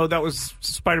not emo. That was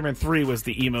Spider-Man 3 was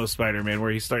the emo Spider-Man,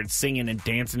 where he started singing and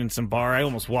dancing in some bar. I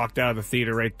almost walked out of the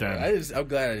theater right then. I'm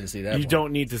glad I didn't see that. You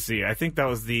don't need to see it. I think that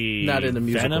was the Not in the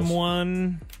musicals. Venom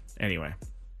one. Anyway,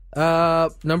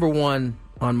 number one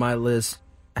on my list.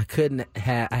 I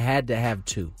had to have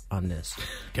two on this.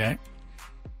 Okay.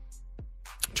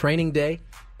 Training Day.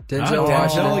 Denzel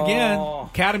Denzel again.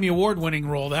 Academy Award winning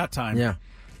role that time. Yeah.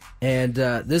 And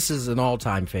this is an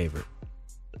all-time favorite.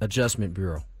 Adjustment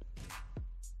Bureau.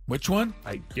 Which one?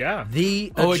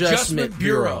 The Adjustment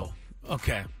Bureau.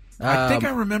 Okay. I think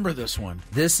I remember this one.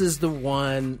 This is the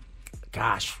one.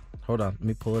 Gosh. Hold on. Let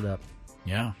me pull it up.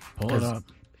 Yeah. Pull it up.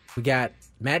 We got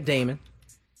Matt Damon.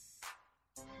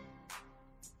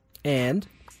 And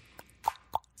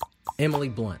Emily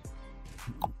Blunt.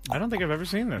 I don't think I've ever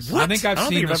seen this. I think I've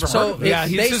seen this. So yeah,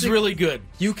 this is really good.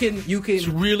 You can. It's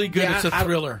really good. It's a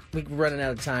thriller. We're running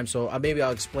out of time, so maybe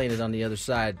I'll explain it on the other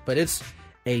side. But it's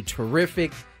a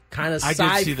terrific kind of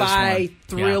sci-fi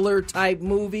thriller type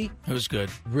movie. It was good.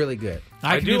 Really good.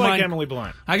 I do like Emily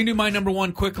Blunt. I can do my number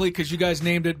one quickly because you guys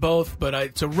named it both, but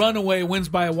it's a runaway, wins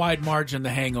by a wide margin, The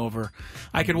Hangover.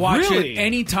 I could watch it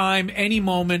anytime, any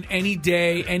moment, any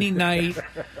day, any night,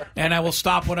 and I will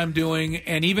stop what I'm doing.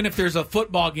 And even if there's a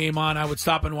football game on, I would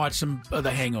stop and watch some of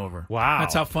The Hangover. Wow.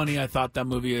 That's how funny I thought that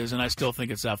movie is, and I still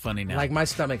think it's that funny now. Like, my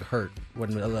stomach hurt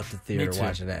when I left the theater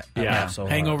watching that. Yeah. So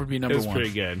Hangover would be number one. It was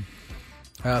pretty good.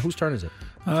 Whose turn is it?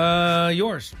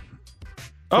 Yours.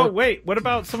 Oh, wait. What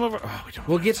about some of our...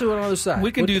 We'll get to it on the other side.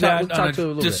 We can do that.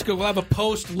 We'll we'll have a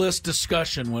post-list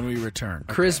discussion when we return.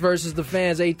 Chris versus the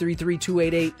fans,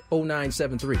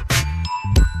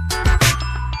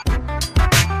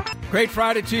 833-288-0973. Great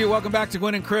Friday to you. Welcome back to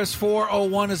Gwynn and Chris.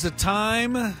 4:01 is the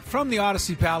time. From the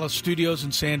Odyssey Palace Studios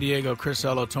in San Diego, Chris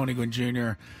Ello, Tony Gwynn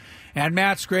Jr., and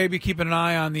Matt Scraby keeping an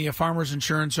eye on the Farmers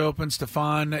Insurance Open.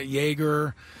 Stefan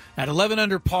Jaeger at 11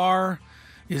 under par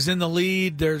is in the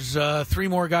lead. There's three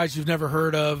more guys you've never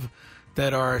heard of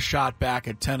that are a shot back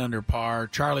at 10 under par.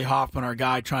 Charlie Hoffman, our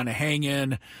guy, trying to hang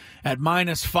in at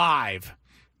 -5,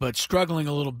 but struggling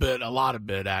a lot of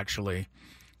bit, actually.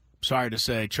 Sorry to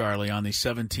say, Charlie, on the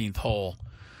 17th hole.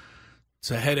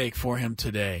 It's a headache for him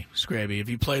today. Scraby, have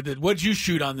you played that? What'd you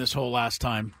shoot on this hole last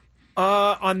time?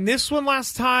 On this one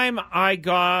last time, I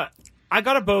got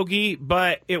a bogey,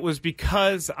 but it was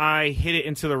because I hit it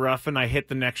into the rough and I hit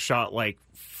the next shot like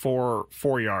four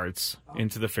yards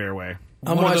into the fairway.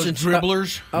 I'm watching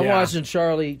dribblers. I'm watching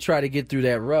Charlie try to get through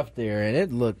that rough there, and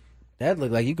that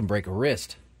looked like you can break a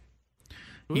wrist.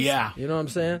 Yeah. You know what I'm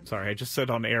saying? Sorry, I just said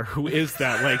on air, who is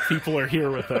that? Like, people are here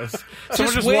with us.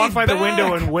 Someone just walked by the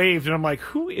window and waved, and I'm like,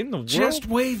 who in the world? Just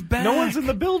wave back. No one's in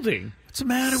the building. What's the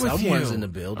matter with you? Someone's in the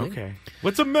building. Okay.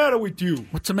 What's the matter with you?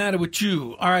 What's the matter with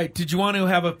you? All right, did you want to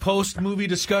have a post-movie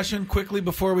discussion quickly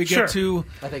before we get to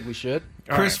I think we should.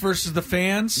 Chris versus the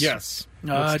fans? Yes.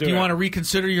 Do you want to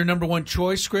reconsider your number one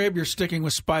choice, Scrabe? You're sticking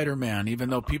with Spider-Man, even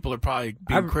though people are probably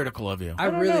being critical of you. I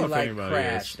really like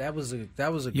Crash. That was a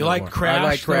good You like one. Crash? I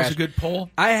like Crash. That was a good poll?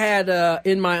 I had,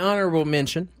 in my honorable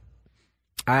mention,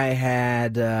 I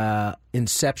had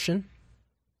Inception.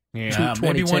 Yeah,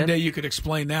 maybe one day you could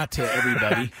explain that to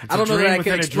everybody. I don't know that I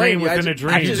can explain it. Within a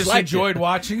dream. I just enjoyed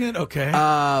watching it? Okay.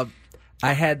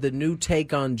 I had the new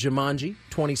take on Jumanji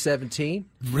 2017.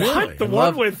 Really? What? The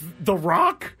one with The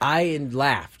Rock? I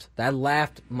laughed. I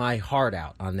laughed my heart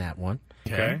out on that one.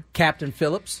 Okay. Captain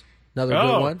Phillips, another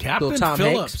good one. Captain Little Tom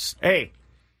Phillips. Hanks. Hey,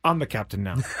 I'm the captain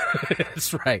now.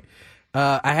 That's right.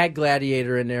 I had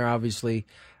Gladiator in there, obviously.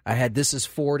 I had This Is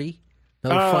 40,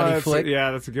 another funny flick.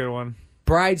 Yeah, that's a good one.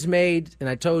 Bridesmaid, and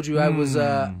I told you I was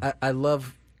I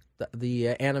love the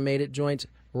animated joints.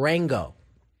 Rango.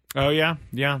 Oh yeah,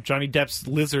 Johnny Depp's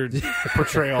lizard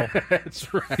portrayal.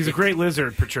 That's right. He's a great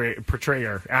lizard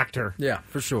portrayer, actor. Yeah,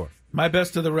 for sure. My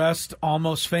best of the rest,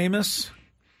 Almost Famous,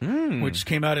 which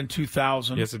came out in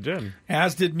 2000. Yes, it did.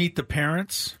 As did Meet the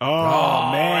Parents.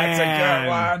 Oh man, that's a good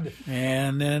one.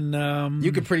 And then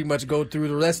you could pretty much go through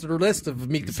the rest of the list of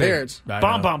Meet the Parents.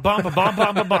 Bomb.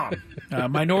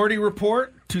 Minority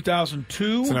Report,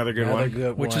 2002. That's another good one.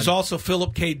 Which is also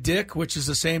Philip K. Dick, which is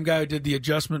the same guy who did the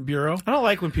Adjustment Bureau. I don't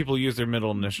like when people use their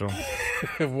middle initial.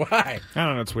 Why? I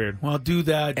don't know. It's weird. Well, do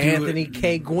that. Anthony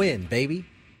K. Gwynn, baby.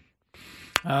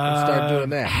 Start doing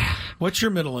that. What's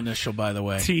your middle initial, by the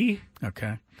way? T.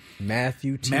 Okay.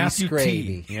 Matthew T.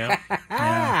 Scravy. T. Yeah.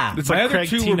 It's My like other Craig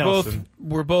two T. Nelson.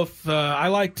 were both I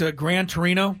liked Gran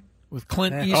Torino with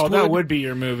Clint Eastwood. Oh, that would be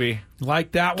your movie.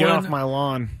 Like that Get one. Off My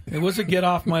Lawn. It was a Get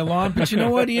Off My Lawn, but you know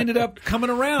what? He ended up coming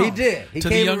around. He did. He to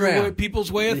came the younger around.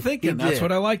 people's way of thinking. That's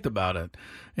what I liked about it.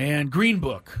 And Green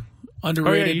Book,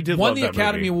 underrated. Oh, yeah, you did won love the that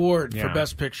Academy movie. Award for Yeah.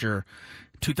 Best Picture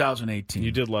 2018.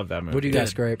 You did love that movie. What do you got,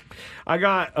 Scrape? I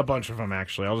got a bunch of them,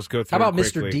 actually. I'll just go through How about them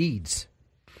Mr. quickly. Deeds?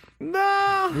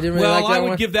 No. You didn't really Well, like that I would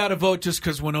one? give that a vote just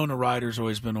because Winona Ryder's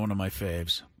always been one of my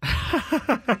faves.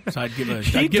 So I'd give a,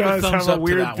 He I'd give does a thumbs have a up to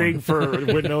weird that thing one. for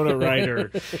Winona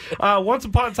Ryder. Once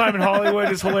Upon a Time in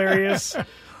Hollywood is hilarious.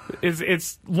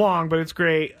 It's long, but it's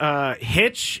great.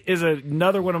 Hitch is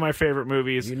another one of my favorite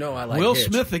movies. You know I like Will Hitch.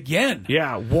 Smith again.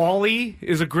 Yeah, Wall-E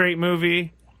is a great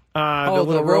movie. The the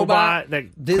little robot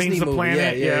that Disney cleans the movie.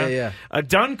 planet. Yeah.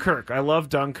 Dunkirk. I love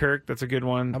Dunkirk. That's a good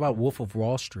one. How about Wolf of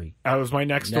Wall Street? That was my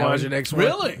next That one. was your next one?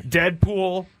 Really?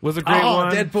 Deadpool was a great Oh,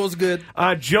 one. Deadpool's good.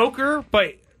 Joker,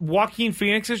 but Joaquin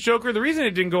Phoenix's Joker. The reason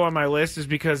it didn't go on my list is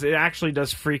because it actually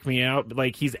does freak me out.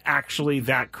 Like, he's actually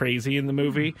that crazy in the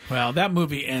movie. Well, that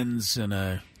movie ends in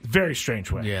a very strange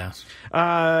way. Yes.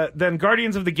 Then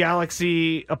Guardians of the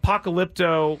Galaxy,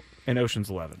 Apocalypto, and Ocean's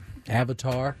 11.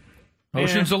 Avatar.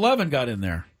 Ocean's 11 got in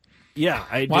there. Yeah,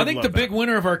 I think the big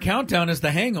winner of our countdown is The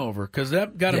Hangover because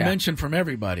that got a mention from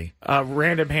everybody.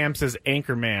 Random Ham says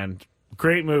Anchorman.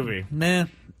 Great movie. Man.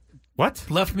 What?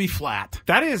 Left me flat.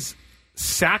 That is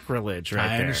sacrilege right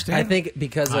there. I understand. I think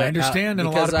because I understand in a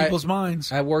lot of people's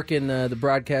minds. I work in the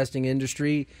broadcasting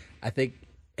industry. I think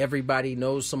everybody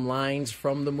knows some lines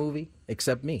from the movie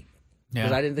except me.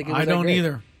 Because I didn't think it was I that don't great.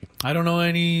 either. I don't know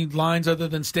any lines other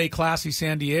than "Stay classy,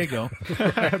 San Diego."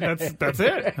 That's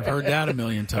it. I've heard that a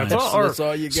million times. That's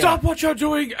all you got. Stop what you're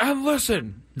doing and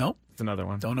listen. Nope. It's another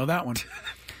one. Don't know that one.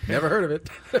 Never heard of it.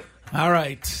 All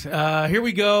right. Here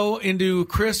we go into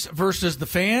Chris versus the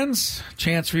fans.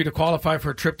 Chance for you to qualify for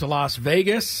a trip to Las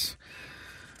Vegas.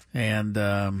 And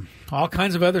all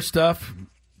kinds of other stuff.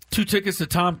 2 tickets to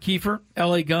Tom Kiefer,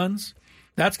 L.A. Guns.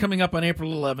 That's coming up on April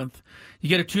 11th. You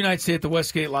get a 2-night stay at the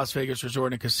Westgate Las Vegas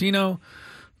Resort and Casino.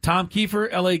 Tom Kiefer,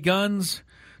 L.A. Guns.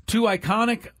 2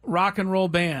 iconic rock and roll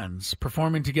bands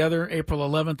performing together April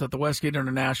 11th at the Westgate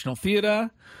International Theater.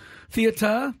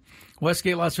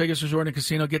 Westgate Las Vegas Resort and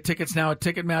Casino. Get tickets now at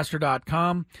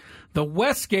Ticketmaster.com. The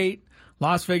Westgate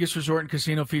Las Vegas Resort and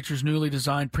Casino features newly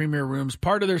designed premier rooms,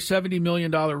 part of their $70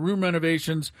 million room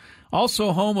renovations.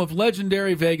 Also home of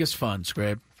legendary Vegas fun,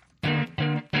 Scrape.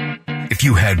 If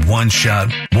you had one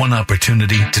shot, one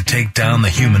opportunity to take down the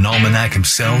human almanac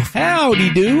himself,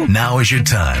 howdy do. Now is your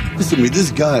time. Listen to me,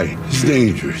 this guy is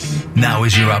dangerous. Now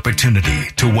is your opportunity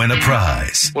to win a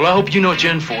prize. Well, I hope you know what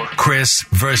you're in for. Chris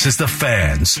versus the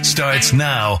fans starts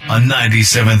now on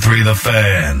 97.3 The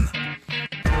Fan.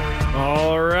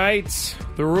 All right.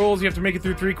 The rules, you have to make it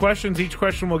through 3 questions. Each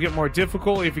question will get more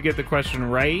difficult. If you get the question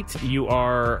right, you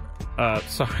are...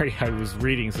 sorry, I was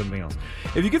reading something else.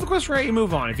 If you get the question right, you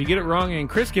move on. If you get it wrong and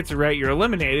Chris gets it right, you're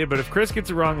eliminated. But if Chris gets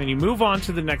it wrong, then you move on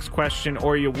to the next question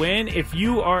or you win. If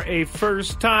you are a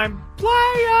first-time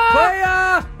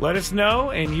player, let us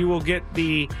know, and you will get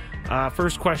the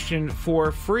first question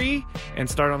for free and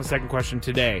start on the second question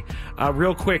today.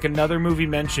 Real quick, another movie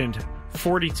mentioned,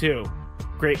 42.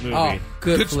 Great movie. Oh,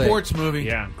 good flick. Sports movie.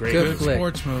 Yeah, great Good movie.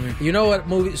 Sports movie. You know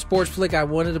what sports flick I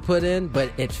wanted to put in,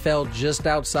 but it fell just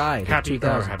outside of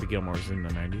 2000. Happy Gilmore's in the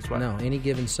 90s. What? No, Any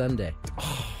Given Sunday.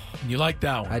 You like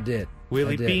that one? I did.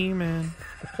 Willie B, man.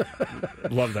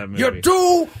 Love that movie. You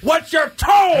do what you're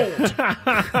told!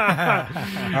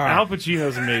 Al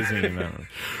Pacino's amazing in that one.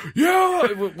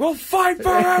 Yeah, we'll fight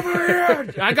forever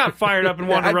here. I got fired up and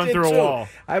wanted to run through a wall.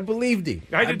 I believed him.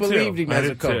 I believed him as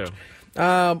a coach. Too. All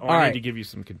I right. need to give you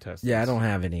some contestants. Yeah, I don't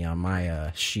have any on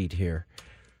my sheet here.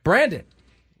 Brandon,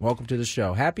 welcome to the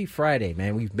show. Happy Friday,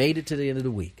 man. We've made it to the end of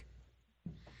the week.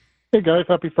 Hey, guys.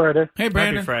 Happy Friday. Hey,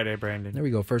 Brandon. Happy Friday, Brandon. There we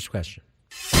go. First question.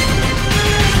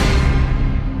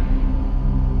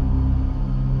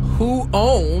 Who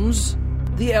owns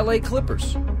the L.A.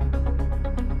 Clippers?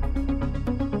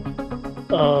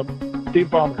 Steve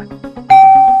Ballmer.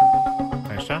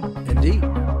 Nice shot. Indeed.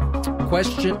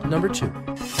 Question number 2.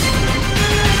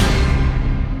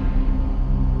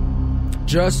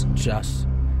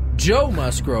 Joe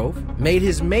Musgrove made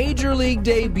his major league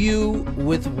debut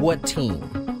with what team?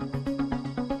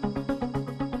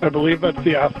 I believe that's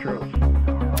the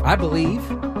Astros. I believe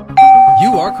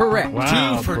you are correct.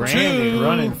 Wow, 2 for Brandon 2.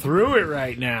 running through it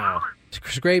right now.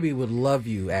 Scraby would love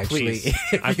you, actually. Please.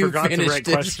 If I you forgot to finished write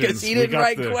it, questions. because he didn't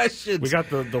write questions. We got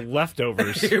the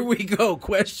leftovers. Here we go.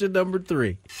 Question number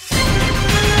 3.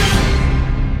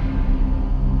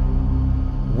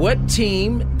 What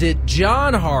team did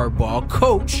John Harbaugh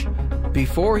coach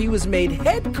before he was made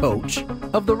head coach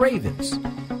of the Ravens?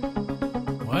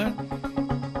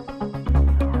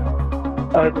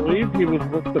 I believe he was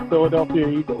with the Philadelphia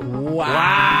Eagles. Wow!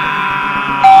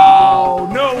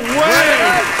 No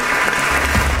way!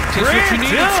 Just what you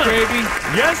needed, Scraby.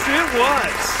 Yes, it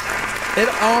was.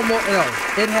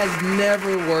 It has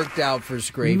never worked out for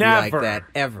Scraby like that,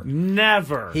 ever.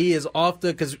 Never. He is off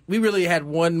because we really had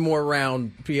one more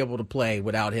round to be able to play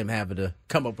without him having to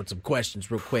come up with some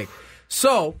questions real quick.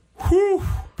 So,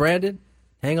 Brandon,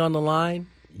 hang on the line.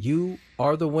 You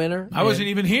are the winner. I wasn't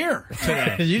even here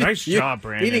today. Nice job,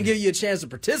 Brandon. He didn't give you a chance to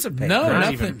participate. No,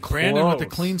 Brandon. nothing. Brandon with the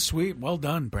clean sweep. Well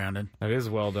done, Brandon. That is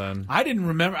well done. I didn't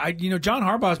remember. John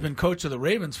Harbaugh's been coach of the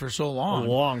Ravens for so long. A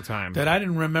long time. That I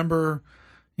didn't remember,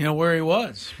 where he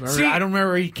was. See, I don't remember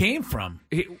where he came from.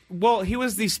 He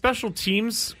was the special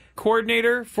teams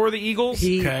coordinator for the Eagles.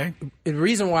 The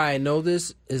reason why I know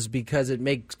this is because it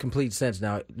makes complete sense.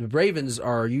 Now, the Ravens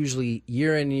are usually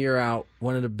year in, year out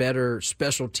one of the better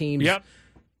special teams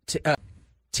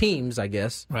teams, I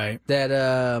guess, right? That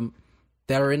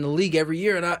are in the league every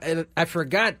year. And I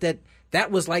forgot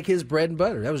that was like his bread and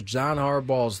butter. That was John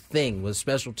Harbaugh's thing, was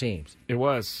special teams. It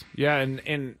was, yeah,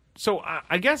 and so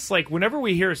I guess whenever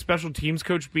we hear a special teams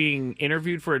coach being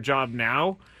interviewed for a job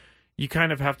now, you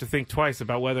kind of have to think twice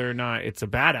about whether or not it's a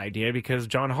bad idea, because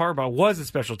John Harbaugh was a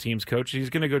special teams coach. He's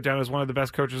going to go down as one of the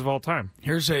best coaches of all time.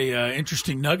 Here's a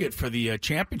interesting nugget for the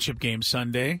championship game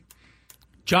Sunday.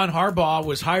 John Harbaugh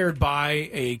was hired by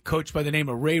a coach by the name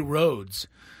of Ray Rhodes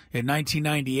in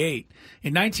 1998.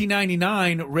 In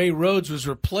 1999, Ray Rhodes was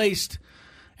replaced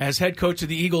as head coach of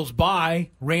the Eagles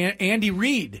by Andy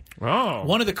Reid. Oh.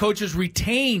 One of the coaches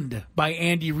retained by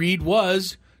Andy Reid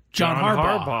was John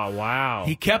Harbaugh. Wow.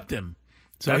 He kept him.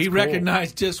 So That's he cool.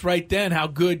 recognized just right then how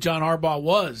good John Harbaugh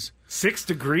was. 6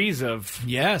 degrees of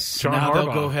John Harbaugh.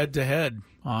 They'll go head-to-head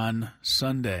on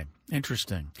Sunday.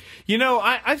 Interesting.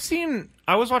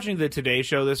 I was watching the Today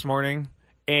Show this morning,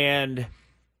 and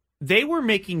they were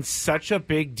making such a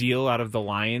big deal out of the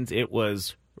Lions. It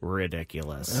was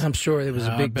ridiculous. I'm sure it was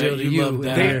a big deal to you.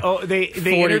 They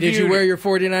interviewed, did you wear your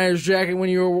 49ers jacket when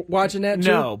you were watching that,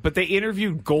 too? No, but they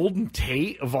interviewed Golden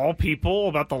Tate, of all people,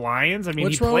 about the Lions. I mean,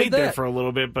 What's he wrong with played there that? for a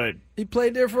little bit, but... He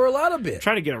played there for a lot of bit.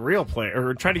 Try to get a real player,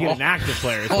 or try to get an active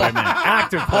player is what I meant.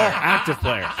 Active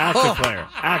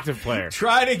player.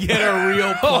 Try to get a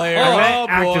real player.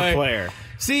 Active player.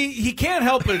 See, he can't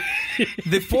help it.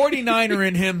 The 49er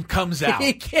in him comes out.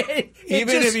 He can't.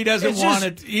 If he doesn't want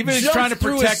it. Even if he's trying to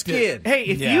protect it. Hey,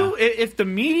 if the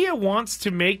media wants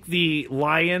to make the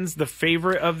Lions the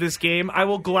favorite of this game, I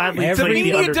will gladly take the underdog.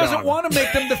 The media doesn't want to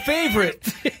make them the favorite.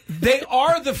 They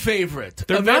are the favorite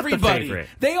They're of not everybody. The favorite.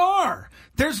 They are.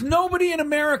 There's nobody in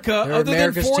America other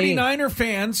than 49er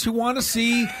fans who want to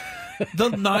see the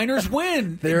Niners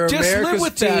win. Just America's live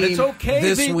with that. It's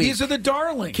okay. Week. These are the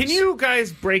darlings. Can you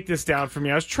guys break this down for me?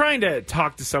 I was trying to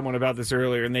talk to someone about this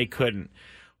earlier, and they couldn't.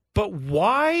 But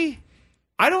why?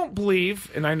 I don't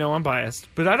believe, and I know I'm biased,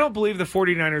 but I don't believe the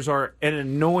 49ers are an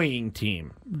annoying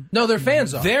team. No, their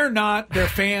fans are. They're not. Their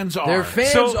fans are. Their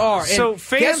fans are. So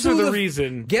fans are the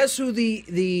reason. Guess who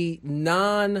the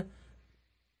non-football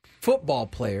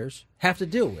players have to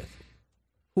deal with?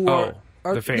 Who are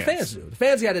the fans. The fans do. The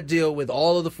fans got to deal with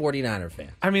all of the 49er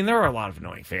fans. I mean, there are a lot of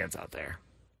annoying fans out there.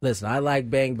 Listen, I like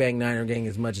Bang Bang Niner Gang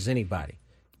as much as anybody.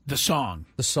 The song.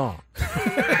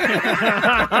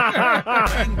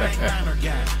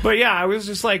 But yeah, I was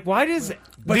just like, why does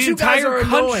the entire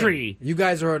country... You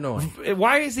guys are annoying.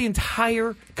 Why is the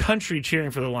entire country cheering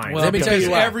for the Lions? Well, Let me tell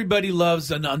you why. Everybody loves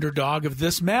an underdog of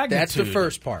this magnitude. That's the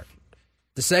first part.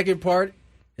 The second part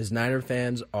is Niner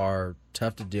fans are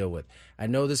tough to deal with. I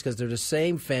know this because they're the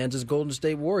same fans as Golden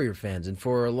State Warrior fans, and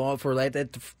for like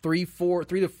that 3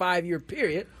 to 5 year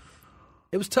period,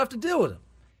 it was tough to deal with them.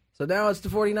 So now it's the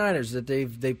 49ers that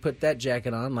they put that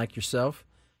jacket on, like yourself,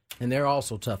 and they're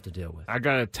also tough to deal with. I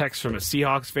got a text from a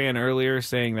Seahawks fan earlier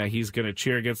saying that he's going to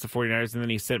cheer against the 49ers, and then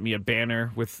he sent me a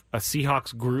banner with a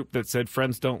Seahawks group that said,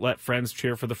 "Friends don't let friends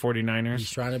cheer for the 49ers."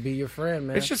 He's trying to be your friend,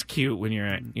 man. It's just cute when you're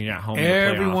at home.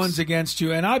 Everyone's against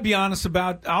you, and I'll be honest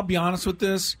with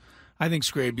this. I think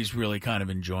Scraby's really kind of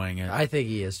enjoying it. I think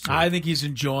he is, too. I think he's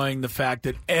enjoying the fact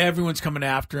that everyone's coming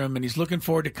after him, and he's looking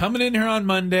forward to coming in here on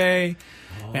Monday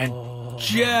and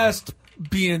just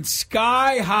being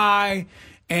sky high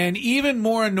and even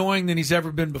more annoying than he's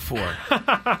ever been before.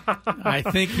 I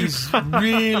think he's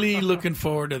really looking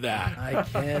forward to that. I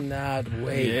cannot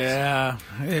wait. Yeah.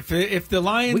 If the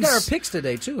Lions... We got our picks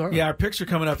today, too, huh? Yeah, our picks are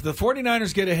coming up. If the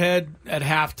 49ers get ahead at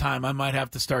halftime, I might have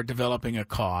to start developing a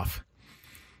cough.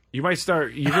 You might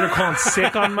start... You're going to call him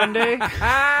sick on Monday?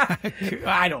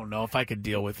 I don't know if I could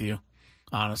deal with you.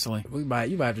 honestly. You might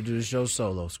have to do the show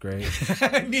solo, Scrape.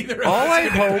 Neither. All I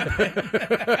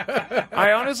hope,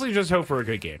 I honestly just hope for a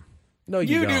good game. No,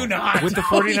 you do not. With the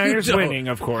 49ers winning,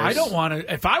 of course. I don't want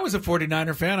to. If I was a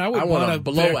 49er fan, I would want a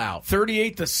blowout.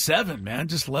 38-7, man.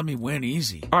 Just let me win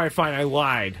easy. All right, fine. I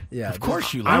lied. Yeah, of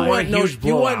course you lied.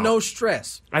 You want no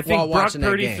stress. I think Brock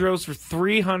Purdy throws for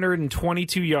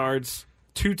 322 yards,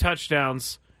 2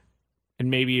 touchdowns, and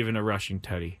maybe even a rushing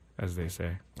tutty, as they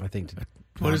say. I think.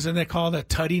 What is it they call that?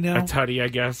 Tutty now? A tutty, I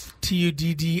guess.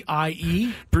 Tuddie?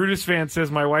 Brutus fan says,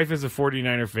 my wife is a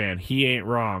 49er fan. He ain't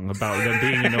wrong about them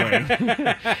being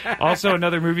annoying. Also,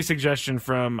 another movie suggestion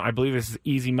from, I believe this is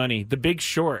Easy Money, The Big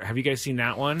Short. Have you guys seen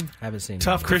that one? Haven't seen it.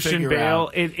 Tough Christian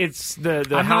Bale. It's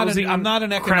the housing I'm not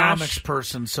an economics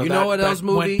person, so know what else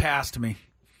movie went past me.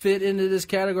 Fit into this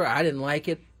category. I didn't like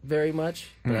it very much,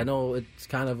 but I know it's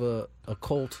kind of a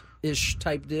cult-ish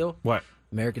type deal. What?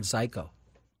 American Psycho.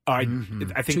 I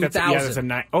think that's a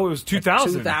night. Oh, it was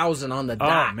 2000. 2000 on the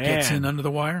dot. Oh, man. Gets in under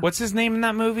the wire. What's his name in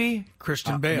that movie?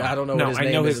 Christian Bale. I don't know what his name is.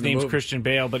 I know his in the name's movie. Christian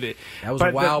Bale, but that was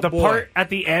a wild the boy. part at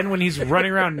the end when he's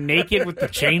running around naked with the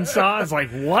chainsaw is like,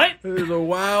 what? He was a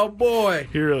wild boy.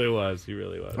 He really was.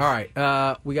 All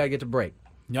right, we got to get to break.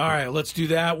 All right, let's do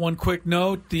that. One quick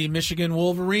note. The Michigan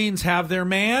Wolverines have their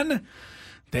man.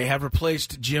 They have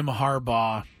replaced Jim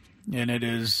Harbaugh, and it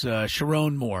is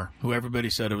Sharon Moore, who everybody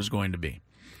said it was going to be,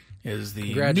 is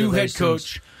the new head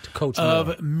coach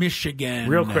of Michigan.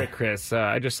 Real quick, Chris,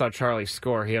 I just saw Charlie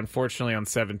score. He unfortunately on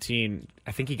 17,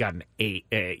 I think he got an 8.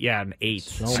 An 8.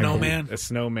 Snowman? A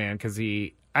snowman, because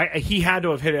he had to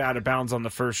have hit it out of bounds on the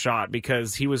first shot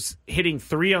because he was hitting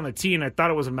 3 on the tee, and I thought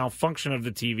it was a malfunction of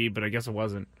the TV, but I guess it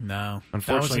wasn't. No.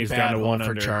 Unfortunately, he's down to 1 for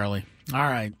under. Charlie. All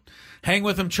right. Hang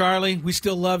with him, Charlie. We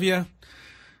still love you.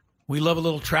 We love a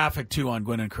little traffic, too, on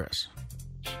Gwynn and Chris.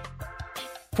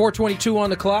 4:22 on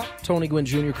the clock. Tony Gwynn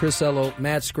Jr., Chris Ello,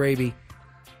 Matt Scraby.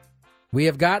 We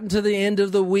have gotten to the end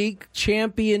of the week.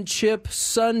 Championship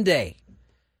Sunday.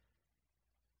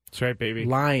 That's right, baby.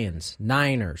 Lions,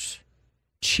 Niners,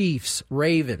 Chiefs,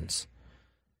 Ravens.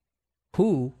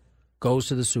 Who goes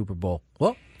to the Super Bowl?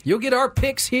 Well, you'll get our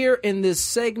picks here in this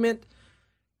segment.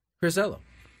 Chris Ello.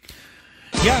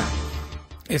 Yeah.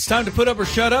 It's time to put up or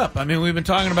shut up. I mean, we've been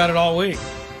talking about it all week.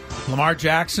 Lamar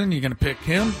Jackson, you're going to pick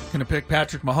him? Going to pick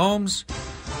Patrick Mahomes?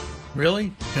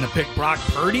 Really? Going to pick Brock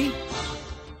Purdy?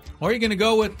 Or are you going to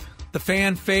go with the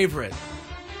fan favorite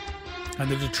and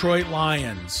the Detroit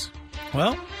Lions?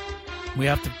 Well, we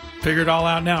have to figure it all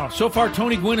out now. So far,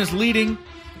 Tony Gwynn is leading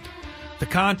the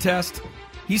contest.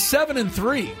 He's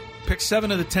 7-3. Picked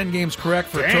 7 of the 10 games correct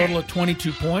for a total of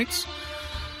 22 points.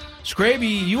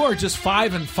 Scraby, you are just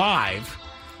 5-5,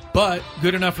 but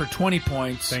good enough for 20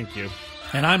 points. Thank you.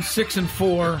 And I'm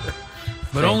 6-4,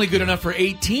 but only good enough for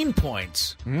 18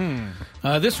 points.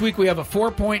 This week we have a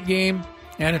 4-point game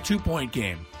and a 2-point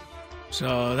game.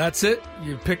 So that's it.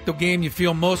 You pick the game you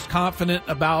feel most confident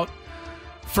about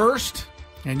first,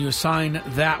 and you assign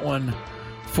that one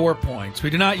 4 points. We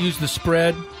do not use the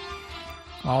spread,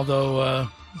 although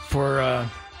for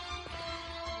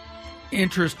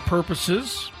interest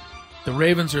purposes, the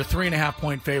Ravens are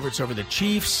 3.5-point favorites over the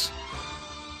Chiefs.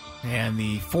 And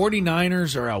the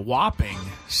 49ers are a whopping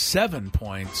 7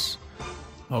 points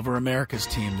over America's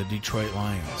team, the Detroit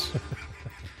Lions.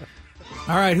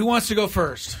 All right, who wants to go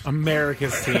first?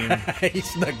 America's team. He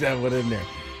snuck that one in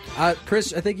there.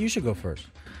 Chris, I think you should go first.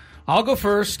 I'll go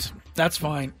first. That's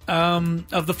fine.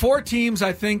 Of the 4 teams,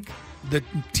 I think the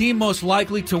team most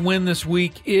likely to win this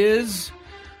week is,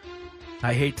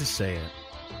 I hate to say it,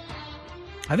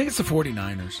 I think it's the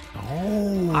 49ers.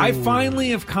 Oh. I finally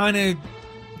have kind of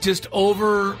just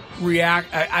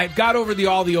I've got over the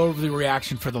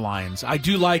overreaction for the Lions. I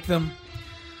do like them.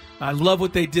 I love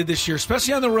what they did this year,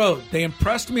 especially on the road. They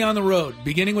impressed me on the road,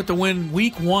 beginning with the win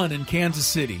week 1 in Kansas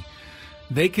City.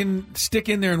 They can stick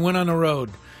in there and win on the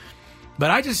road. But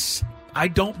I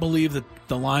don't believe that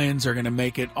the Lions are going to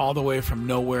make it all the way from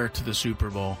nowhere to the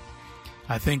Super Bowl.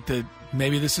 I think that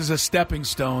maybe this is a stepping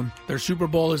stone. Their Super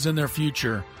Bowl is in their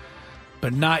future,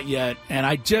 but not yet. And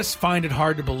I just find it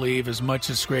hard to believe, as much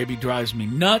as Scraby drives me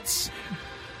nuts,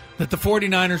 that the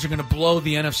 49ers are going to blow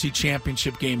the NFC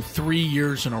Championship game 3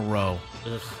 years in a row.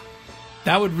 Ugh.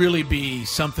 That would really be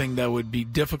something that would be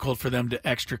difficult for them to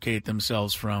extricate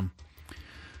themselves from.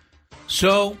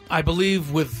 So I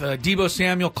believe with Deebo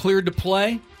Samuel cleared to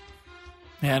play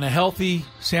and a healthy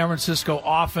San Francisco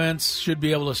offense should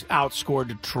be able to outscore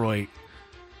Detroit.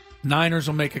 Niners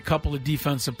will make a couple of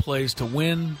defensive plays to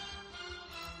win.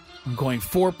 I'm going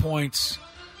 4 points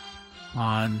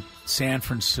on San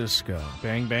Francisco.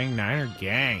 Bang, bang, Niner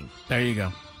gang. There you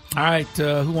go. All right,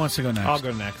 who wants to go next? I'll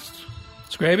go next.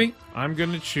 Scraby? I'm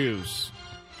going to choose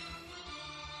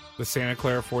the Santa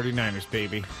Clara 49ers,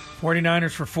 baby.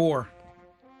 49ers for 4.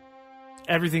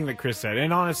 Everything that Chris said.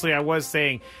 And honestly, I was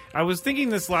thinking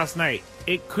this last night.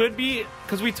 It could be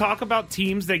because we talk about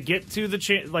teams that get to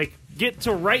get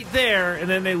to right there, and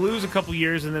then they lose a couple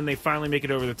years, and then they finally make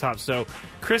it over the top. So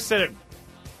Chris said it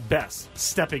best.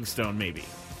 Stepping stone, maybe,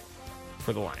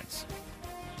 for the Lions.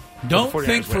 Don't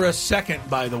think for a second,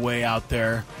 by the way, out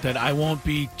there, that I won't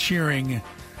be cheering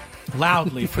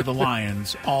loudly for the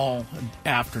Lions all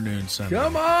afternoon Sunday.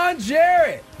 Come on,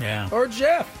 Jarrett. Yeah. Or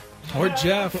Jeff. Or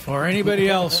Jeff, or anybody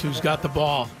else who's got the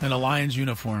ball in a Lions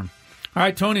uniform. All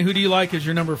right, Tony, who do you like as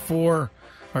your number 4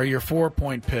 or your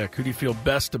 4-point pick? Who do you feel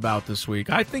best about this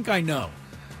week? I think I know,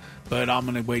 but I'm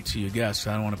going to wait till you guess.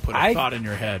 I don't want to put a thought in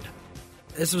your head.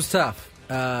 This was tough.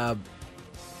 And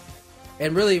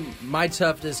really, my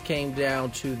toughness came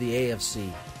down to the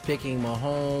AFC, picking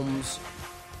Mahomes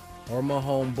or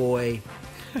Mahome Boy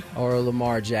or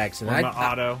Lamar Jackson. Or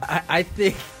Otto. I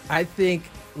think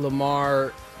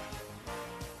Lamar,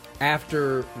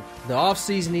 after the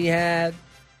offseason he had,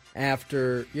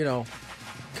 after,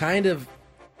 kind of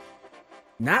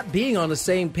not being on the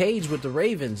same page with the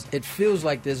Ravens, it feels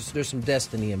like there's some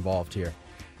destiny involved here.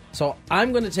 So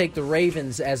I'm going to take the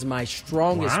Ravens as my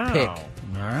strongest pick. All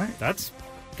right, that's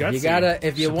gutsy. You gotta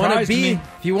if you want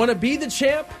to be the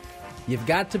champ, you've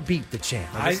got to beat the champ.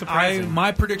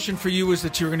 My prediction for you was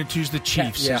that you were going to choose the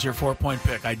Chiefs as your 4-point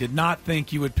pick. I did not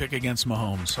think you would pick against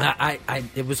Mahomes.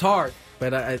 It was hard,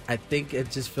 but I think it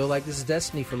just feels like this is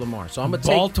destiny for Lamar. So I'm going to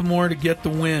take Baltimore to get the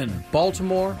win.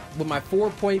 Baltimore with my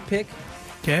 4-point pick.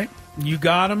 Okay, you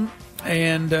got him,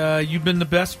 and you've been the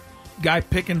best guy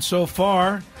picking so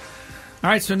far. All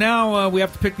right, so now we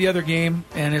have to pick the other game,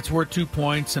 and it's worth 2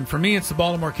 points. And for me, it's the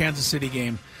Baltimore-Kansas City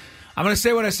game. I'm going to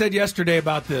say what I said yesterday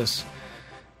about this.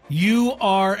 You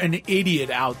are an idiot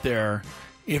out there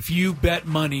if you bet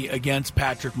money against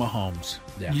Patrick Mahomes.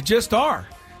 Yeah. You just are.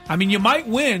 I mean, you might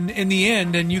win in the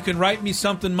end, and you can write me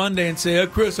something Monday and say,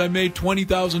 Chris, I made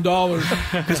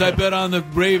 $20,000 because I bet on the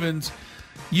Ravens.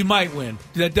 You might win.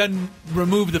 That doesn't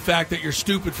remove the fact that you're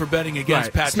stupid for betting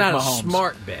against Patrick Mahomes. It's not a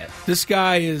smart bet. This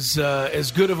guy is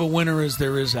as good of a winner as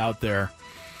there is out there.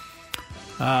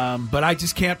 But I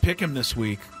just can't pick him this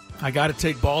week. I got to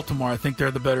take Baltimore. I think they're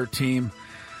the better team.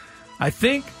 I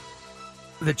think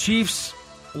the Chiefs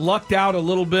lucked out a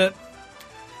little bit.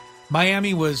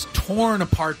 Miami was torn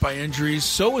apart by injuries.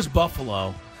 So was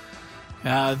Buffalo.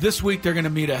 This week they're going to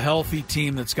meet a healthy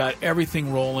team that's got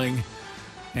everything rolling.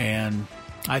 And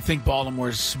I think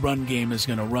Baltimore's run game is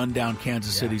going to run down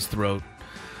Kansas City's throat.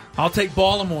 I'll take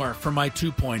Baltimore for my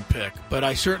 2-point pick, but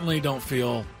I certainly don't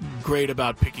feel great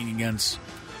about picking against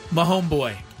Mahome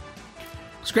Boy.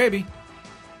 Scraby.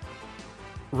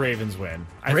 Ravens win.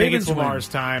 I think it's Lamar's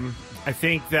time. I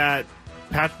think that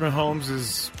Patrick Mahomes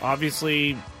is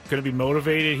obviously going to be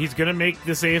motivated. He's going to make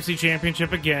this AFC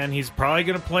Championship again. He's probably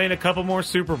going to play in a couple more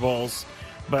Super Bowls,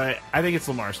 but I think it's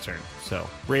Lamar's turn. So,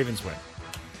 Ravens win.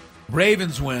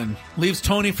 Ravens win. Leaves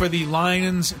Tony for the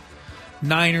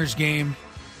Lions-Niners game.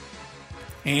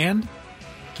 And?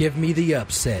 Give me the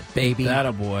upset, baby.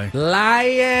 That boy.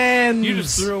 Lions! You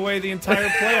just threw away the entire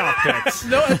playoff picks.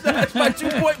 No, that's my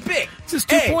 2-point pick. It's his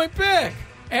 2-point pick.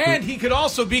 And he could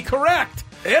also be correct.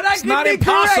 And it's not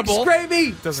impossible.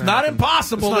 It's not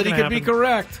impossible that he could be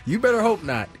correct. You better hope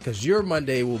not, because your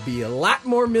Monday will be a lot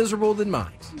more miserable than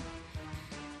mine.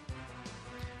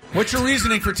 What's your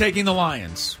reasoning for taking the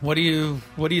Lions? What do you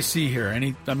see here?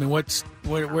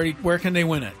 Where can they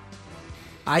win it?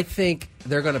 I think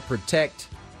they're going to protect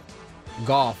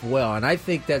Goff well, and I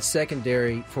think that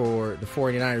secondary for the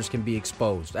 49ers can be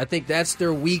exposed. I think that's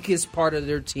their weakest part of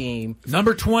their team.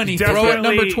 Number 20, throw it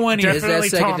number 20. Is that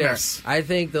secondary. Thomas. I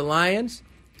think the Lions,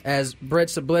 as Brett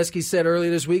Sableski said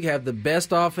earlier this week, have the best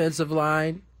offensive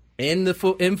line in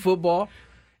football,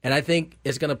 and I think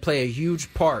it's going to play a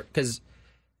huge part because,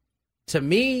 to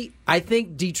me, I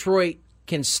think Detroit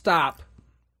can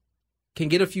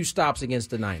get a few stops against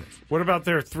the Niners. What about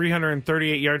their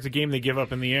 338 yards a game they give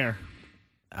up in the air?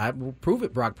 I will prove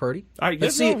it, Brock Purdy.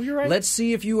 You're right. Let's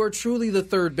see if you are truly the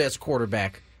third best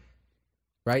quarterback.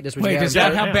 Right? That's what Wait, is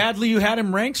that how badly you had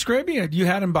him ranked, Scraby? You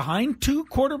had him behind 2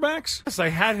 quarterbacks? Yes, I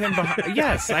had him behind.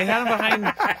 I had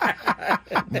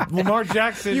him behind Lamar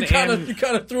Jackson. You kind of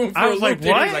threw him for a loop. Like,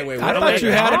 what? I thought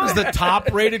you had him as the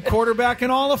top-rated quarterback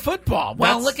in all of football.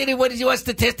 Well, look at it. What he was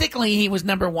statistically. He was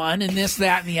number 1 in this,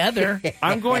 that, and the other.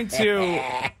 I'm going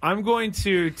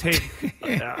to take.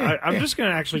 I'm just going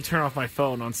to actually turn off my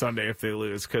phone on Sunday if they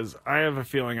lose because I have a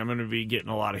feeling I'm going to be getting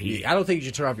a lot of heat. I don't think you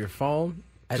should turn off your phone.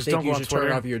 I think you should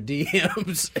turn off your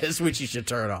DMs. That's what you should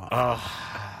turn off.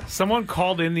 Someone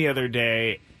called in the other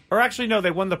day, or actually, no,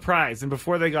 they won the prize. And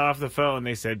before they got off the phone,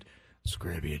 they said,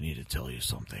 Scraby, I need to tell you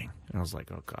something. And I was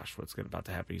like, oh, gosh, what's about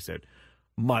to happen? He said,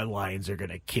 my Lions are going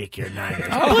to kick your Niners.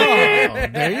 Oh,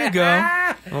 there you go.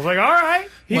 I was like, all right.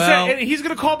 He said and he's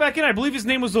going to call back in. I believe his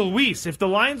name was Luis. If the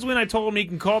Lions win, I told him he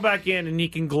can call back in and he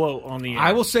can gloat on the air.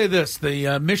 I will say this.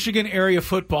 The Michigan area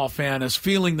football fan is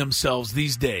feeling themselves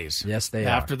these days. Yes, they are.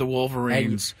 After the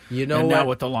Wolverines and you know and now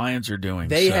what the Lions are doing.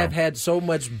 They have had so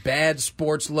much bad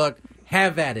sports luck.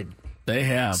 Have at it. They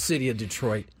have. City of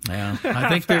Detroit. Yeah.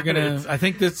 I think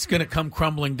that's gonna come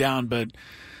crumbling down, but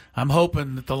I'm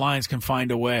hoping that the Lions can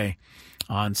find a way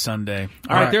on Sunday.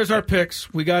 All right, there's our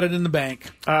picks. We got it in the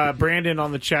bank. Brandon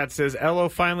on the chat says, Ello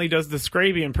finally does the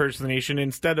Scraby impersonation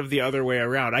instead of the other way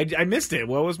around. I missed it.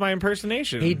 What was my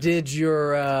impersonation? He did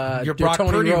your Brock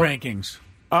Tony Purdy Romo rankings.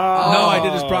 No, I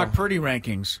did his Brock Purdy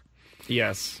rankings.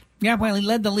 Yes. Yeah, well, he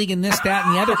led the league in this, that,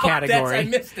 and the other category. I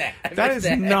missed that. That is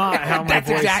not how my That's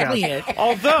voice exactly sounds. it.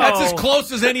 Although that's as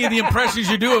close as any of the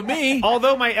impressions you do of me.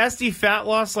 Although my SD fat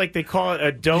loss, like they call it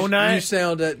a donut. You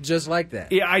sound just like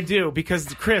that. Yeah, I do, because,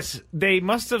 Chris, they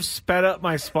must have sped up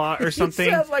my spot or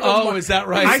something. Is that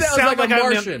right? I sounds sound like a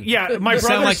Martian. Yeah, my You brother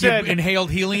sound like said... you inhaled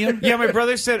helium? Yeah, my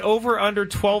brother said over under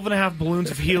 12 and a half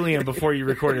balloons of helium before you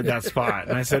recorded that spot.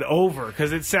 And I said over,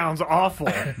 because it sounds awful.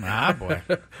 Ah, boy.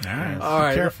 All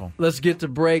right, careful. Let's get to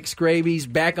break. Scraby's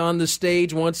back on the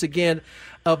stage once again.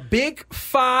 A big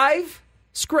 5,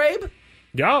 Scrabe?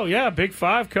 Oh, yeah, Big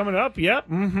 5 coming up. Yep.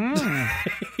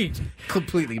 Mm-hmm.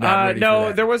 Completely not ready for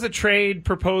that. There was a trade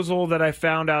proposal that I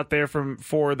found out there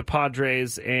for the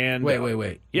Padres. And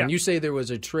Wait. Yeah. When you say there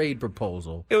was a trade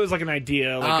proposal, it was like an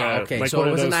idea. Like so one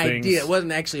it was of an those idea. things. It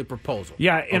wasn't actually a proposal.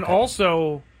 Yeah, and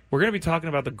also we're going to be talking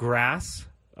about the grass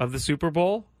of the Super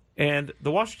Bowl. And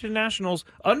the Washington Nationals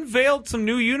unveiled some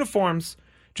new uniforms.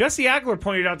 Jesse Agler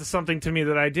pointed out to something to me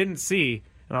that I didn't see,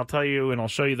 and I'll tell you and I'll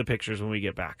show you the pictures when we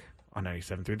get back on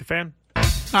 97.3 The Fan. All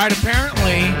right,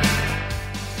 apparently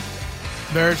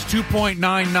there's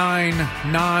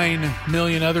 2.999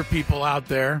 million other people out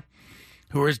there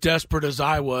who are as desperate as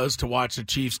I was to watch the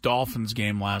Chiefs-Dolphins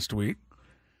game last week.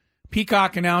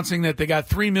 Peacock announcing that they got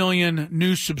 3 million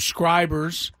new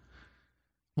subscribers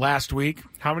last week.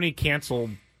 How many canceled?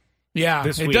 Yeah,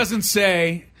 this week? It doesn't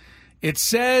say. It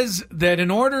says that in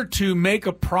order to make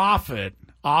a profit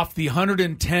off the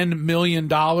 $110 million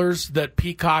that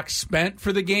Peacock spent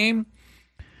for the game,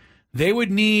 they would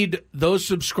need those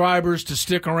subscribers to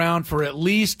stick around for at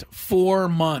least 4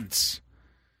 months.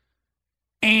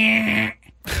 Not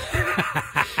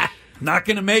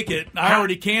going to make it. I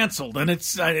already canceled, and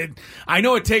I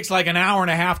know it takes like an hour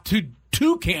and a half to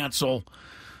cancel,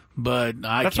 but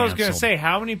That's what I was going to say.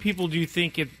 How many people do you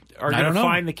think are going to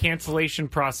find the cancellation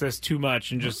process too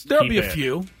much and just There'll be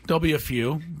a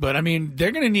few, but I mean,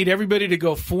 they're going to need everybody to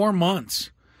go 4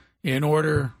 months in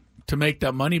order to make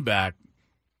that money back.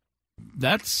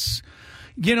 That's,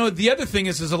 the other thing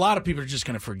is a lot of people are just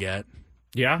going to forget.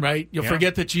 Yeah. Right? You'll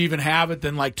forget that you even have it.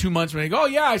 Then like 2 months when you go, oh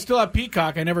yeah, I still have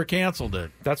Peacock. I never canceled it.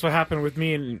 That's what happened with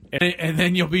me. And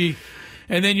then you'll be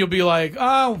like,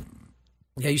 oh.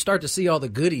 Yeah, you start to see all the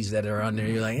goodies that are on there.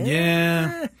 You're like,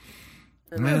 yeah.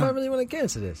 I don't know if I really want to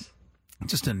cancel this. It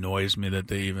just annoys me that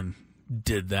they even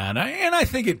did that. And I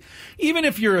think even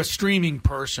if you're a streaming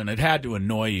person, it had to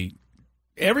annoy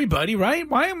everybody, right?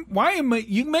 Why am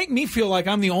you make me feel like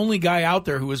I'm the only guy out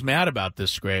there who was mad about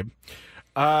this, Scrabe?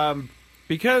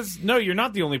 Because no, you're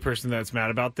not the only person that's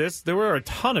mad about this. There were a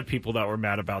ton of people that were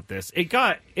mad about this. It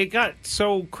got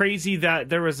so crazy that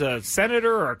there was a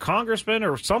senator or a congressman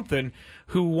or something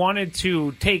who wanted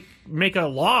to make a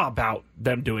law about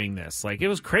them doing this. Like, it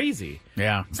was crazy.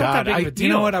 Yeah. It's not that big of a deal.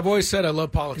 You know what? I've always said I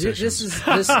love politicians.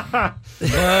 Love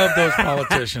those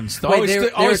politicians.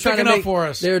 Always sticking up for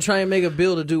us. They were trying to make a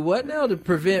bill to do what now? To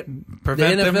prevent the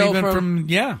them NFL even from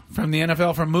the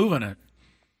NFL from moving it.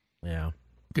 Yeah.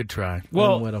 Good try.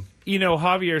 Well,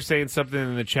 Javier's saying something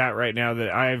in the chat right now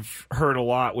that I've heard a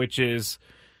lot, which is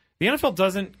the NFL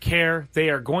doesn't care. They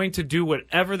are going to do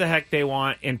whatever the heck they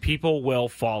want, and people will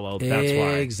follow. That's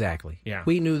why. Exactly. Yeah.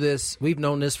 We knew this. We've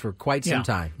known this for quite some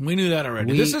time. We knew that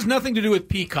already. This has nothing to do with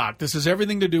Peacock. This has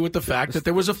everything to do with the fact that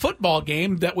there was a football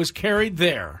game that was carried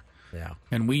there. Yeah.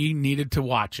 And we needed to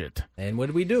watch it. And what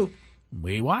did we do?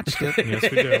 We watched it. Yes,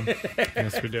 we do.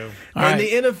 Yes, we do. And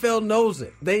the NFL knows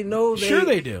it. They know. Sure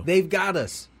they do. They've got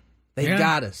us. They've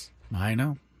got us. I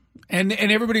know. And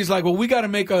everybody's like, well, we got to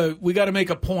make a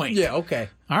point. Yeah, okay.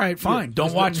 All right, fine.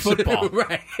 Don't watch football.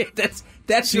 Right. That's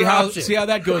see your how option. See how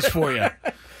that goes for you.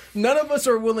 None of us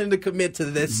are willing to commit to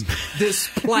this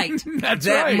plight That's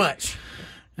that right. much.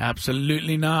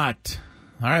 Absolutely not.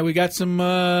 All right, we got some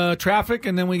traffic,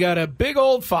 and then we got a big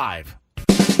old 5.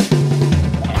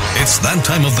 It's that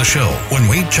time of the show when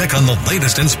we check on the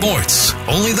latest in sports.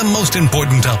 Only the most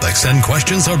important topics and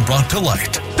questions are brought to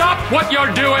light. Stop what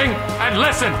you're doing and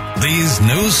listen. These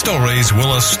news stories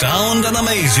will astound and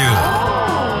amaze you.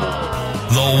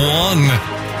 The one,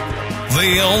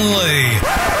 the only.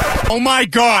 Oh my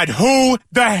God, who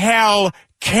the hell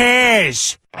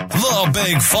cares? The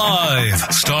Big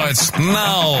 5 starts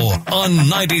now on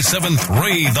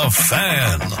 97.3 The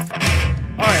Fan.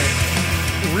 All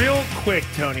right. Real quick,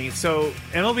 Tony. So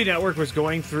MLB Network was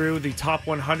going through the top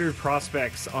 100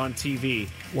 prospects on TV.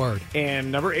 Word.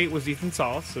 And number 8 was Ethan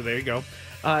Salas, so there you go.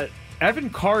 Evan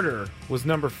Carter was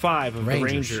number 5 of the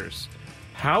Rangers.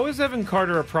 How is Evan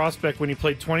Carter a prospect when he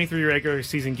played 23 regular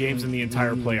season games in the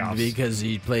entire playoffs? Because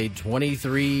he played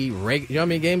 23 You know how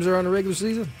many games are on the regular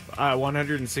season?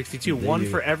 162. One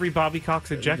for every Bobby Cox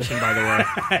ejection, by the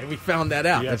way. We found that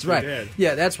out. Yes, that's right. we did.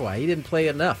 Yeah, that's why. He didn't play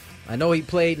enough. I know he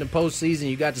played in the postseason.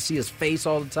 You got to see his face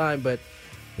all the time, but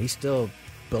he's still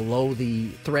below the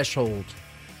threshold,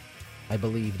 I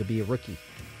believe, to be a rookie.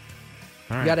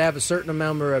 You got to have a certain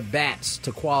amount of bats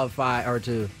to qualify, or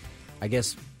to, I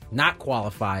guess, not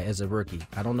qualify as a rookie.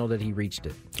 I don't know that he reached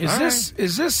it.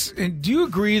 Is this? Do you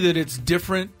agree that it's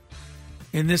different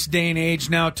in this day and age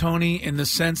now, Tony, in the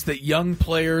sense that young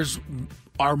players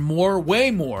are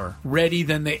way more ready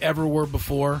than they ever were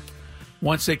before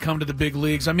once they come to the big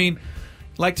leagues? I mean,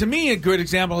 like, to me, a good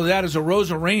example of that is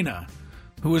Arozarena,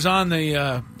 who was on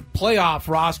the playoff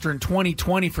roster in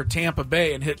 2020 for Tampa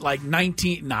Bay and hit like 10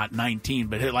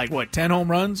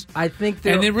 home runs? I think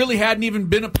and they really hadn't even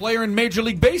been a player in Major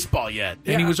League Baseball yet,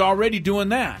 and he was already doing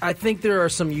that. I think there are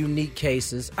some unique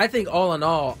cases. I think all in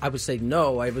all, I would say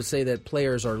no. I would say that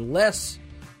players are less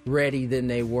ready than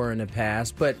they were in the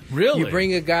past. But you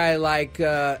bring a guy like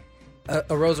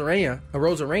Arozarena,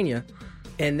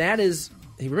 and that is,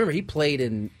 remember, he played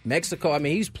in Mexico. I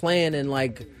mean, he's playing in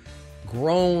like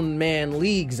grown man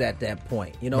leagues at that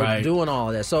point, doing all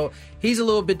of that. So he's a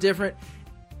little bit different.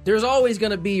 There's always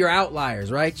going to be your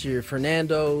outliers, right? Your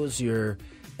Fernandos, your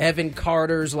Evan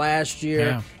Carters last year.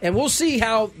 Yeah. And we'll see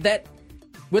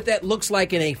what that looks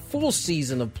like in a full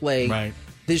season of play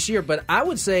this year. But I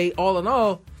would say, all in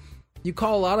all, you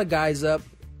call a lot of guys up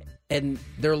and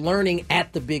they're learning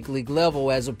at the big league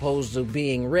level as opposed to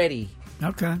being ready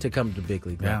to come to big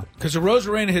league level. Because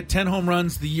Arozarena hit 10 home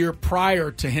runs the year prior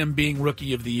to him being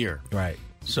Rookie of the Year. Right.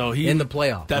 So in the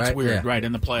playoffs. That's weird, right?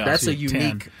 In the playoffs. That's a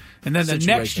unique 10. And then situation.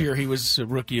 The next year he was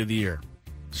Rookie of the Year.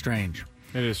 Strange.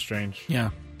 It is strange. Yeah.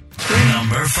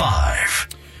 Number 5.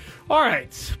 All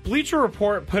right. Bleacher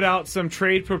Report put out some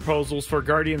trade proposals for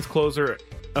Guardians closer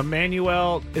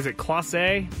Emmanuel, is it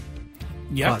Clase?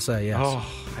 Yeah. Clase, yes. Oh,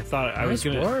 I thought I was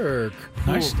going to work.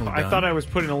 I thought I was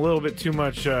putting a little bit too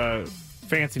much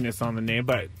fanciness on the name,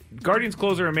 but Guardians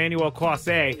closer Emmanuel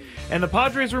Clase, and the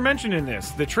Padres were mentioned in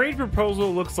this. The trade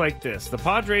proposal looks like this. The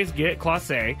Padres get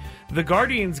Clase, the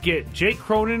Guardians get Jake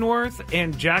Cronenworth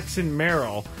and Jackson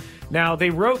Merrill. Now, they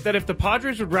wrote that if the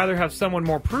Padres would rather have someone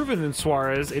more proven than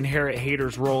Suarez inherit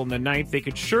Hader's role in the ninth, they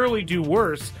could surely do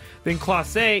worse than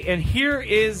Clase, and here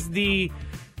is the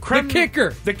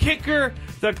kicker. The kicker,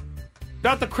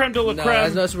 not the creme de la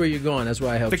creme. That's where you're going. That's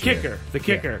why I helped you. The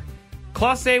kicker.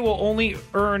 Clase will only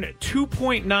earn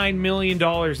 $2.9 million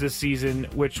this season,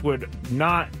 which would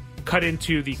not cut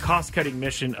into the cost-cutting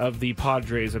mission of the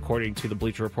Padres, according to the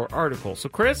Bleacher Report article. So,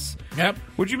 Chris,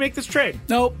 would you make this trade?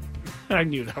 Nope. I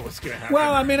knew that was going to happen.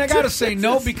 Well, I mean, I got to say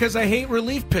no because I hate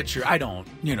relief pitcher. I don't.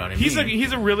 You know what I mean?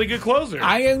 He's a really good closer.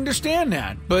 I understand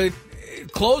that, but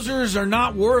closers are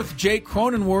not worth Jake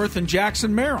Cronenworth and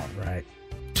Jackson Merrill. Right.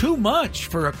 Too much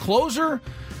for a closer.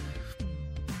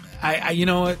 You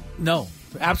know what? No,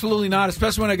 absolutely not,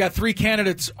 especially when I got 3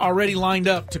 candidates already lined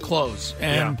up to close.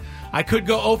 And I could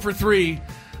go 0 for 3,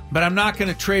 but I'm not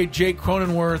going to trade Jake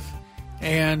Cronenworth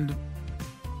and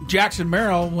Jackson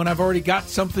Merrill when I've already got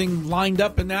something lined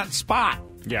up in that spot.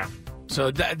 Yeah. So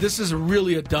this is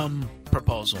really a dumb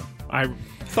proposal. I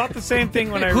thought the same thing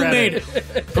when I Who read made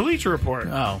it. Bleacher Report.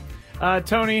 Oh.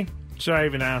 Tony, should I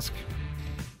even ask?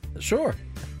 Sure.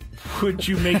 Would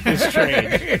you make this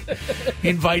trade?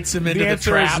 Invites him into the trap.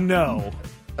 The answer is no.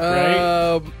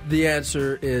 Right? The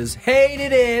answer is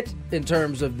hated it in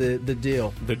terms of the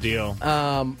deal. The deal.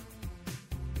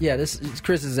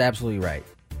 Chris is absolutely right.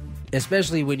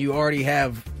 Especially when you already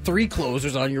have 3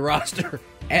 closers on your roster,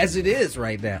 as it is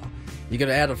right now. You're going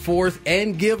to add a 4th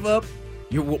and give up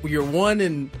your one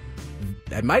and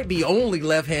that might be only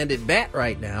left-handed bat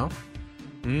right now.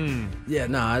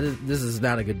 Yeah, this is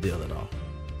not a good deal at all.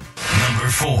 Number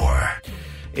 4.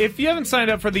 If you haven't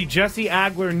signed up for the Jesse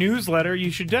Agler newsletter,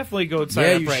 you should definitely go and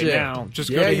sign up right now.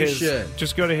 Just go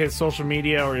to his social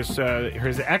media or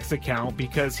his X account,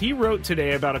 because he wrote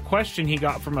today about a question he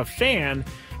got from a fan,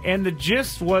 and the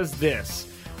gist was this.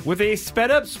 With a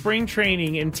sped-up spring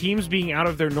training and teams being out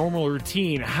of their normal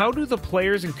routine, how do the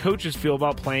players and coaches feel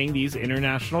about playing these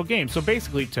international games? So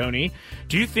basically, Tony,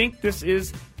 do you think this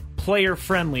is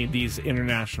player-friendly, these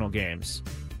international games?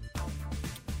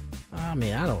 I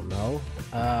mean, I don't know.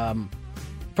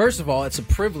 First of all, it's a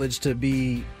privilege to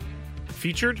be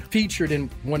featured in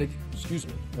one of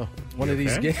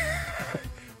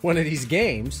these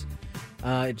games.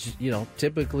 It's,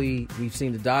 typically we've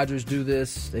seen the Dodgers do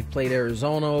this. They played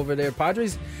Arizona over there.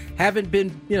 Padres haven't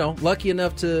been, lucky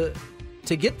enough to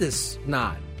get this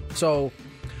nod. So,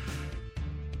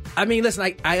 I mean,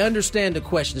 listen, I understand the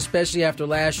question, especially after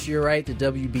last year, right? The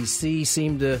WBC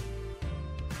seemed to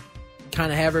kind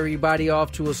of have everybody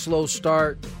off to a slow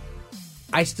start.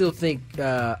 I still think,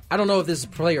 I don't know if this is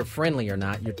player friendly or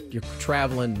not. You're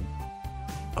traveling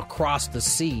across the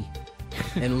sea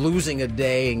and losing a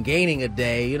day and gaining a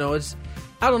day. I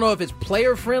don't know if it's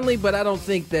player friendly, but I don't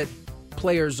think that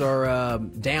players are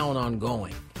down on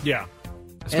going. Yeah.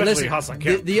 Especially Hassan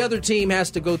Kemp. The other team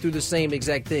has to go through the same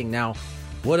exact thing. Now,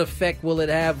 what effect will it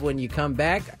have when you come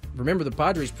back? Remember, the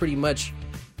Padres pretty much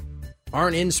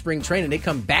aren't in spring training. They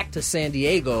come back to San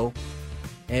Diego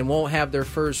and won't have their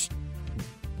third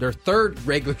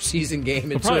regular season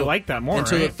game until probably like that more,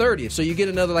 until right? the 30th. So you get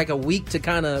another a week to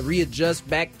kind of readjust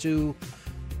back to,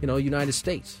 United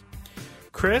States.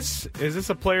 Chris, is this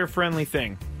a player-friendly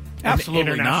thing?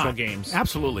 Absolutely international not. Games.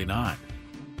 Absolutely not.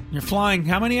 You're flying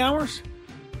how many hours?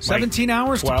 17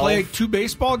 hours 12? To play 2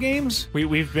 baseball games?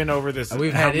 We've been over this.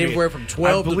 We've had anywhere from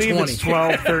 12 to 20. I believe it's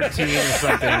 12, 13 or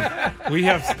something. We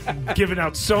have given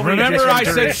out so many. Remember I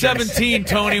said durations. 17,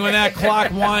 Tony, when that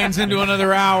clock winds into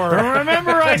another hour.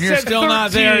 Remember I You're said still 13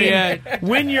 not there yet.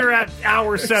 when you're at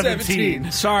hour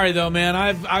 17. Sorry, though, man.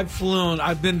 I've flown.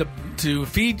 I've been to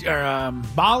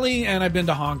Bali, and I've been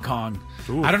to Hong Kong.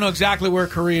 Ooh. I don't know exactly where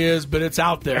Korea is, but it's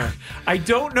out there. I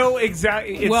don't know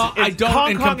exactly. I don't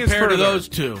Hong Kong compare to those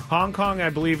two. Hong Kong,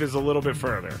 I believe, is a little bit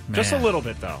further. Man. Just a little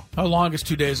bit, though. The longest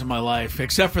 2 days of my life,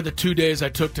 except for the 2 days I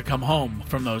took to come home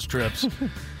from those trips.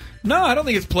 No, I don't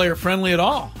think it's player-friendly at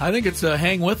all. I think it's a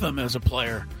hang with them as a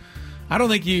player. I don't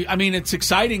think it's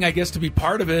exciting, I guess, to be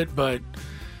part of it, but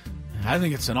I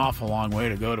think it's an awful long way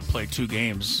to go to play 2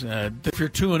 games. If you're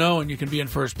 2-0 and you can be in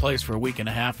first place for a week and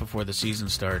a half before the season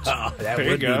starts, that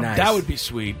would be nice. That would be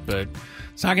sweet, but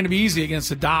it's not going to be easy against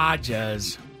the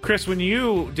Dodgers. Chris, when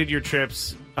you did your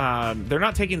trips, they're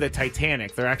not taking the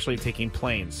Titanic; they're actually taking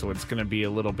planes, so it's going to be a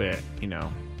little bit,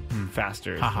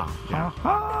 faster. No,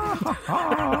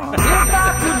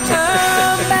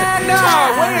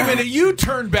 wait a minute. You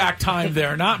turned back time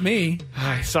there, not me.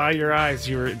 I saw your eyes.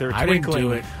 They're I didn't do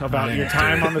twinkling it. about your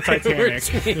time on the Titanic.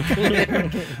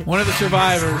 One of the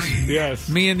survivors. Yes.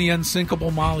 Me and the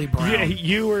unsinkable Molly Brown. Yeah,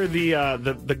 you were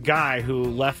the guy who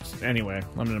left. Anyway,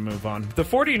 I'm going to move on. The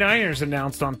 49ers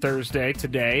announced on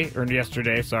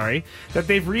yesterday, that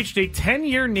they've reached a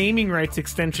 10-year naming rights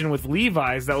extension with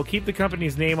Levi's that will keep the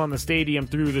company's name on the stadium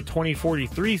through the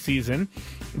 2043 season.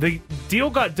 The deal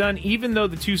got done even though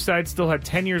the two sides still had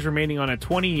 10 years remaining on a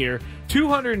 20-year,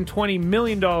 $220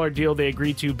 million deal they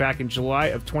agreed to back in July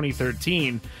of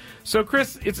 2013. So,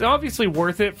 Chris, it's obviously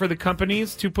worth it for the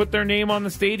companies to put their name on the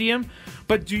stadium,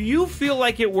 but do you feel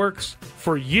like it works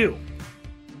for you?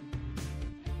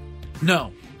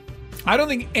 No. I don't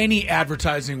think any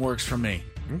advertising works for me.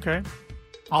 Okay.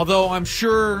 Although I'm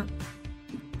sure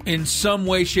in some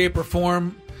way, shape, or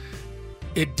form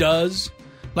it does.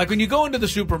 Like when you go into the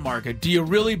supermarket, do you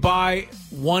really buy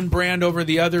one brand over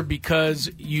the other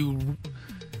because you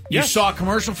saw a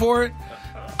commercial for it?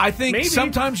 I think maybe.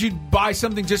 Sometimes you buy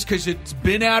something just because it's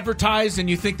been advertised and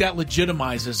you think that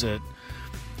legitimizes it.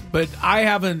 But I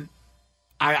haven't.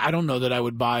 I don't know that I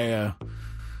would buy a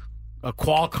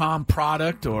Qualcomm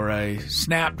product or a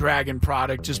Snapdragon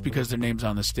product just because their name's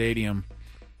on the stadium.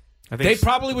 They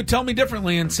probably would tell me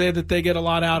differently and say that they get a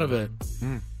lot out of it.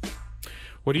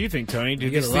 What do you think, Tony? They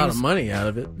get a lot of money out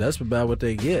of it. That's about what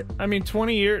they get. I mean, 10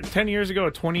 years ago,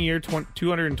 a 20-year,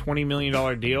 $220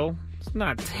 million deal. It's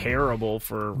not terrible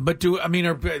for. But are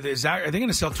they going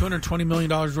to sell $220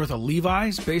 million worth of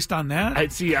Levi's based on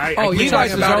that? You're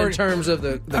talking about in terms of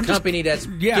the company that's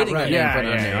getting the name put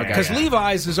on there. Because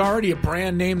Levi's is already a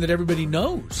brand name that everybody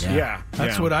knows. Yeah.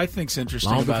 That's what I think's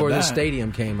interesting long about before that. the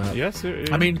stadium came up. Yes.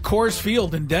 I mean, Coors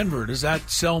Field in Denver, does that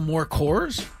sell more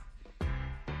Coors?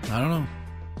 I don't know.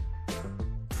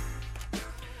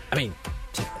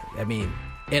 I mean,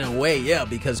 in a way, yeah,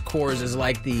 because Coors is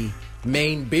like the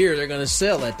main beer they're going to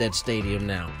sell at that stadium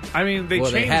now. I mean, they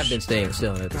have been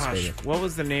selling at the stadium. What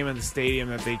was the name of the stadium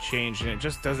that they changed? And it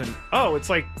just doesn't. Oh, it's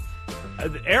like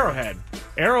Arrowhead.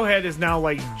 Arrowhead is now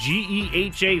like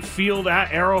GEHA Field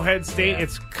at Arrowhead State. Yeah.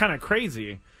 It's kind of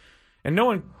crazy. And no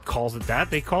one calls it that.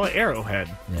 They call it Arrowhead.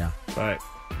 Yeah. But,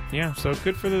 yeah, so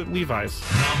good for the Levi's.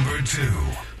 Number 2.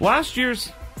 Last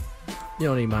year's... You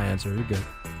don't need my answer. You're good.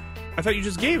 I thought you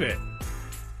just gave it.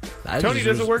 Tony,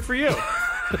 does it work for you?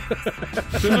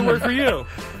 Does it work for you?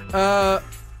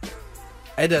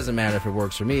 It doesn't matter if it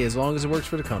works for me as long as it works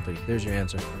for the company. There's your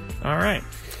answer. All right.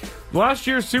 Last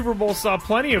year's Super Bowl saw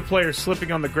plenty of players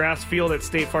slipping on the grass field at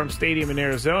State Farm Stadium in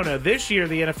Arizona. This year,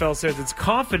 the NFL says it's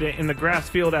confident in the grass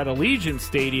field at Allegiant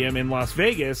Stadium in Las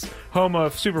Vegas, home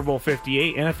of Super Bowl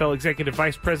 58. NFL Executive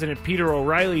Vice President Peter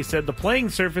O'Reilly said the playing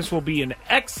surface will be in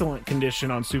excellent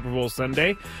condition on Super Bowl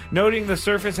Sunday, noting the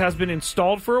surface has been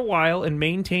installed for a while and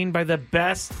maintained by the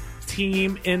best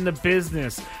team in the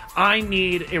business. I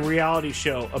need a reality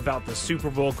show about the Super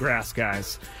Bowl grass,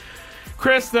 guys.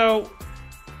 Chris, though...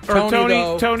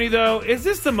 Tony, though, is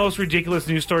this the most ridiculous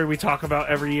news story we talk about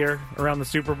every year around the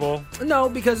Super Bowl? No,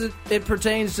 because it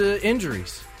pertains to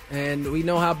injuries, and we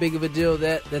know how big of a deal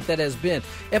that has been.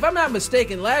 If I'm not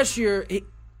mistaken, last year,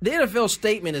 the NFL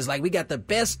statement is like, we got the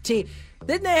best team.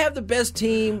 Didn't they have the best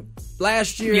team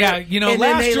last year? Yeah, and last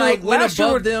then they year, went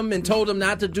above them and told them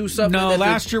not to do something. No,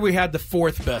 last year we had the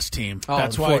 4th best team. Oh,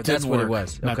 that's why it didn't work. What it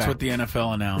was. Okay. That's what the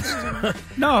NFL announced.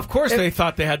 No, of course they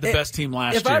thought they had the best team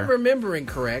last year. If I'm remembering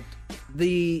correct,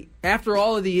 after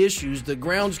all of the issues, the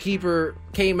groundskeeper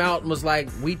came out and was like,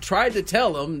 we tried to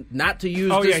tell him not to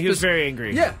use this. Oh, yeah, he was very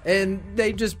angry. Yeah, and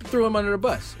they just threw him under the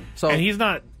bus. So, and he's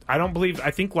not...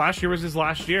 I think last year was his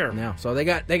last year. No, so they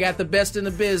got the best in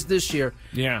the biz this year.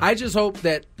 Yeah. I just hope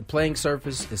that the playing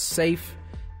surface is safe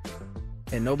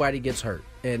and nobody gets hurt.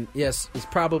 And yes, it's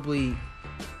probably...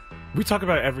 We talk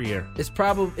about it every year.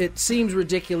 It seems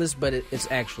ridiculous, but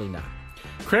it's actually not.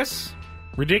 Chris,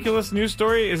 ridiculous news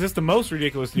story? Is this the most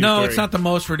ridiculous news story? No, it's not the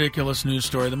most ridiculous news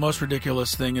story. The most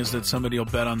ridiculous thing is that somebody will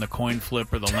bet on the coin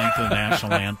flip or the length of the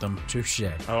national anthem. Touche.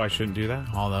 Oh, I shouldn't do that?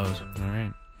 All those. All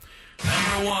right.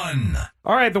 Number 1.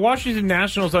 All right, the Washington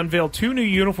Nationals unveiled 2 new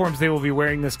uniforms they will be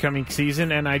wearing this coming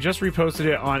season, and I just reposted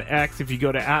it on X. If you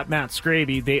go to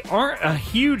 @MattScraby, they aren't a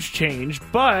huge change,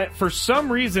 but for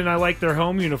some reason I like their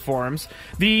home uniforms.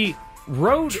 The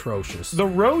atrocious. The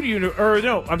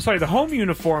home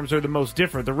uniforms are the most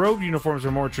different. The road uniforms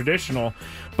are more traditional,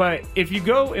 but if you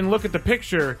go and look at the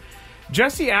picture,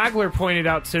 Jesse Agler pointed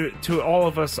out to all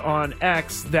of us on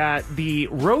X that the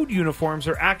road uniforms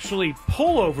are actually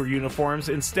pullover uniforms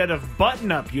instead of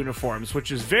button-up uniforms,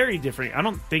 which is very different. I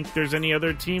don't think there's any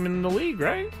other team in the league,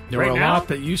 right? There were a lot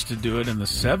that used to do it in the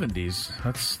 70s.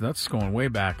 That's going way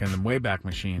back in the Wayback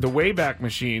Machine. The Wayback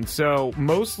Machine. So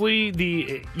mostly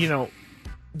the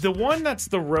one that's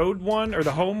the road one or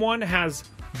the home one has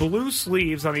blue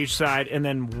sleeves on each side and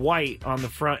then white on the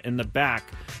front and the back.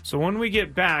 So when we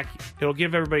get back, it'll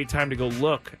give everybody time to go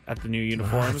look at the new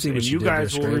uniforms, and you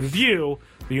guys will review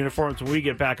the uniforms when we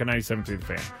get back on 97.3 The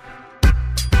Fan.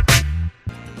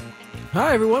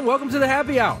 Hi, everyone. Welcome to the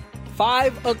Happy Hour.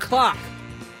 5 o'clock.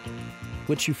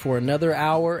 Put you for another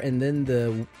hour, and then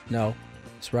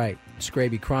that's right.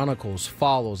 Scraby Chronicles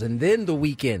follows, and then the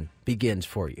weekend begins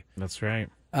for you. That's right.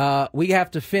 We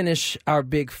have to finish our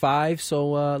Big Five,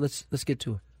 so let's get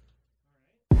to it.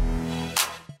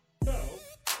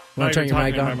 Want to turn your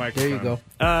mic on? There you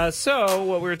go. So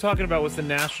what we were talking about was the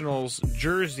Nationals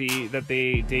jersey that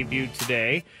they debuted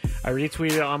today. I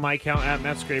retweeted it on my account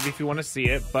 @MattScraby if you want to see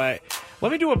it. But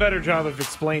let me do a better job of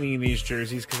explaining these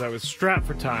jerseys because I was strapped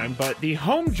for time. But the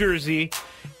home jersey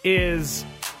is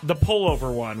the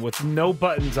pullover one with no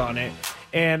buttons on it.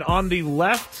 And on the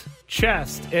left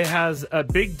chest, it has a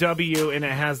big W and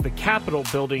it has the Capitol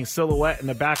building silhouette in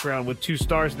the background with 2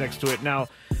 stars next to it. Now,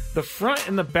 the front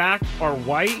and the back are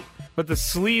white, but the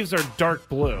sleeves are dark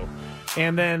blue.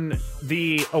 And then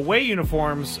the away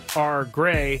uniforms are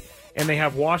gray, and they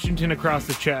have Washington across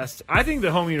the chest. I think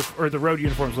the the road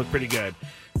uniforms look pretty good.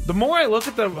 The more I look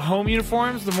at the home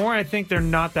uniforms, the more I think they're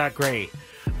not that great.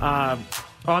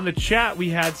 On the chat, we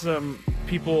had some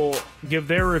people give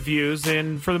their reviews,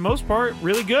 and for the most part,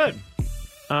 really good.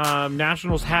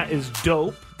 Nationals hat is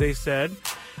dope, they said.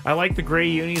 I like the gray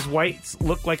unis. Whites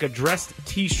look like a dressed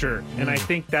T-shirt, and I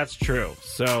think that's true.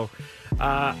 So,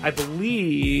 I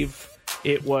believe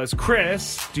it was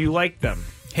Chris. Do you like them?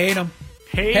 Hate them.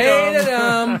 Hated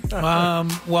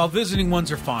them. Well, visiting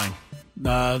ones are fine.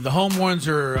 The home ones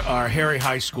are Harry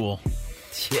High School.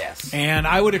 Yes. And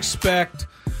I would expect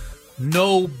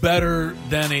no better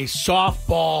than a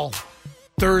softball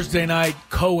Thursday night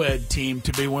co-ed team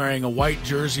to be wearing a white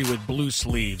jersey with blue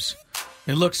sleeves.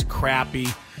 It looks crappy,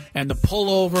 and the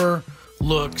pullover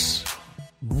looks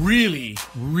really,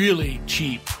 really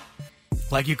cheap.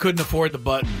 Like you couldn't afford the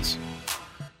buttons.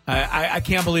 I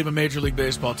can't believe a Major League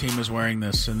Baseball team is wearing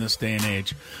this in this day and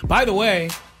age. By the way,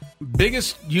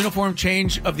 biggest uniform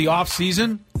change of the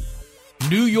offseason,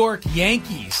 New York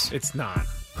Yankees. It's not.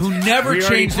 Who never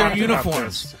changed their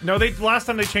uniforms. No, last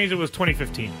time they changed it was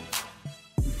 2015.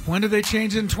 When did they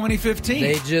change it in 2015?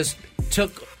 They just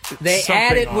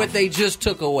added what they just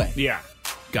took away. Yeah.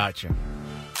 Gotcha.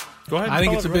 Go ahead. I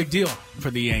think it's a big deal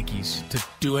for the Yankees to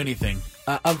do anything.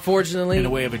 Unfortunately, in the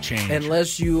way of a change.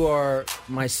 Unless you are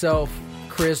myself,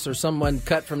 Chris, or someone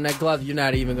cut from that cloth, you're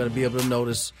not even going to be able to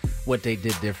notice what they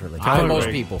did differently. For most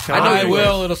people. I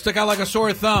will. It'll stick out like a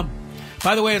sore thumb.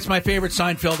 By the way, it's my favorite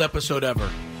Seinfeld episode ever.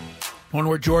 One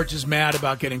where George is mad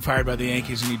about getting fired by the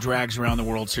Yankees and he drags around the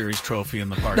World Series trophy in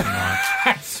the parking lot.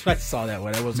 I saw that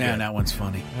one. That was good. That one's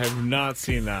funny. I have not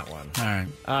seen that one. All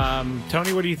right.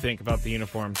 Tony, what do you think about the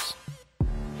uniforms?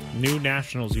 New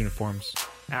Nationals uniforms.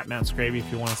 At Matt Scraby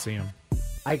if you want to see them.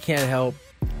 I can't help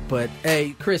but,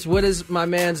 hey, Chris, what is my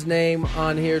man's name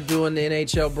on here doing the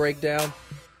NHL breakdown?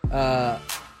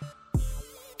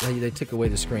 They took away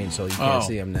the screen, so you can't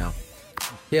see him now.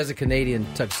 He has a Canadian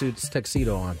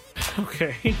tuxedo on.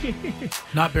 Okay.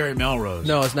 Not Barry Melrose.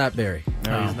 No, it's not Barry.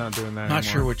 No, he's not doing that Not anymore.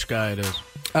 sure which guy it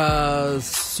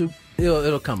is.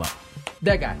 It'll come up.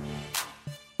 That guy.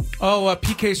 Oh,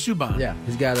 PK Subban. Yeah,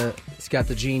 he's got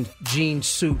the jean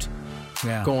suit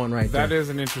going right there. That is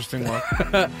an interesting look.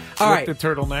 All right. The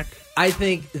turtleneck. I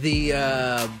think the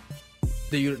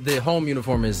home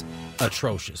uniform is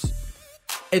atrocious.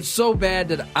 It's so bad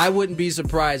that I wouldn't be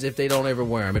surprised if they don't ever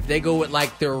wear them. If they go with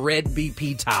like their red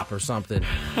BP top or something,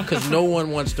 because no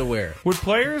one wants to wear it. Would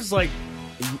players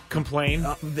complain?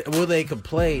 Will they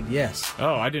complain? Yes.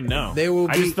 Oh, I didn't know. They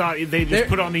will. I just thought they just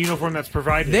put on the uniform that's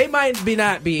provided. They might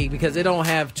not be because they don't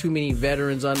have too many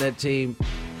veterans on that team.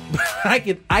 I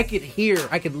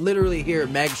could literally hear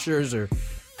Max Scherzer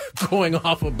going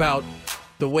off about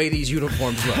the way these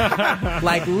uniforms look.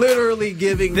 Like literally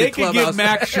giving they the clubhouse. could give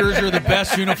Max Scherzer the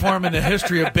best uniform in the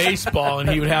history of baseball, and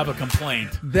he would have a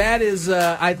complaint. That is,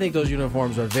 I think those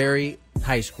uniforms are very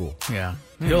high school. Yeah.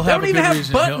 He'll have don't even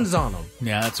have buttons on them.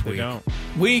 Yeah, that's weak.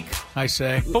 Weak, I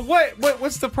say. But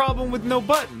what's the problem with no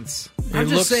buttons? It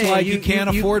looks saying, like you can't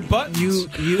afford buttons.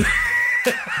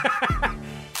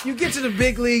 You get to the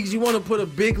big leagues, you want to put a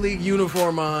big league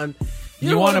uniform on. You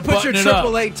don't want to put your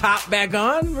AAA top back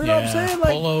on. You know what I'm saying?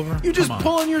 Like, pull over. You're just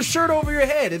pulling your shirt over your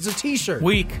head. It's a T-shirt.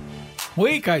 Weak,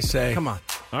 I say. Come on.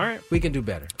 All right. We can do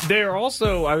better. They're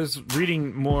also, I was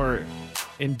reading more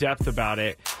in depth about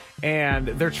it, and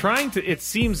they're trying to, it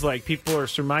seems like people are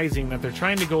surmising that they're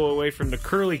trying to go away from the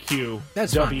curly Q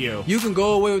W. Fine. You can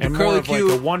go away with the curly Q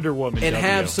like a Wonder Woman and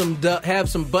W. have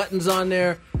some buttons on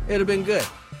there. It'd have been good.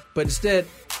 But instead,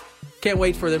 can't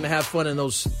wait for them to have fun in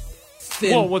those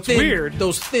weird,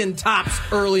 those thin tops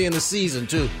early in the season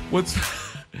too.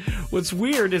 What's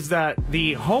weird is that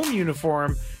the home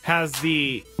uniform has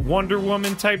the Wonder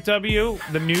Woman type W,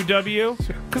 the new W,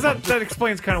 because that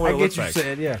explains kind of what it looks like. I get you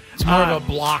said, yeah. It's more of a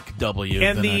block W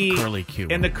than a curly Q.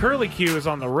 And the curly Q is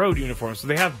on the road uniform, so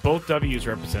they have both W's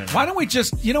represented. Why don't we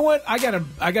just, you know what? I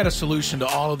got a solution to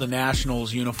all of the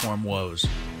Nationals uniform woes.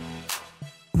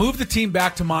 Move the team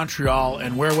back to Montreal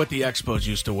and wear what the Expos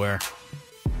used to wear.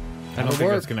 I don't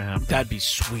think that's going to happen. That'd be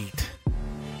sweet.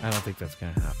 I don't think that's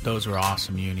going to happen. Those were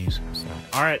awesome unis. So,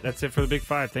 all right, that's it for the Big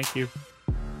Five. Thank you.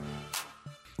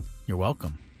 You're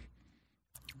welcome.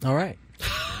 All right.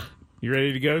 You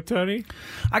ready to go, Tony?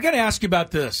 I got to ask you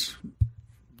about this.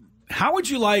 How would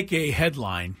you like a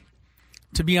headline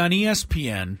to be on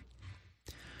ESPN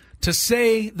to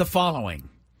say the following?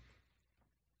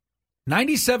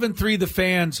 97.3 The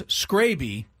Fan's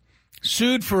Scraby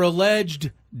sued for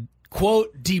alleged,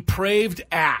 quote, depraved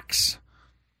acts.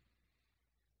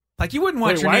 Like, you wouldn't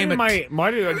want your name...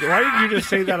 Why did you just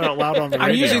say that out loud on the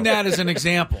radio? I'm using that as an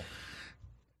example.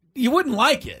 You wouldn't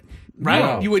like it, right?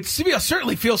 No. You would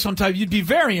certainly feel sometimes you'd be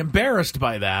very embarrassed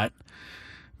by that.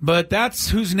 But that's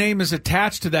whose name is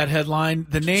attached to that headline.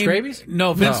 The name... Scraby's?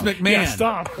 No, Vince McMahon. Yeah,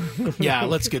 stop. Yeah,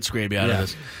 let's get Scraby out of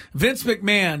this. Vince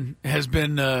McMahon has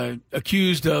been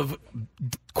accused of,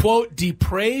 quote,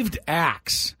 depraved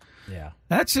acts. Yeah.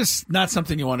 That's just not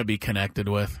something you want to be connected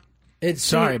with.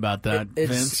 Sorry about that,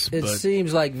 Vince. It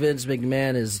seems like Vince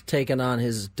McMahon is taking on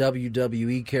his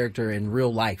WWE character in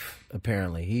real life,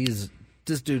 apparently.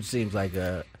 This dude seems like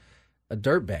a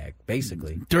dirtbag,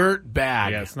 basically.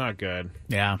 Dirtbag. Yeah, it's not good.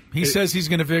 Yeah. He says he's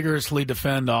going to vigorously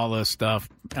defend all this stuff.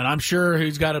 And I'm sure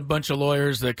he's got a bunch of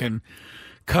lawyers that can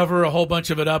cover a whole bunch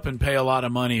of it up and pay a lot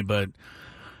of money, but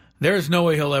there is no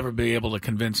way he'll ever be able to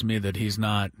convince me that he's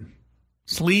not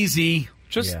sleazy.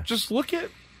 Just look at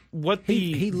what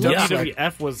the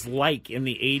WWF was like in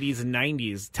the 80s and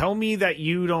 90s. Tell me that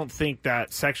you don't think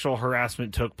that sexual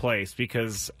harassment took place,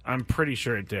 because I'm pretty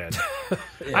sure it did.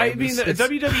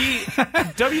 WWE...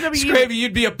 Scravy,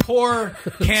 you'd be a poor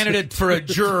candidate for a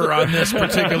juror on this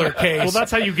particular case. Well,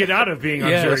 that's how you get out of being on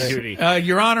jury duty.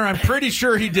 Your Honor, I'm pretty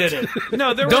sure he did it.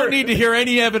 No, don't need to hear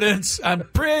any evidence. I'm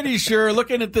pretty sure,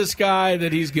 looking at this guy,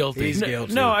 that he's guilty. He's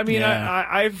guilty. No, I mean,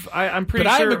 I'm pretty sure. But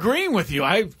I'm sure... agreeing with you.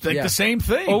 I think the same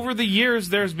thing. Over the years,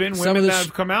 there's been women that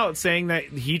have come out saying that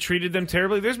he treated them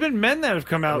terribly. There's been men that have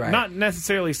come out, not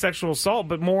necessarily sexual assault,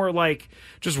 but more like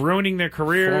just ruining their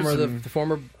careers.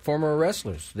 Former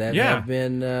wrestlers that have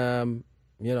been,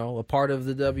 a part of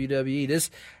the WWE.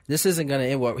 This isn't going to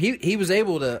end well. He was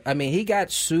able to. I mean, he got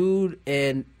sued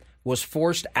and was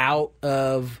forced out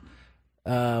of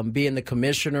being the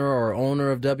commissioner or owner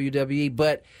of WWE,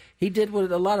 but he did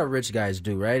what a lot of rich guys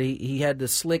do, right? He had the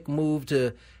slick move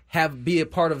to be a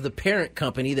part of the parent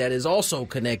company that is also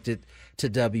connected to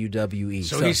WWE.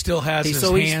 So he still has his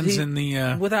hands in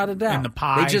the without a doubt in the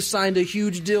pie. They just signed a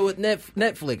huge deal with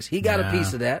Netflix. He got a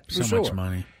piece of that. For so much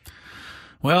money.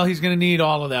 Well, he's going to need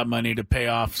all of that money to pay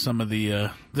off some of the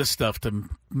this stuff to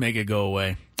make it go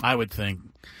away, I would think.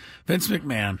 Vince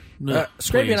McMahon.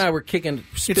 Scrappy and I were kicking.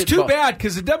 It's too bad,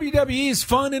 because the WWE is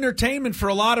fun entertainment for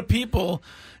a lot of people.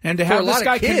 And to have this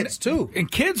guy kids too, and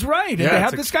kids, right? And to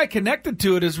have this guy connected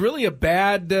to it is really a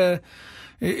bad.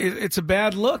 It's a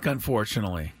bad look,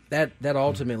 unfortunately. That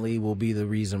ultimately will be the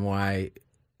reason why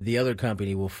the other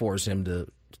company will force him to,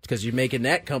 because you're making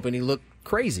that company look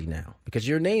crazy now because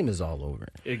your name is all over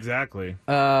it. Exactly.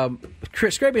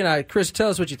 Chris, Scrappy and I. Chris, tell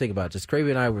us what you think about this.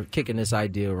 Scrappy and I were kicking this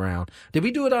idea around. Did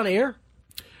we do it on air?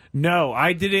 No,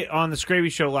 I did it on the Scrappy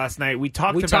Show last night. We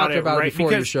talked about it right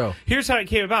before your show. Here's how it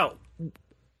came about.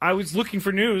 I was looking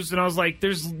for news, and I was like,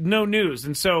 there's no news.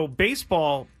 And so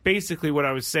baseball, basically what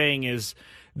I was saying is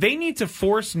they need to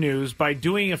force news by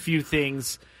doing a few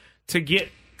things to get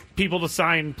people to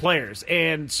sign players.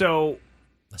 And so...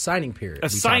 A signing period. A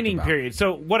signing period.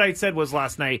 So what I said was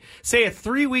last night, say a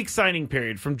 3-week signing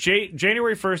period from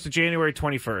January 1st to January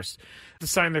 21st to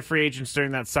sign their free agents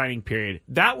during that signing period.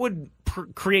 That would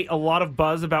create a lot of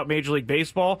buzz about Major League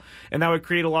Baseball, and that would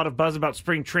create a lot of buzz about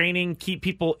spring training, keep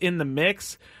people in the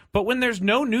mix. But when there's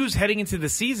no news heading into the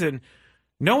season,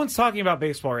 no one's talking about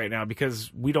baseball right now because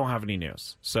we don't have any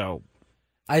news. So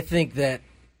I think that,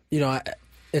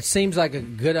 it seems like a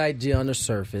good idea on the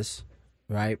surface,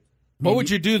 right? What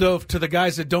would you do, though, to the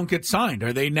guys that don't get signed?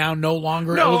 Are they now no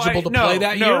longer eligible to play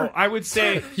that year? No, I would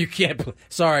say... You can't play.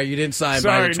 Sorry, you didn't sign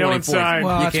by the 24th. No one signed.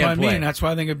 Well, that's what I mean. That's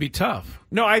why I think it'd be tough.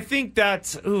 No, I think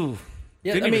that's... Ooh.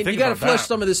 Yeah, I mean, you got to flesh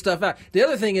some of this stuff out. The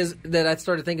other thing is that I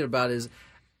started thinking about is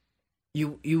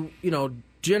you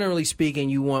generally speaking,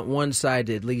 you want one side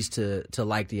to at least to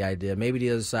like the idea. Maybe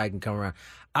the other side can come around.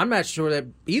 I'm not sure that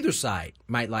either side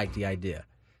might like the idea.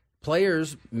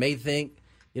 Players may think,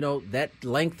 that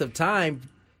length of time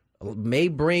may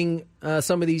bring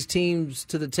some of these teams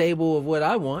to the table of what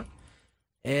I want.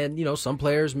 And, some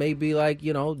players may be like,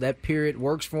 that period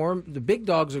works for them. The big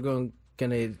dogs are going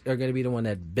to be the one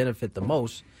that benefit the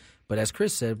most. But as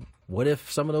Chris said, what if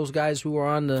some of those guys who are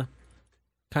on the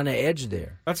kind of edge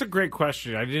there? That's a great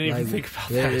question. I didn't even think about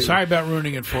that. Sorry about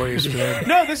ruining it for you, Scott.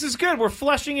 No, this is good. We're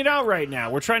fleshing it out right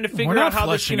now. We're trying to figure out how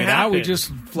this can happen. We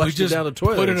just flushed it down the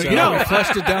toilet. We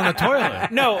flushed it down the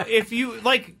toilet. No, if you,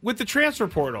 like, with the transfer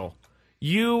portal,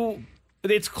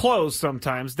 it's closed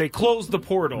sometimes. They close the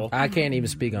portal. I can't even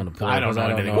speak on the portal. I don't know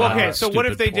anything Well, about okay, so what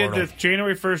if they portal. did the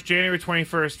January 1st, January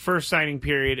 21st, first signing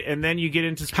period, and then you get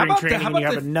into spring training and you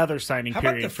have another signing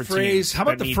period for teams? How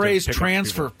about the phrase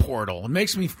transfer portal? It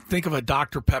makes me think of a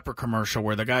Dr. Pepper commercial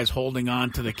where the guy's holding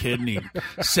on to the kid and he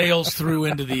sails through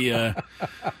into the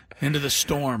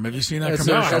storm. Have you seen that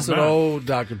commercial? That's an old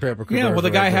Dr. Pepper commercial. Yeah, well, the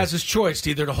guy has his choice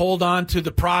to either to hold on to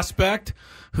the prospect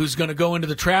who's going to go into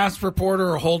the transfer portal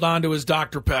or hold on to his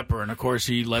Dr. Pepper. And, of course,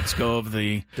 he lets go of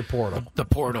the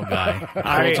portal guy.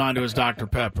 Holds on to his Dr.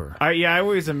 Pepper. I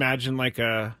always imagine like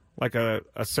a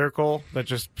circle that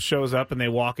just shows up and they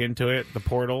walk into it, the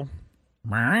portal.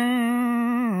 We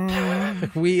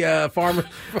farmer.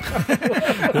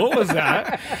 What was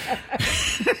that?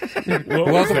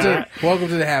 Welcome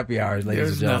to the happy hours,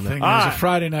 ladies and gentlemen. There's a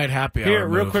Friday night happy hour. Here,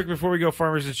 real quick before we go,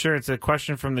 Farmers Insurance. A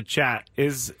question from the chat: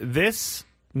 is this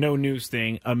no news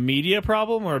thing a media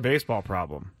problem or a baseball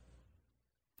problem?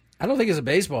 I don't think it's a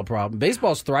baseball problem.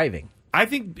 Baseball's thriving. I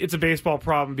think it's a baseball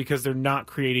problem because they're not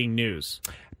creating news.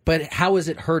 But how is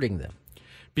it hurting them?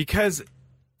 Because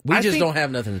We just don't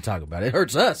have nothing to talk about. It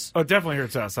hurts us. Oh, it definitely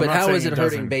hurts us. But how is it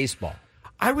hurting baseball?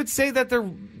 I would say that they're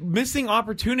missing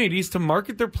opportunities to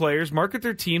market their players, market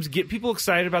their teams, get people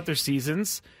excited about their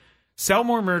seasons, sell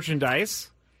more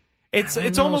merchandise. It's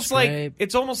almost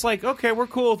like okay, we're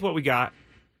cool with what we got.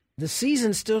 The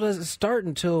season still doesn't start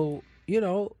until,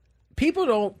 people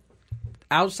don't,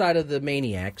 outside of the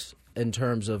maniacs in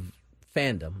terms of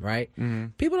fandom, right? Mm-hmm.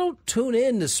 People don't tune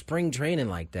in to spring training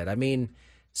like that. I mean,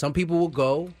 some people will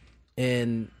go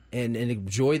and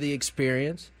enjoy the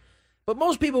experience. But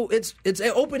most people, it's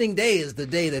opening day is the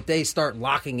day that they start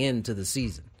locking into the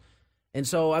season. And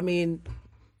so, I mean,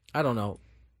 I don't know.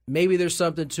 Maybe there's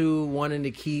something to wanting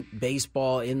to keep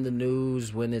baseball in the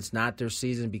news when it's not their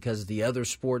season because the other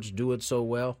sports do it so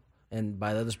well. And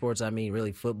by the other sports, I mean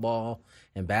really football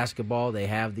and basketball. They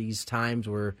have these times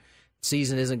where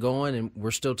season isn't going and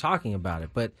we're still talking about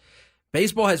it. But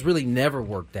baseball has really never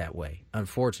worked that way,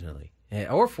 unfortunately.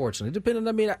 Or fortunately, depending.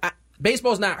 I mean,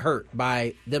 baseball's not hurt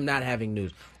by them not having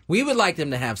news. We would like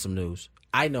them to have some news.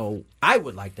 I know I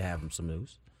would like to have them some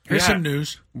news. Here's some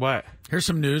news. What? Here's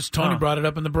some news. Tony brought it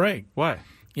up in the break. What?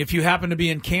 If you happen to be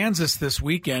in Kansas this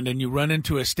weekend and you run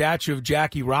into a statue of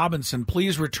Jackie Robinson,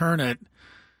 please return it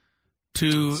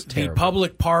to the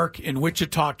public park in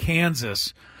Wichita,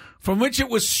 Kansas, from which it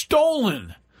was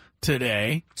stolen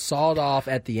today. Sawed off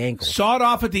at the ankles. Sawed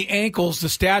off at the ankles. The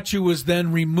statue was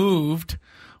then removed.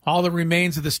 All the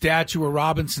remains of the statue were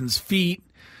Robinson's feet.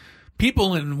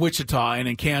 People in Wichita and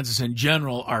in Kansas in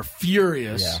general are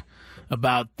furious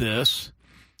about this.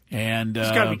 And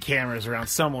there's got to be cameras around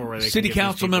somewhere where they City can get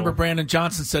Council member Brandon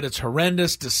Johnson said it's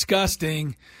horrendous,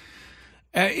 disgusting.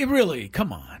 It really,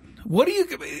 come on. What are you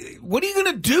going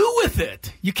to do with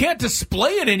it? You can't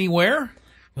display it anywhere.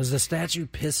 Was the statue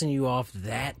pissing you off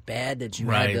that bad that you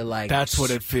had to That's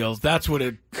what it feels. That's what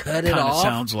it kind of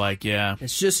sounds like. Yeah,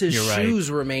 it's just his shoes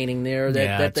remaining there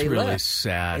that they left. It's really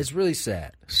sad. It's really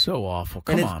sad. So awful.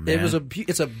 Come on, man. It was it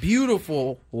was a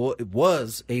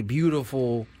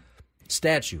beautiful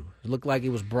statue. It looked like it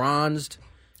was bronzed.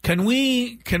 Can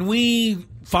we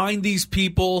find these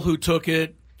people who took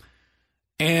it,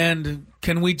 and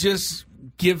can we just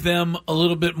give them a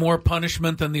little bit more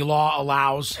punishment than the law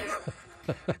allows?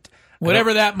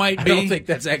 Whatever that might be. I don't think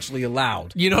that's actually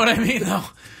allowed. You know what I mean? No.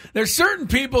 There's certain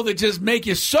people that just make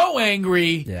you so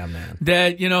angry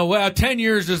that, 10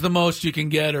 years is the most you can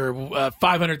get or a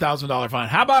 $500,000 fine.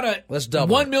 How about a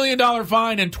 $1 million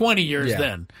fine and 20 years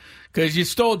then? Because you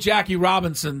stole Jackie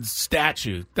Robinson's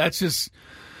statue. That's just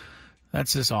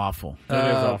awful. It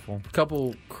is awful. A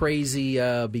couple crazy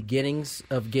beginnings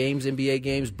of games, NBA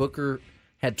games. Booker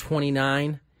had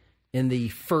 29 in the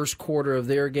first quarter of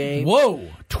their game. Whoa,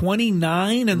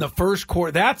 29 in the first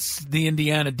quarter. That's the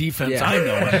Indiana defense I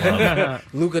know and love.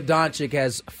 Luka Doncic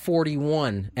has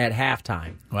 41 at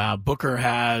halftime. Wow, Booker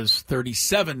has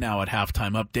 37 now at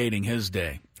halftime, updating his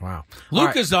day. Wow.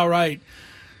 Luka's all right.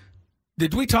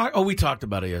 Did we talk? Oh, we talked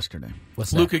about it yesterday.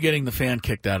 What's Luka getting the fan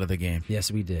kicked out of the game.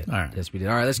 Yes, we did. All right. Yes, we did.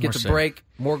 All right, let's get to break.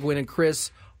 More Gwynn and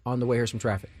Chris on the way. Here's some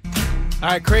traffic. All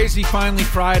right, crazy. Finally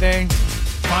Friday.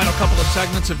 Final couple of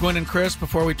segments of Gwynn and Chris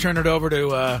before we turn it over to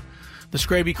the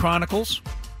Scraby Chronicles.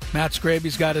 Matt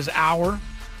Scraby's got his hour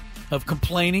of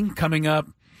complaining coming up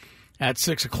at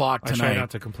 6 o'clock tonight. I try not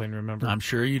to complain, remember? I'm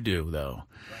sure you do, though.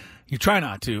 You try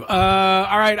not to.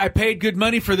 All right, I paid good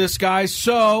money for this, guys,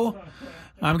 so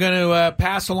I'm going to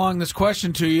pass along this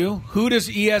question to you. Who does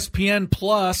ESPN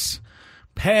Plus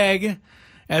peg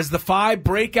as the 5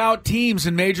 breakout teams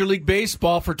in Major League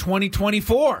Baseball for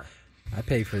 2024? I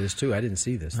paid for this, too. I didn't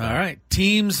see this. All right.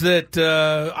 Teams that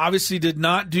obviously did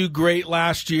not do great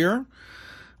last year,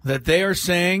 that they are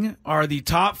saying are the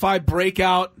top 5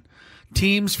 breakout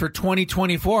teams for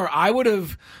 2024.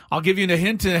 I'll give you a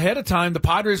hint ahead of time, the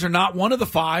Padres are not one of the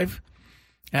 5,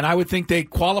 and I would think they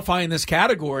qualify in this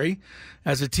category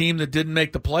as a team that didn't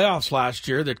make the playoffs last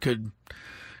year that could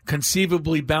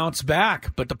conceivably bounce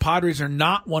back, but the Padres are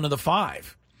not one of the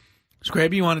 5.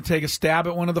 Scraby, you want to take a stab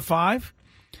at one of the 5?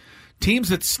 Teams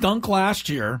that stunk last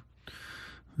year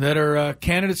that are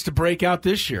candidates to break out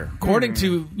this year, according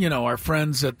to our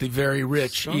friends at the very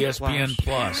rich ESPN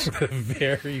Plus.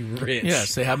 Very rich.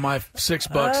 Yes, they have my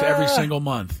 $6 every single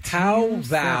month. How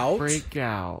about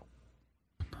breakout?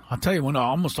 I'll tell you,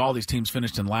 almost all these teams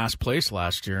finished in last place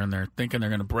last year, and they're thinking they're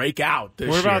going to break out this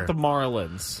year. What about the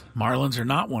Marlins? Marlins are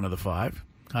not one of the 5.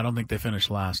 I don't think they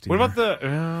finished last year. What about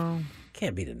the...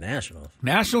 Can't be the Nationals.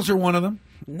 Nationals are one of them.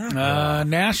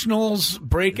 Nationals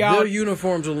break out. Their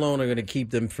uniforms alone are going to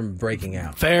keep them from breaking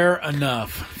out. Fair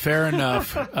enough.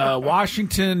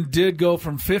 Washington did go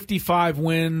from 55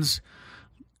 wins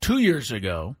 2 years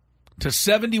ago to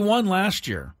 71 last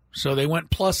year. So they went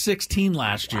plus 16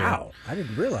 last year. Wow, I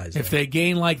didn't realize that. If they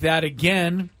gain like that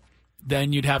again,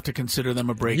 then you'd have to consider them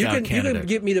a breakout candidate. You can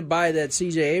get me to buy that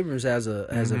C.J. Abrams has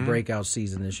a breakout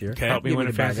season this year. Okay. Help me win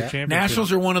a fantasy championship.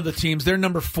 Nationals are one of the teams. They're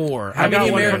number 4. How many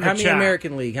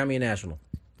American League? How many National?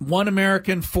 1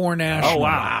 American, 4 National. Oh,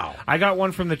 wow. I got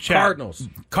one from the chat.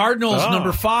 Cardinals,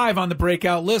 number 5 on the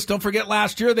breakout list. Don't forget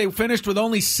last year they finished with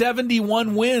only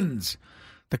 71 wins.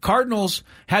 The Cardinals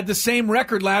had the same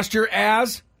record last year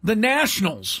as the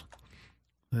Nationals.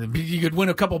 You could win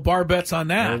a couple bar bets on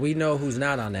that. Well, we know who's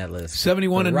not on that list.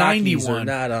 71 and 91. Rockies are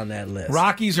not on that list.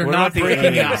 Rockies are not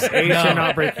breaking out. A's are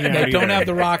not breaking out. They don't have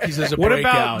the Rockies as a what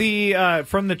breakout. What about the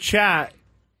from the chat?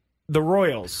 The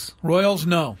Royals. Royals,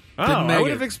 no. I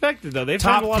would have expected though. They've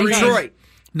top had a lot 3. of Detroit.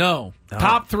 No.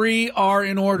 Top 3 are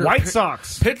in order. White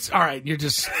Sox. All right, you're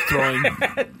just throwing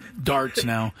darts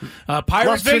now. Pirates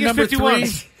Las Vegas are number 51.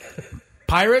 3.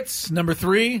 Pirates number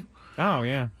 3. Oh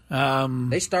yeah.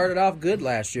 They started off good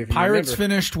last year. If you Pirates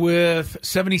remember. finished with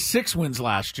 76 wins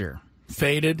last year.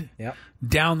 Faded. Yep.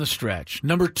 Down the stretch.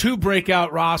 Number 2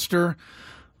 breakout roster,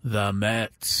 the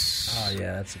Mets. Oh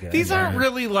yeah, that's a good. These aren't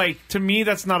really to me.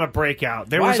 That's not a breakout.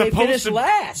 They Why? were They supposed finished to.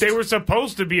 last. They were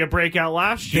supposed to be a breakout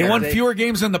last year. They won fewer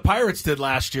games than the Pirates did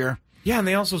last year. Yeah, and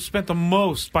they also spent the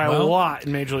most by a lot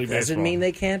in Major League Baseball. Doesn't mean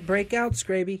they can't break out,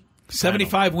 Scraby.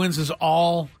 75 wins is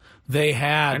all they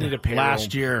had I need a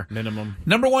last year. Minimum.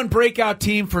 Number 1 breakout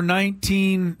team for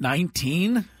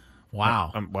 1919.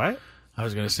 Wow. What? I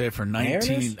was going to say for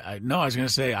 19. I was going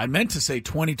to say, I meant to say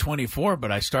 2024,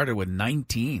 but I started with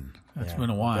 19. That's been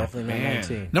a while. Definitely not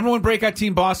 19. Number 1 breakout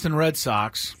team, Boston Red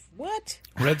Sox. What?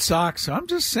 Red Sox. I'm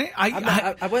just saying.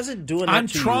 I wasn't doing that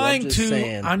to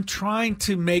you. I'm trying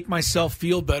to make myself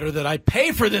feel better that I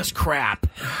pay for this crap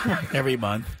every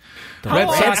month.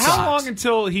 How long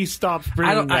until he stops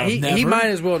bringing them? He might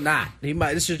as well not.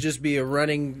 This should just be a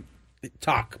running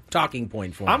talking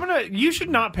point for him. You should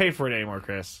not pay for it anymore,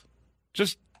 Chris.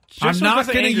 I'm not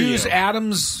going to use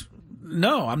Adams.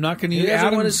 No, I'm not going to use Adams. I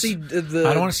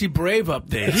don't want to see Brave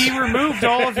updates. He removed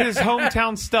all of his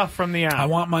hometown stuff from the app. I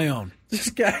want my own. This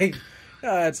guy,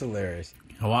 that's hilarious.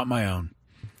 I want my own.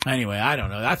 Anyway, I don't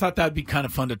know. I thought that would be kind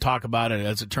of fun to talk about it.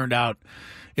 As it turned out,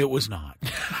 it was not.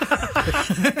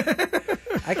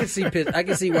 I can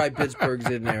see why Pittsburgh's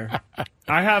in there.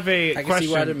 I have a I can question.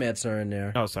 see why the Mets are in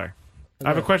there. Oh, sorry. I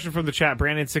have a question from the chat.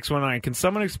 Brandon619. Can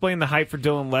someone explain the hype for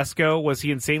Dylan Lesko? Was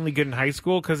he insanely good in high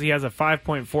school? Because he has a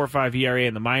 5.45 ERA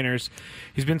in the minors.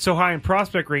 He's been so high in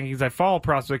prospect rankings. I follow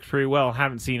prospects pretty well.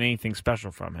 Haven't seen anything special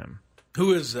from him.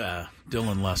 Who is Dylan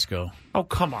Lesko? Oh,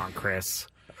 come on, Chris.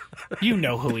 You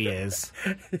know who he is.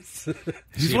 He's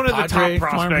he one of the top Padre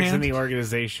prospects farmhand? in the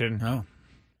organization. Oh.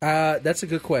 That's a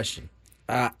good question.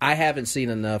 I haven't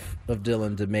seen enough of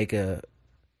Dylan to make a.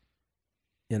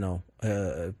 We'll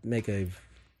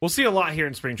see a lot here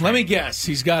in spring training. Let me guess.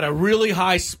 He's got a really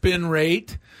high spin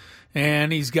rate,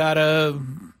 and he's got a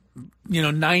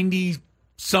 90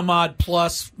 some odd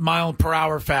plus mile per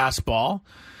hour fastball.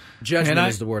 Judgment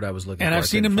is the word I was looking for. And I've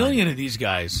seen a million of these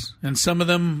guys, and some of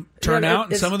them turn out,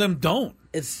 and some of them don't.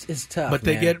 It's tough, but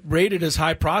they get rated as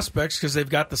high prospects because they've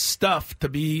got the stuff to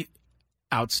be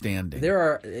outstanding. There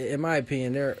are, in my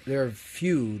opinion, there are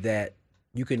few that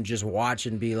you can just watch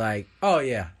and be like, oh,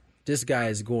 yeah, this guy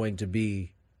is going to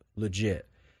be legit.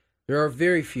 There are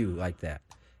very few like that.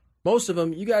 Most of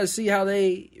them, you got to see how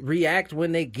they react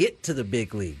when they get to the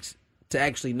big leagues to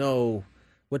actually know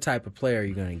what type of player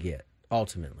you're going to get,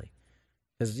 ultimately.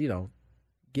 Because,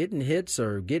 getting hits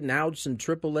or getting outs in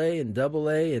AAA and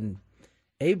AA and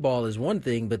A-ball is one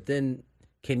thing, but then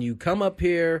can you come up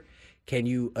here? Can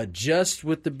you adjust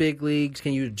with the big leagues?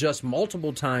 Can you adjust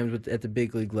multiple times at the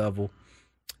big league level?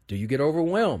 Do you get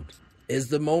overwhelmed? Is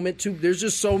the moment too? There's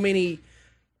just so many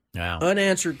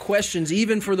unanswered questions,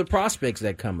 even for the prospects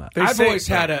that come up. I've always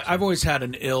had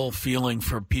an ill feeling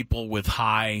for people with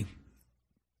high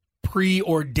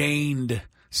preordained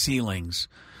ceilings,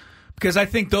 because I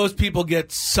think those people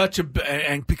get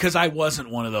and because I wasn't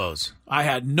one of those. I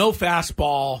had no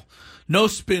fastball, no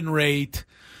spin rate,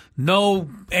 no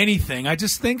anything. I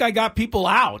just think I got people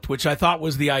out, which I thought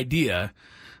was the idea.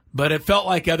 But it felt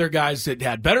like other guys that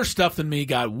had better stuff than me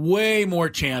got way more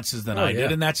chances than I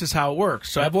did, and that's just how it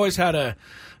works. So I've always had a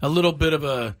little bit of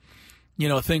a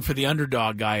thing for the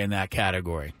underdog guy in that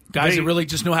category. Guys that really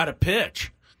just know how to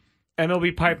pitch.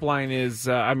 MLB Pipeline is,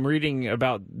 I'm reading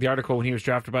about the article when he was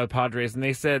drafted by the Padres, and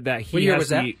they said that he What year has was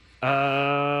that?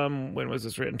 when was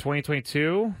this written?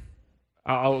 2022?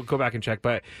 I'll go back and check.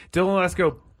 But Dylan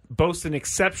Lesko boasts an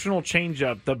exceptional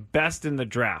changeup, the best in the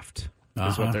draft,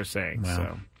 is what they're saying. Wow.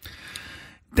 So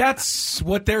That's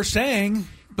what they're saying,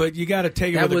 but you got to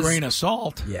take it with a grain of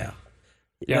salt. Yeah.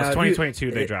 Yeah, Now, it's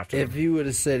 2022 they drafted him. If you would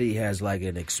have said he has like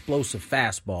an explosive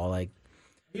fastball, like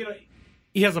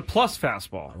he has a plus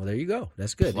fastball. Well, there you go.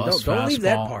 That's good. Plus Don't leave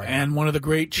that part. And one of the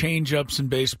great change-ups in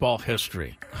baseball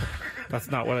history. That's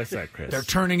not what I said, Chris. They're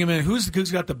turning him in. Who's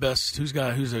got the best?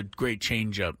 Who's a great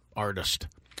change-up artist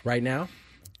right now?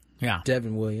 Yeah,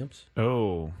 Devin Williams.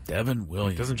 Oh, Devin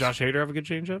Williams. Doesn't Josh Hader have a good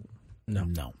changeup?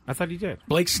 No. I thought he did.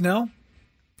 Blake Snell.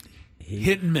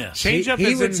 Hit and miss. Changeup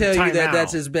He is would in tell you that timeout.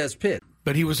 that's his best pitch.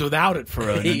 But he was without it for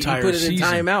an entire season. He put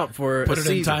it in timeout for Put a it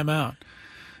season. in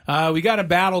timeout. We got a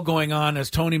battle going on, as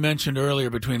Tony mentioned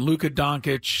earlier, between Luka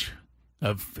Doncic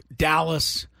of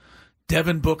Dallas,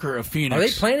 Devin Booker of Phoenix. Are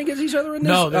they playing against each other in this?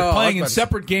 No, they're playing in I was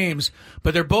separate games,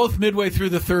 but they're both midway through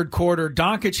the third quarter.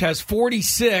 Doncic has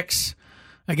 46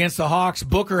 against the Hawks.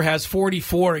 Booker has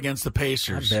 44 against the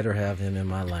Pacers. I better have him in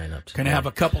my lineup. Going to have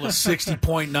a couple of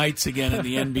 60-point nights again in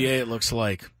the NBA, it looks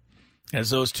like, as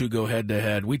those two go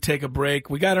head-to-head. We take a break.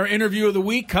 We got our interview of the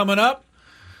week coming up.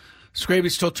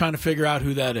 Scraby's still trying to figure out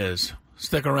who that is.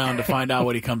 Stick around to find out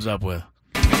what he comes up with.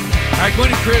 All right, Gwynn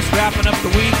and Chris wrapping up the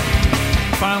week.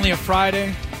 Finally a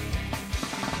Friday.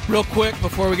 Real quick,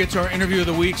 before we get to our interview of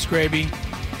the week, Scraby,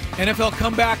 NFL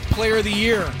Comeback Player of the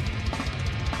Year.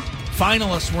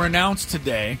 Finalists were announced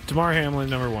today. DeMar Hamlin,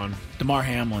 number 1. DeMar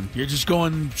Hamlin. You're just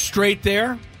going straight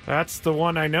there? That's the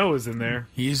one I know is in there.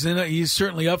 He's in. He's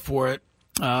certainly up for it.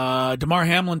 DeMar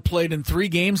Hamlin played in 3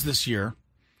 games this year.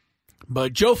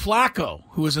 But Joe Flacco,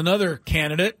 who is another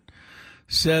candidate,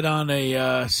 said on a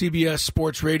CBS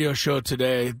Sports radio show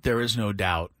today, there is no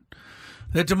doubt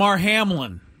that DeMar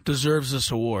Hamlin deserves this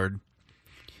award.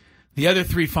 The other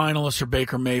 3 finalists are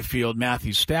Baker Mayfield,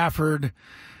 Matthew Stafford,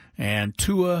 and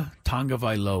Tua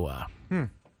Tagovailoa.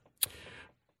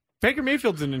 Baker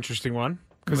Mayfield's an interesting one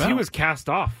because he was cast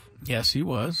off. Yes, he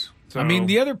was. So, I mean,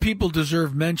 the other people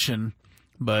deserve mention,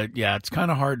 but yeah, it's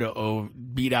kind of hard to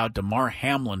beat out DeMar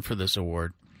Hamlin for this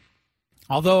award.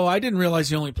 Although I didn't realize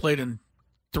he only played in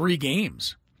 3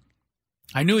 games.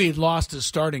 I knew he had lost his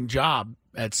starting job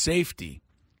at safety,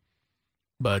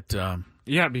 but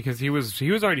yeah, because he was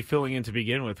already filling in to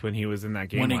begin with when he was in that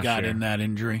game when he last got year. in that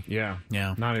injury. Yeah.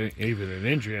 Not even an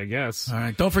injury, I guess. All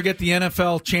right, don't forget the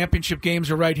NFL championship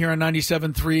games are right here on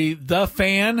 97.3 The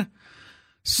Fan.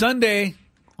 Sunday,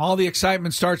 all the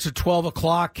excitement starts at 12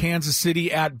 o'clock. Kansas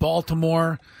City at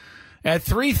Baltimore. At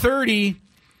 3:30,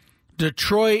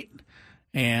 Detroit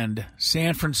and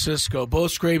San Francisco.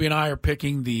 Both Scraby and I are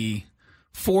picking the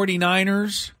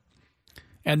 49ers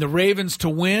and the Ravens to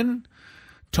win.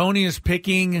 Tony is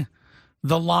picking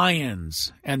the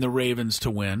Lions and the Ravens to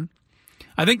win.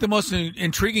 I think the most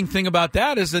intriguing thing about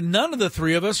that is that none of the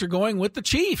 3 of us are going with the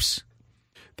Chiefs.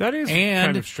 That is and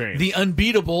kind of strange. The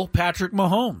unbeatable Patrick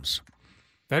Mahomes.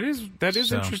 That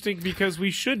is interesting because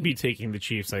we should be taking the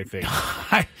Chiefs, I think.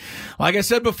 Like I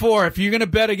said before, if you're going to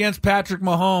bet against Patrick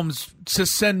Mahomes,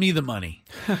 just send me the money.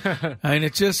 I mean,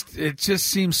 it just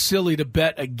seems silly to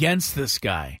bet against this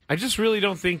guy. I just really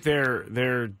don't think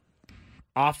their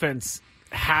offense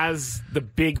has the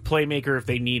big playmaker if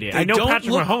they need it. I know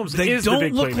Patrick Mahomes is the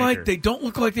big playmaker. They don't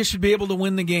look like they should be able to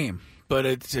win the game. But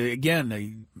it's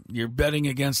again, you're betting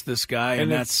against this guy,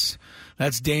 and that's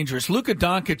dangerous. Luka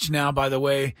Doncic now, by the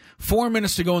way, 4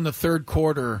 minutes to go in the third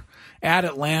quarter at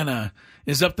Atlanta,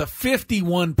 is up to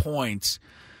 51 points.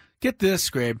 Get this,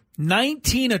 Scrape,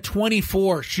 19 of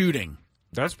 24 shooting.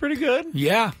 That's pretty good.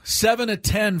 Yeah, 7 of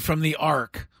 10 from the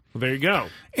arc. Well, there you go.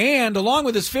 And along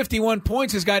with his 51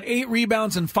 points, he's got 8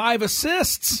 rebounds and 5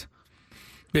 assists.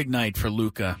 Big night for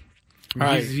Luka. All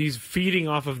right. He's feeding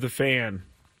off of the fan.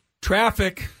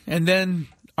 Traffic, and then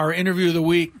our interview of the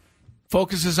week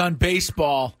focuses on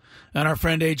baseball and our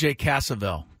friend AJ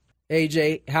Cassavell.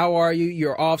 AJ, how are you?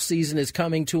 Your off season is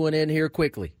coming to an end here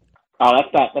quickly. Oh,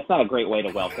 that's not a great way to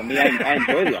welcome me. I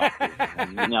enjoy the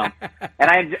off-season,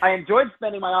 and I enjoyed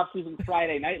spending my off-season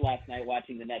Friday night last night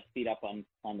watching the Nets beat up on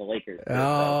the Lakers.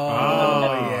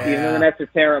 Yeah. Even though the Nets are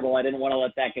terrible, I didn't want to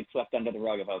let that get swept under the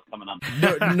rug if I was coming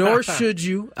up. Nor should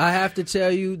you. I have to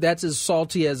tell you, that's as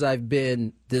salty as I've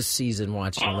been this season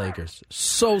watching the Lakers.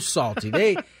 So salty.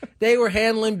 They were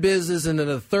handling business, and then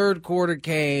the third quarter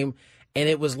came, and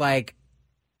it was like,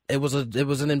 It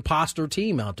was an imposter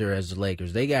team out there as the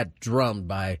Lakers. They got drummed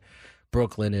by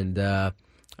Brooklyn, and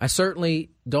I certainly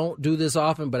don't do this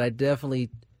often, but I definitely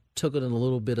took it in a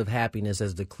little bit of happiness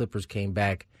as the Clippers came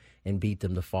back and beat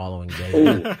them the following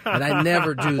day. And I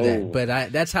never do that,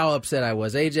 but that's how upset I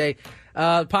was. AJ,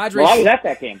 Padres. Well, I was at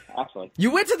that game, actually.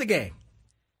 You went to the game.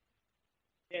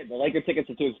 Yeah, the Laker tickets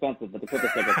are too expensive, but the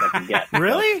Clippers tickets I can get.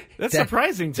 Really? That's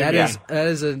surprising to me.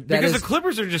 Because the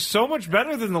Clippers are just so much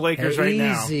better than the Lakers right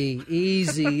now.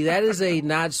 Easy. That is a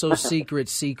not so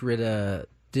secret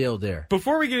deal there.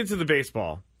 Before we get into the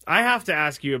baseball, I have to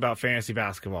ask you about fantasy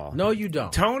basketball. No, you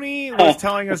don't. Tony was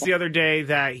telling us the other day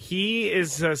that he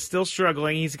is still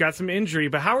struggling. He's got some injury,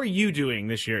 but how are you doing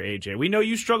this year, AJ? We know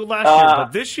you struggled last year,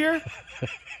 but this year?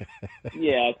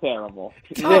 Yeah, terrible.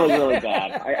 Really, really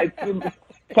bad.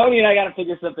 Tony and I got to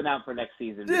figure something out for next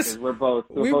season because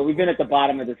we've been at the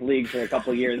bottom of this league for a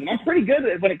couple of years, and I'm pretty good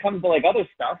when it comes to like other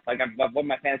stuff. Like I've won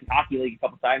my fantasy hockey league a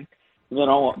couple times. I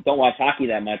don't watch hockey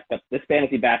that much, but this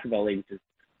fantasy basketball league is just.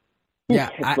 Yeah,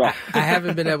 I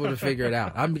haven't been able to figure it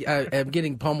out. I'm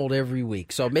getting pummeled every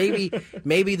week. So maybe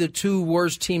the two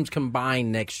worst teams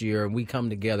combine next year and we come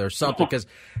together or something. Because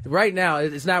right now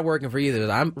it's not working for either.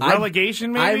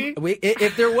 Relegation, maybe?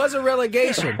 If there was a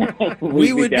relegation,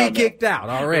 we would be kicked out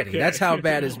already. Okay. That's how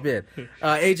bad it's been.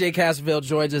 AJ Cassavell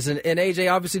joins us, and AJ,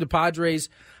 obviously the Padres,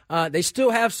 they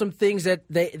still have some things that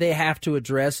they have to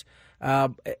address.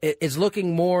 It's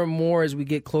looking more and more as we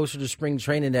get closer to spring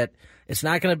training that it's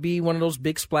not going to be one of those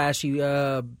big splashy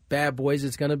bad boys.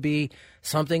 It's going to be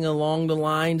something along the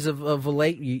lines of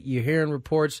late. You're hearing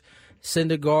reports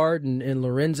Syndergaard and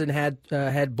Lorenzen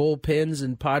had bullpens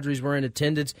and Padres were in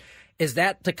attendance. Is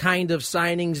that the kind of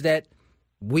signings that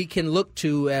we can look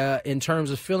to in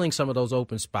terms of filling some of those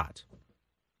open spots?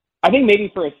 I think maybe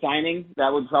for a signing,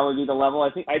 that would probably be the level.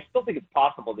 I still think it's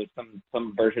possible there's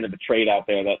some version of a trade out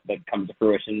there that comes to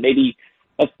fruition. Maybe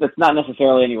that's not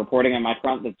necessarily any reporting on my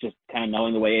front. That's just kind of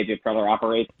knowing the way AJ Preller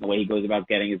operates, the way he goes about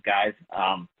getting his guys.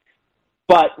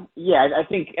 But yeah, I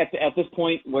think at this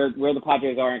point where the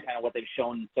Padres are and kind of what they've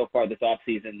shown so far this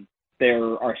offseason,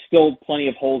 there are still plenty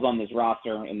of holes on this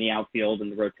roster in the outfield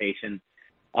and the rotation.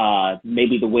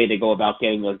 Maybe the way they go about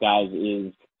getting those guys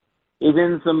is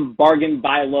in some bargain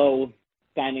buy low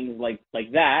signings like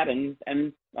that, and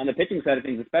on the pitching side of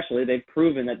things especially, they've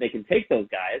proven that they can take those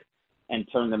guys and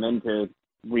turn them into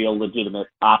real legitimate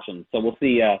options. So we'll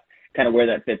see kind of where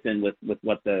that fits in with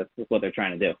what they're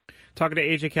trying to do. Talking to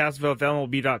AJ Cassavell of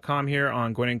MLB.com here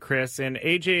on Gwynn and Chris. And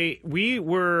AJ, we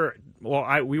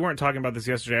weren't talking about this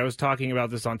yesterday. I was talking about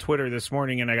this on Twitter this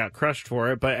morning, and I got crushed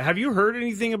for it. But have you heard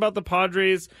anything about the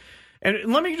Padres?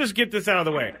 And let me just get this out of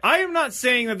the way. I am not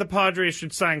saying that the Padres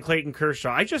should sign Clayton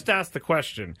Kershaw. I just asked the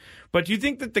question. But do you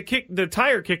think that the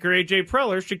tire kicker, AJ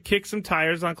Preller, should kick some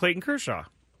tires on Clayton Kershaw?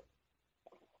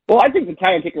 Well, I think the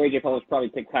tire kicker, AJ Preller, probably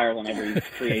kick tires on every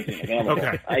free agent available.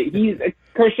 Okay.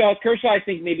 Kershaw, I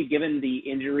think maybe given the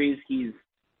injuries he's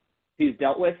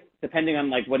dealt with, depending on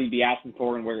like what he'd be asking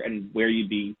for and where you'd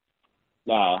be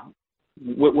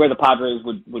where the Padres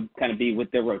would kind of be with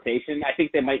their rotation. I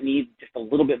think they might need just a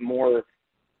little bit more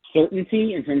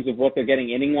certainty in terms of what they're getting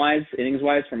innings-wise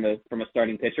from a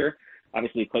starting pitcher.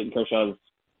 Obviously, Clayton Kershaw is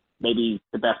maybe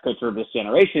the best pitcher of this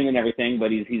generation and everything, but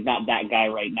he's not that guy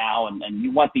right now. And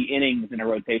you want the innings in a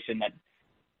rotation that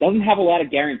doesn't have a lot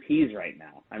of guarantees right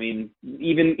now. I mean,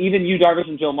 even Yu Darvish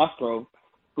and Joe Musgrove,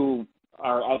 who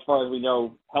are, as far as we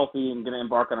know, healthy and going to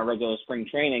embark on a regular spring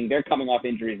training, they're coming off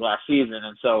injuries last season.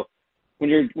 And so when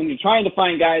you're trying to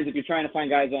find guys, if you're trying to find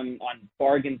guys on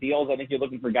bargain deals, I think you're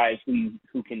looking for guys who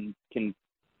can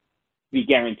be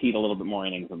guaranteed a little bit more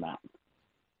innings than that.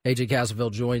 AJ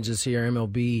Cassavell joins us here,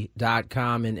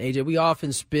 MLB.com. And AJ, we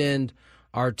often spend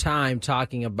our time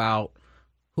talking about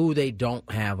who they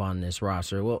don't have on this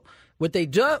roster. Well, what they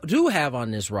do have on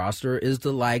this roster is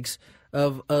the likes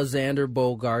of Xander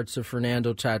Bogaerts, of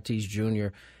Fernando Tatis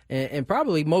Jr., and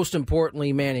probably most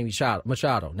importantly, Manny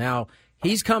Machado. Now,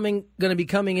 he's going to be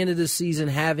coming into this season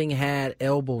having had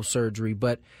elbow surgery,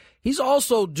 but he's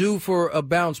also due for a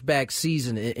bounce-back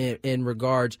season in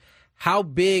regards how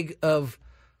big of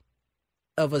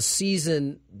a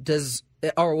season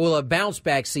will a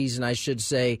bounce-back season, I should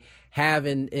say, have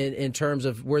in terms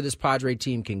of where this Padre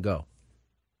team can go?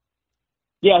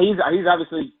 Yeah, he's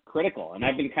obviously critical, and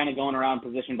I've been kind of going around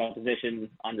position by position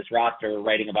on this roster,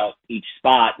 writing about each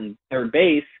spot, and third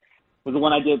base was the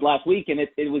one I did last week, and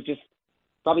it was just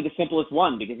probably the simplest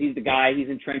one because he's the guy, he's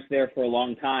entrenched there for a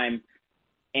long time,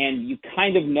 and you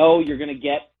kind of know you're going to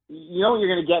get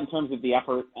in terms of the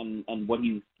effort and what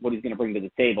he's going to bring to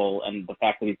the table, and the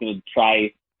fact that he's going to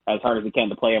try as hard as he can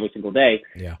to play every single day.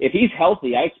 Yeah. If he's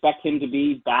healthy, I expect him to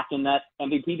be back in that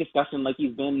MVP discussion like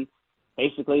he's been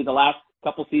basically the last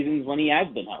couple seasons when he has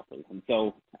been healthy. And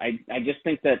so I just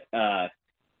think that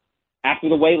after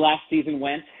the way last season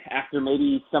went, after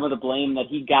maybe some of the blame that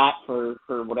he got for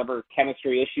whatever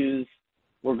chemistry issues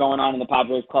were going on in the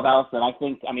Padres clubhouse. And I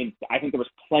think there was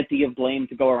plenty of blame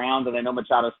to go around. And I know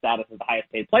Machado's status as the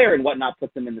highest paid player and whatnot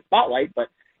puts him in the spotlight, but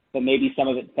maybe some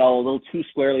of it fell a little too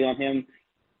squarely on him.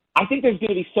 I think there's going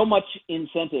to be so much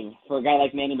incentive for a guy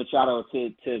like Manny Machado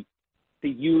to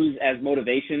use as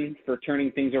motivation for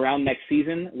turning things around next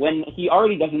season when he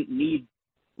already doesn't need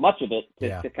much of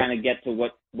it to kind of get to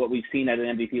what we've seen at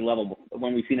an MVP level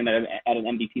when we've seen him at an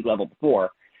MVP level before.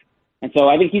 And so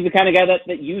I think he's the kind of guy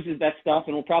that uses that stuff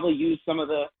and will probably use some of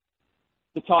the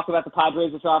talk about the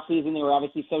Padres this offseason. They were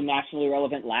obviously so nationally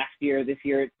relevant last year. This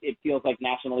year it feels like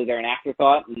nationally they're an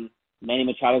afterthought, and Manny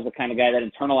Machado's the kind of guy that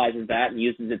internalizes that and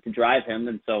uses it to drive him.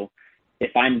 And so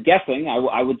if I'm guessing,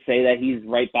 I would say that he's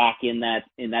right back in that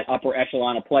upper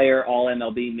echelon of player, all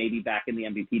MLB, maybe back in the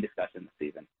MVP discussion this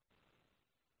season.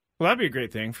 Well, that'd be a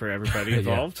great thing for everybody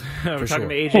involved. We're talking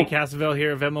to AJ Cassavell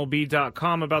here of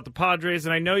MLB.com about the Padres,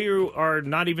 and I know you are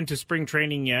not even to spring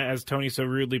training yet, as Tony so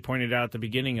rudely pointed out at the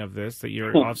beginning of this, that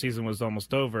your offseason was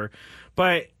almost over.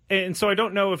 And so I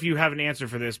don't know if you have an answer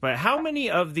for this, but how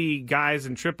many of the guys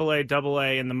in AAA,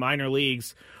 AA, and the minor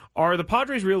leagues are the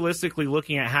Padres realistically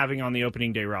looking at having on the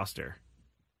opening day roster?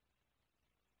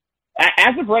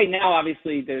 As of right now,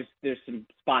 obviously, there's some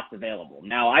spots available.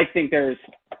 Now, I think those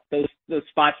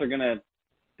spots are going to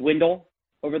dwindle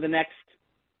over the next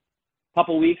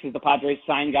couple weeks as the Padres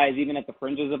sign guys even at the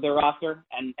fringes of their roster.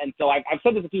 And so I've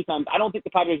said this a few times. I don't think the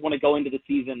Padres want to go into the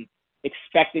season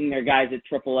expecting their guys at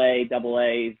AAA,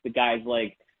 AA, the guys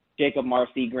like Jacob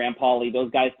Marcy, Graham Pauley, those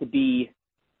guys to be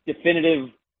definitive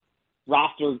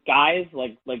roster guys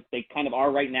like they kind of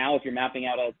are right now if you're mapping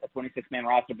out a 26-man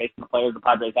roster based on the players the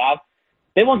Padres have.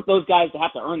 They want those guys to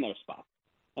have to earn their spot.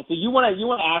 And so you want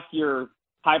to ask your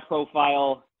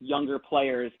high-profile younger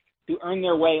players to earn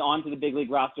their way onto the big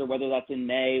league roster, whether that's in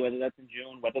May, whether that's in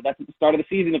June, whether that's at the start of the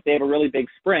season if they have a really big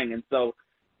spring. And so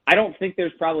I don't think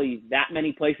there's probably that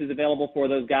many places available for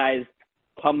those guys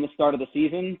come the start of the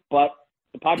season, but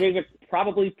the Padres are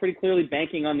probably pretty clearly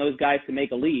banking on those guys to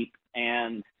make a leap.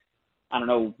 And I don't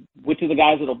know which of the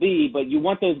guys it'll be, but you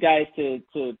want those guys to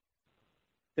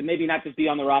maybe not just be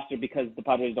on the roster because the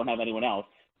Padres don't have anyone else.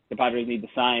 The Padres need to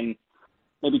sign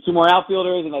maybe two more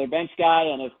outfielders, another bench guy,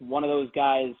 and if one of those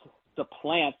guys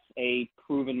supplants a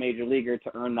proven major leaguer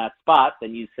to earn that spot,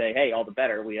 then you say, hey, all the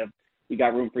better. We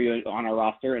got room for you on our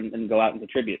roster and go out and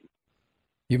contribute.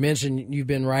 You mentioned you've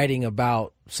been writing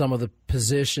about some of the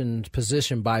position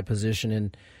by position,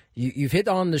 and you've hit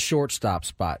on the shortstop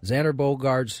spot. Xander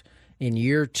Bogaerts in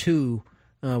year 2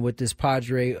 with this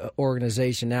Padre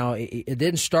organization. Now, it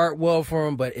didn't start well for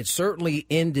him, but it certainly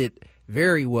ended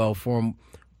very well for him.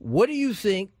 What do you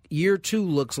think year 2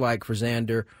 looks like for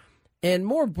Xander? And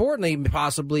more importantly,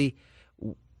 possibly,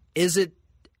 is it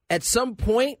at some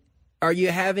point, are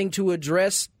you having to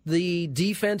address the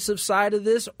defensive side of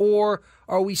this, or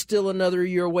are we still another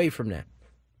year away from that?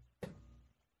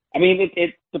 I mean,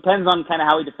 it depends on kind of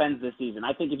how he defends this season.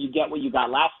 I think if you get what you got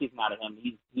last season out of him,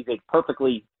 he's a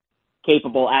perfectly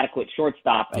capable, adequate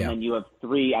shortstop, and then you have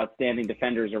 3 outstanding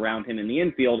defenders around him in the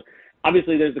infield.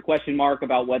 Obviously, there's the question mark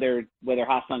about whether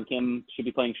Ha-Seong Kim should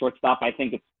be playing shortstop. I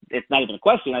think it's not even a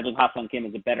question. I think Ha-Seong Kim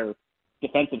is a better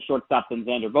defensive shortstop than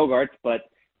Xander Bogaerts, but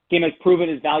Kim has proven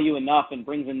his value enough and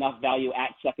brings enough value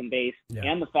at second base,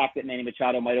 and the fact that Manny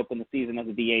Machado might open the season as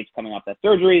a DH coming off that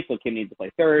surgery, so Kim needs to play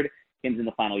third. Kim's in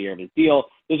the final year of his deal.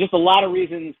 There's just a lot of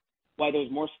reasons why there's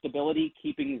more stability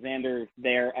keeping Xander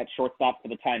there at shortstop for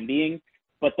the time being,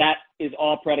 but that is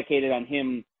all predicated on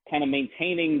him kind of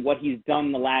maintaining what he's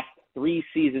done the last 3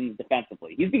 seasons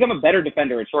defensively. He's become a better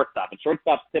defender at shortstop, and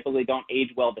shortstops typically don't age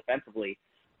well defensively.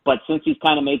 But since he's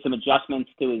kind of made some adjustments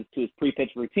to his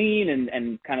pre-pitch routine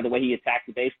and kind of the way he attacks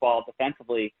the baseball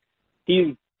defensively,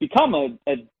 he's become a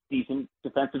decent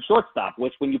defensive shortstop,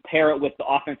 which when you pair it with the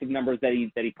offensive numbers that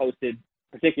he posted,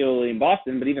 particularly in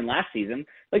Boston, but even last season,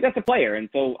 like that's a player. And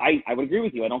so I would agree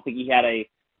with you. I don't think he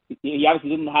obviously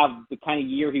didn't have the kind of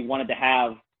year he wanted to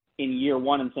have in year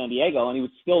 1 in San Diego, and he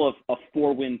was still a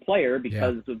 4-win player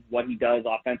because of what he does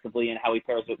offensively and how he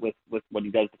pairs it with what he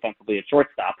does defensively at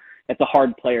shortstop. That's a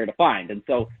hard player to find. And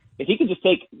so if he can just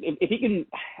he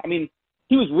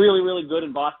was really, really good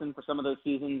in Boston for some of those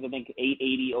seasons. I think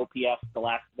 880 OPS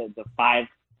the 5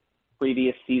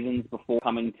 previous seasons before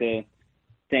coming to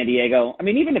San Diego. I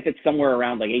mean, even if it's somewhere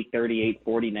around like 830,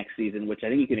 840 next season, which I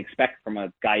think you can expect from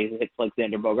a guy who hits like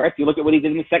Xander Bogaerts. You look at what he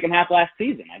did in the second half last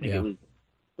season. I think it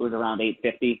was around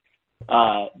 850.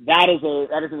 That is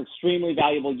an extremely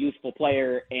valuable, useful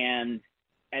player, and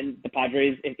the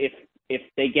Padres, if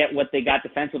they get what they got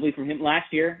defensively from him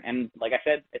last year, and like I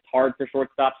said, it's hard for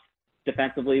shortstops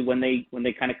defensively when they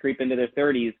kind of creep into their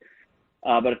 30s.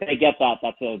 But if they get that,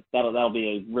 that'll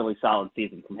be a really solid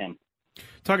season from him.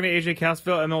 Talking to AJ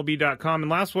Casville, MLB.com. And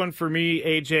last one for me,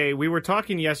 AJ, we were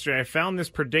talking yesterday. I found this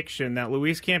prediction that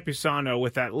Luis Campusano,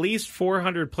 with at least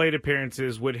 400 plate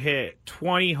appearances, would hit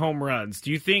 20 home runs.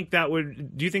 Do you think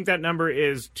that number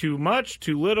is too much,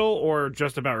 too little, or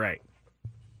just about right?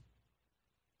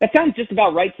 That sounds just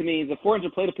about right to me. The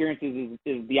 400 plate appearances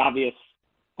is the obvious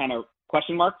kind of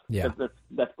question mark. Yeah.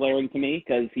 That's glaring to me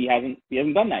because he hasn't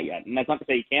done that yet. And that's not to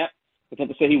say he can't. That's not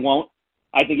to say he won't.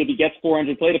 I think if he gets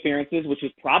 400 plate appearances, which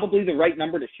is probably the right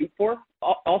number to shoot for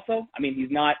also. I mean, you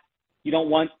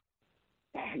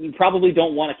probably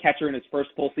don't want a catcher in his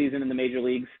first full season in the major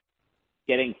leagues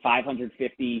getting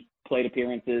 550 plate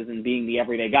appearances and being the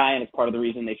everyday guy. And it's part of the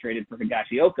reason they traded for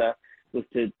Higashioka was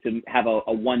to have a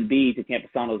 1B to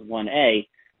Campusano's 1A.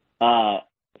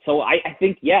 So I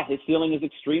think, his ceiling is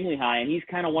extremely high. And he's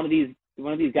kind of one of these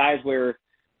guys where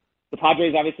the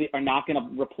Padres obviously are not going to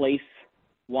replace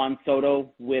Juan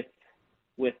Soto with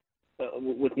one.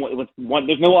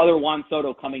 There's no other Juan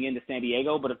Soto coming into San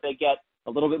Diego, but if they get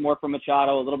a little bit more from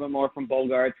Machado, a little bit more from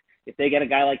Bogaerts, if they get a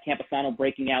guy like Campusano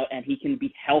breaking out and he can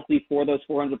be healthy for those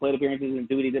 400 plate appearances and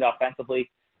do what he did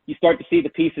offensively, you start to see the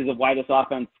pieces of why this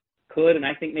offense could, and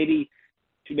I think maybe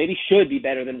should be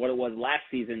better than what it was last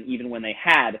season, even when they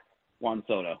had Juan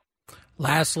Soto.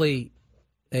 Lastly,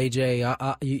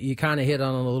 AJ, you kind of hit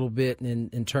on it a little bit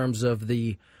in terms of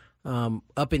the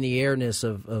up in the airness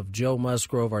of Joe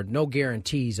Musgrove, or no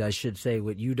guarantees, I should say,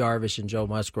 with Yu Darvish and Joe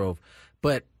Musgrove.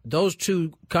 But those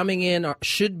two coming in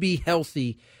should be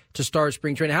healthy to start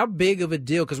spring training. How big of a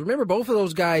deal? Because remember, both of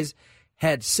those guys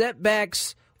had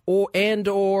setbacks or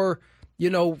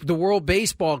the World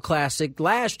Baseball Classic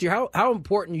last year. How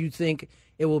important you think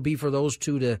it will be for those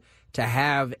two to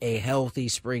have a healthy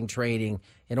spring training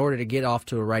in order to get off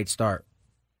to a right start?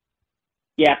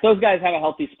 Yeah, if those guys have a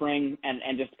healthy spring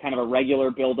and just kind of a regular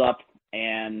build-up,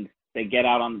 and they get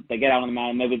out on the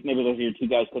mound, maybe those are your two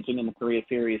guys pitching in the Korea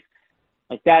series.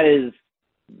 Like that is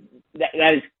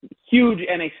huge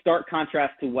and a stark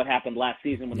contrast to what happened last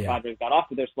season when the Padres got off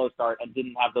to their slow start and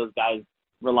didn't have those guys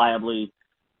reliably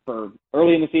for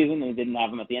early in the season, and didn't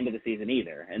have them at the end of the season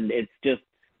either. And it's just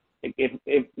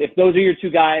if those are your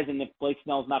two guys, and if Blake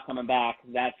Snell's not coming back,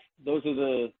 those are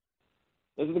the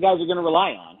guys you're going to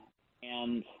rely on.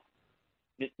 And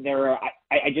there are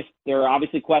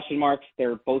obviously question marks.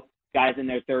 They're both guys in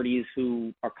their 30s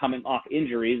who are coming off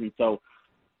injuries, and so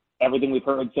everything we've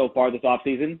heard so far this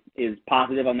offseason is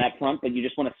positive on that front. But you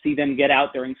just want to see them get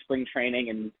out during spring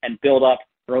training and build up,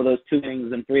 throw those 2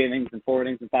 innings and 3 innings and 4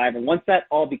 innings and 5. And once that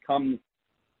all becomes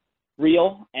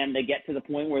real and they get to the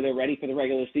point where they're ready for the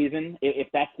regular season, if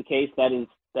that's the case, that is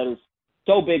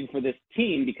so big for this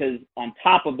team, because on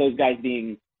top of those guys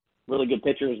being really good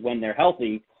pitchers when they're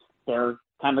healthy, they're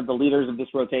kind of the leaders of this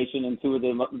rotation and two of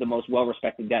the most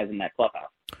well-respected guys in that clubhouse.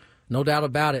 No doubt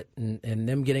about it, and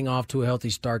them getting off to a healthy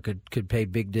start could pay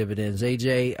big dividends.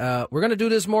 AJ, we're going to do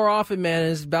this more often,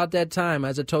 man. It's about that time.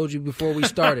 As I told you before we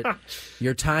started,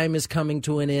 your time is coming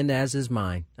to an end, as is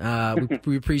mine.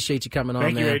 We appreciate you coming on,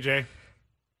 Thank man. you, AJ.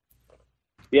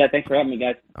 Yeah, thanks for having me,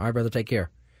 guys. All right, brother, take care.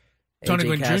 Tony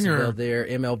Gwynn Jr. there,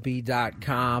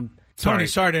 MLB.com. Tony,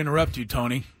 sorry to interrupt you,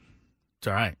 Tony. It's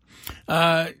all right.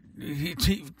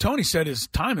 Tony said his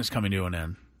time is coming to an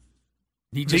end.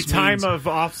 The time of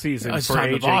off season for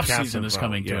AJ off-season is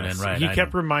coming to an end, right? He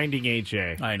kept reminding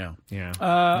AJ. I know. Yeah.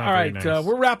 All right, nice.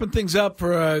 We're wrapping things up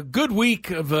for a good week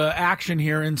of action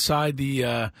here inside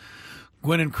the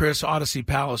Gwynn and Chris Odyssey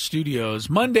Palace Studios.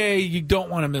 Monday, you don't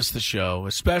want to miss the show,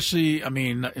 especially,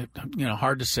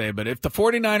 hard to say, but if the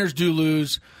 49ers do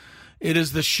lose, it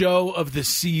is the show of the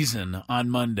season on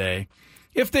Monday.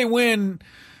 If they win,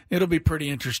 it'll be pretty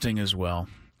interesting as well.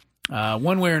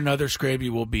 One way or another, Scraby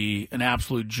will be an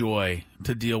absolute joy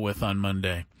to deal with on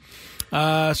Monday.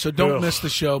 So don't miss the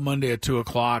show Monday at 2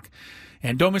 o'clock.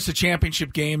 And don't miss the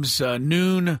championship games,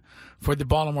 noon for the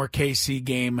Baltimore KC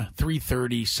game,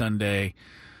 3:30 Sunday.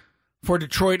 For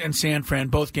Detroit and San Fran,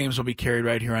 both games will be carried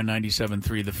right here on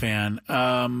 97.3 The Fan.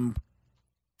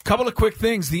 Couple of quick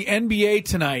things. The NBA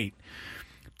tonight,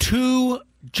 2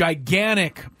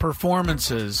 gigantic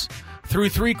performances. Through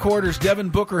 3 quarters, Devin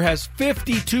Booker has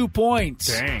 52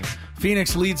 points. Dang.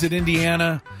 Phoenix leads at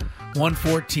Indiana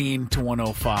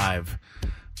 114-105.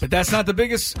 But that's not the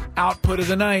biggest output of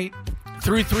the night.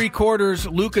 Through 3 quarters,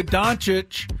 Luka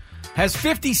Doncic has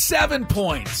 57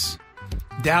 points.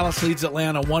 Dallas leads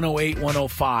Atlanta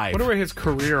 108-105. I wonder what his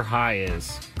career high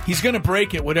is. He's going to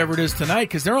break it, whatever it is tonight,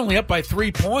 because they're only up by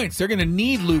 3 points. They're going to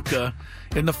need Luka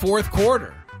in the 4th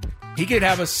quarter. He could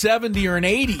have a 70 or an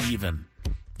 80 even.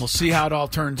 We'll see how it all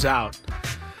turns out.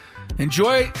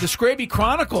 Enjoy the Scraby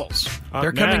Chronicles.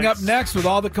 They're coming up next with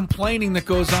all the complaining that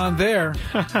goes on there.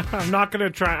 I'm not going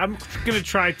to try. I'm going to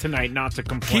try tonight not to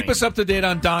complain. Keep us up to date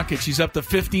on Doncic. He's up to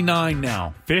 59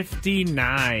 now.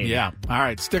 59. Yeah. All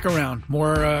right. Stick around.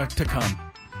 More to come.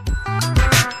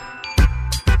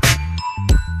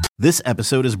 This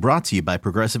episode is brought to you by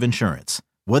Progressive Insurance.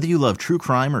 Whether you love true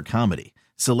crime or comedy,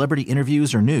 celebrity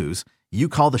interviews or news, you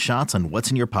call the shots on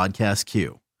what's in your podcast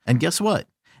queue. And guess what?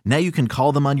 Now you can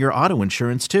call them on your auto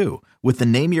insurance too with the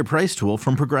Name Your Price tool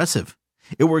from Progressive.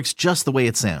 It works just the way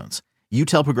it sounds. You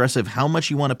tell Progressive how much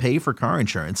you want to pay for car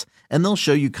insurance, and they'll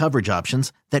show you coverage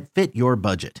options that fit your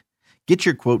budget. Get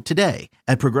your quote today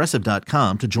at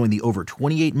Progressive.com to join the over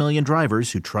 28 million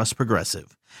drivers who trust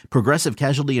Progressive. Progressive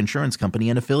Casualty Insurance Company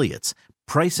and Affiliates.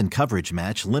 Price and coverage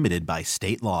match limited by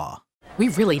state law. We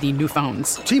really need new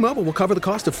phones. T-Mobile will cover the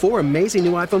cost of 4 amazing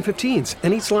new iPhone 15s,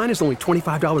 and each line is only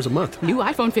 $25 a month. New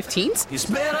iPhone 15s? It's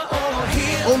better over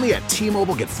here. Only at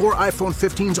T-Mobile, get 4 iPhone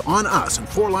 15s on us and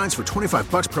 4 lines for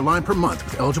 $25 per line per month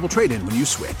with eligible trade-in when you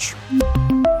switch.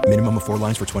 Minimum of 4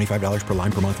 lines for $25 per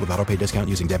line per month with autopay discount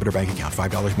using debit or bank account.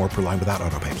 $5 more per line without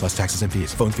autopay, plus taxes and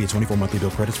fees. Phone fee at 24 monthly bill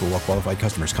credits for well-qualified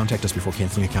customers. Contact us before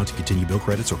canceling account to continue bill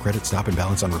credits or credit stop and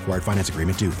balance on required finance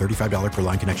agreement due. $35 per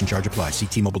line connection charge applies. See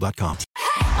T-Mobile.com.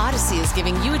 Odyssey is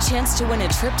giving you a chance to win a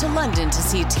trip to London to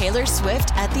see Taylor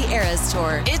Swift at the Eras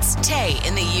Tour. It's Tay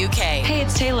in the UK. Hey,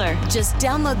 it's Taylor. Just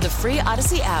download the free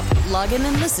Odyssey app, log in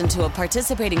and listen to a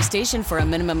participating station for a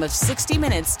minimum of 60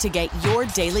 minutes to get your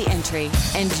daily entry.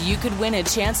 And you could win a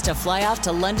chance to fly off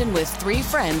to London with 3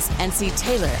 friends and see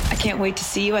Taylor. I can't wait to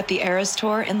see you at the Eras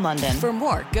Tour in London. For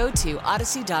more, go to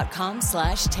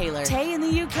odyssey.com/Taylor. Tay in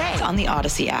the UK. It's on the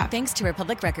Odyssey app. Thanks to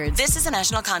Republic Records. This is a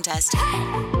national contest.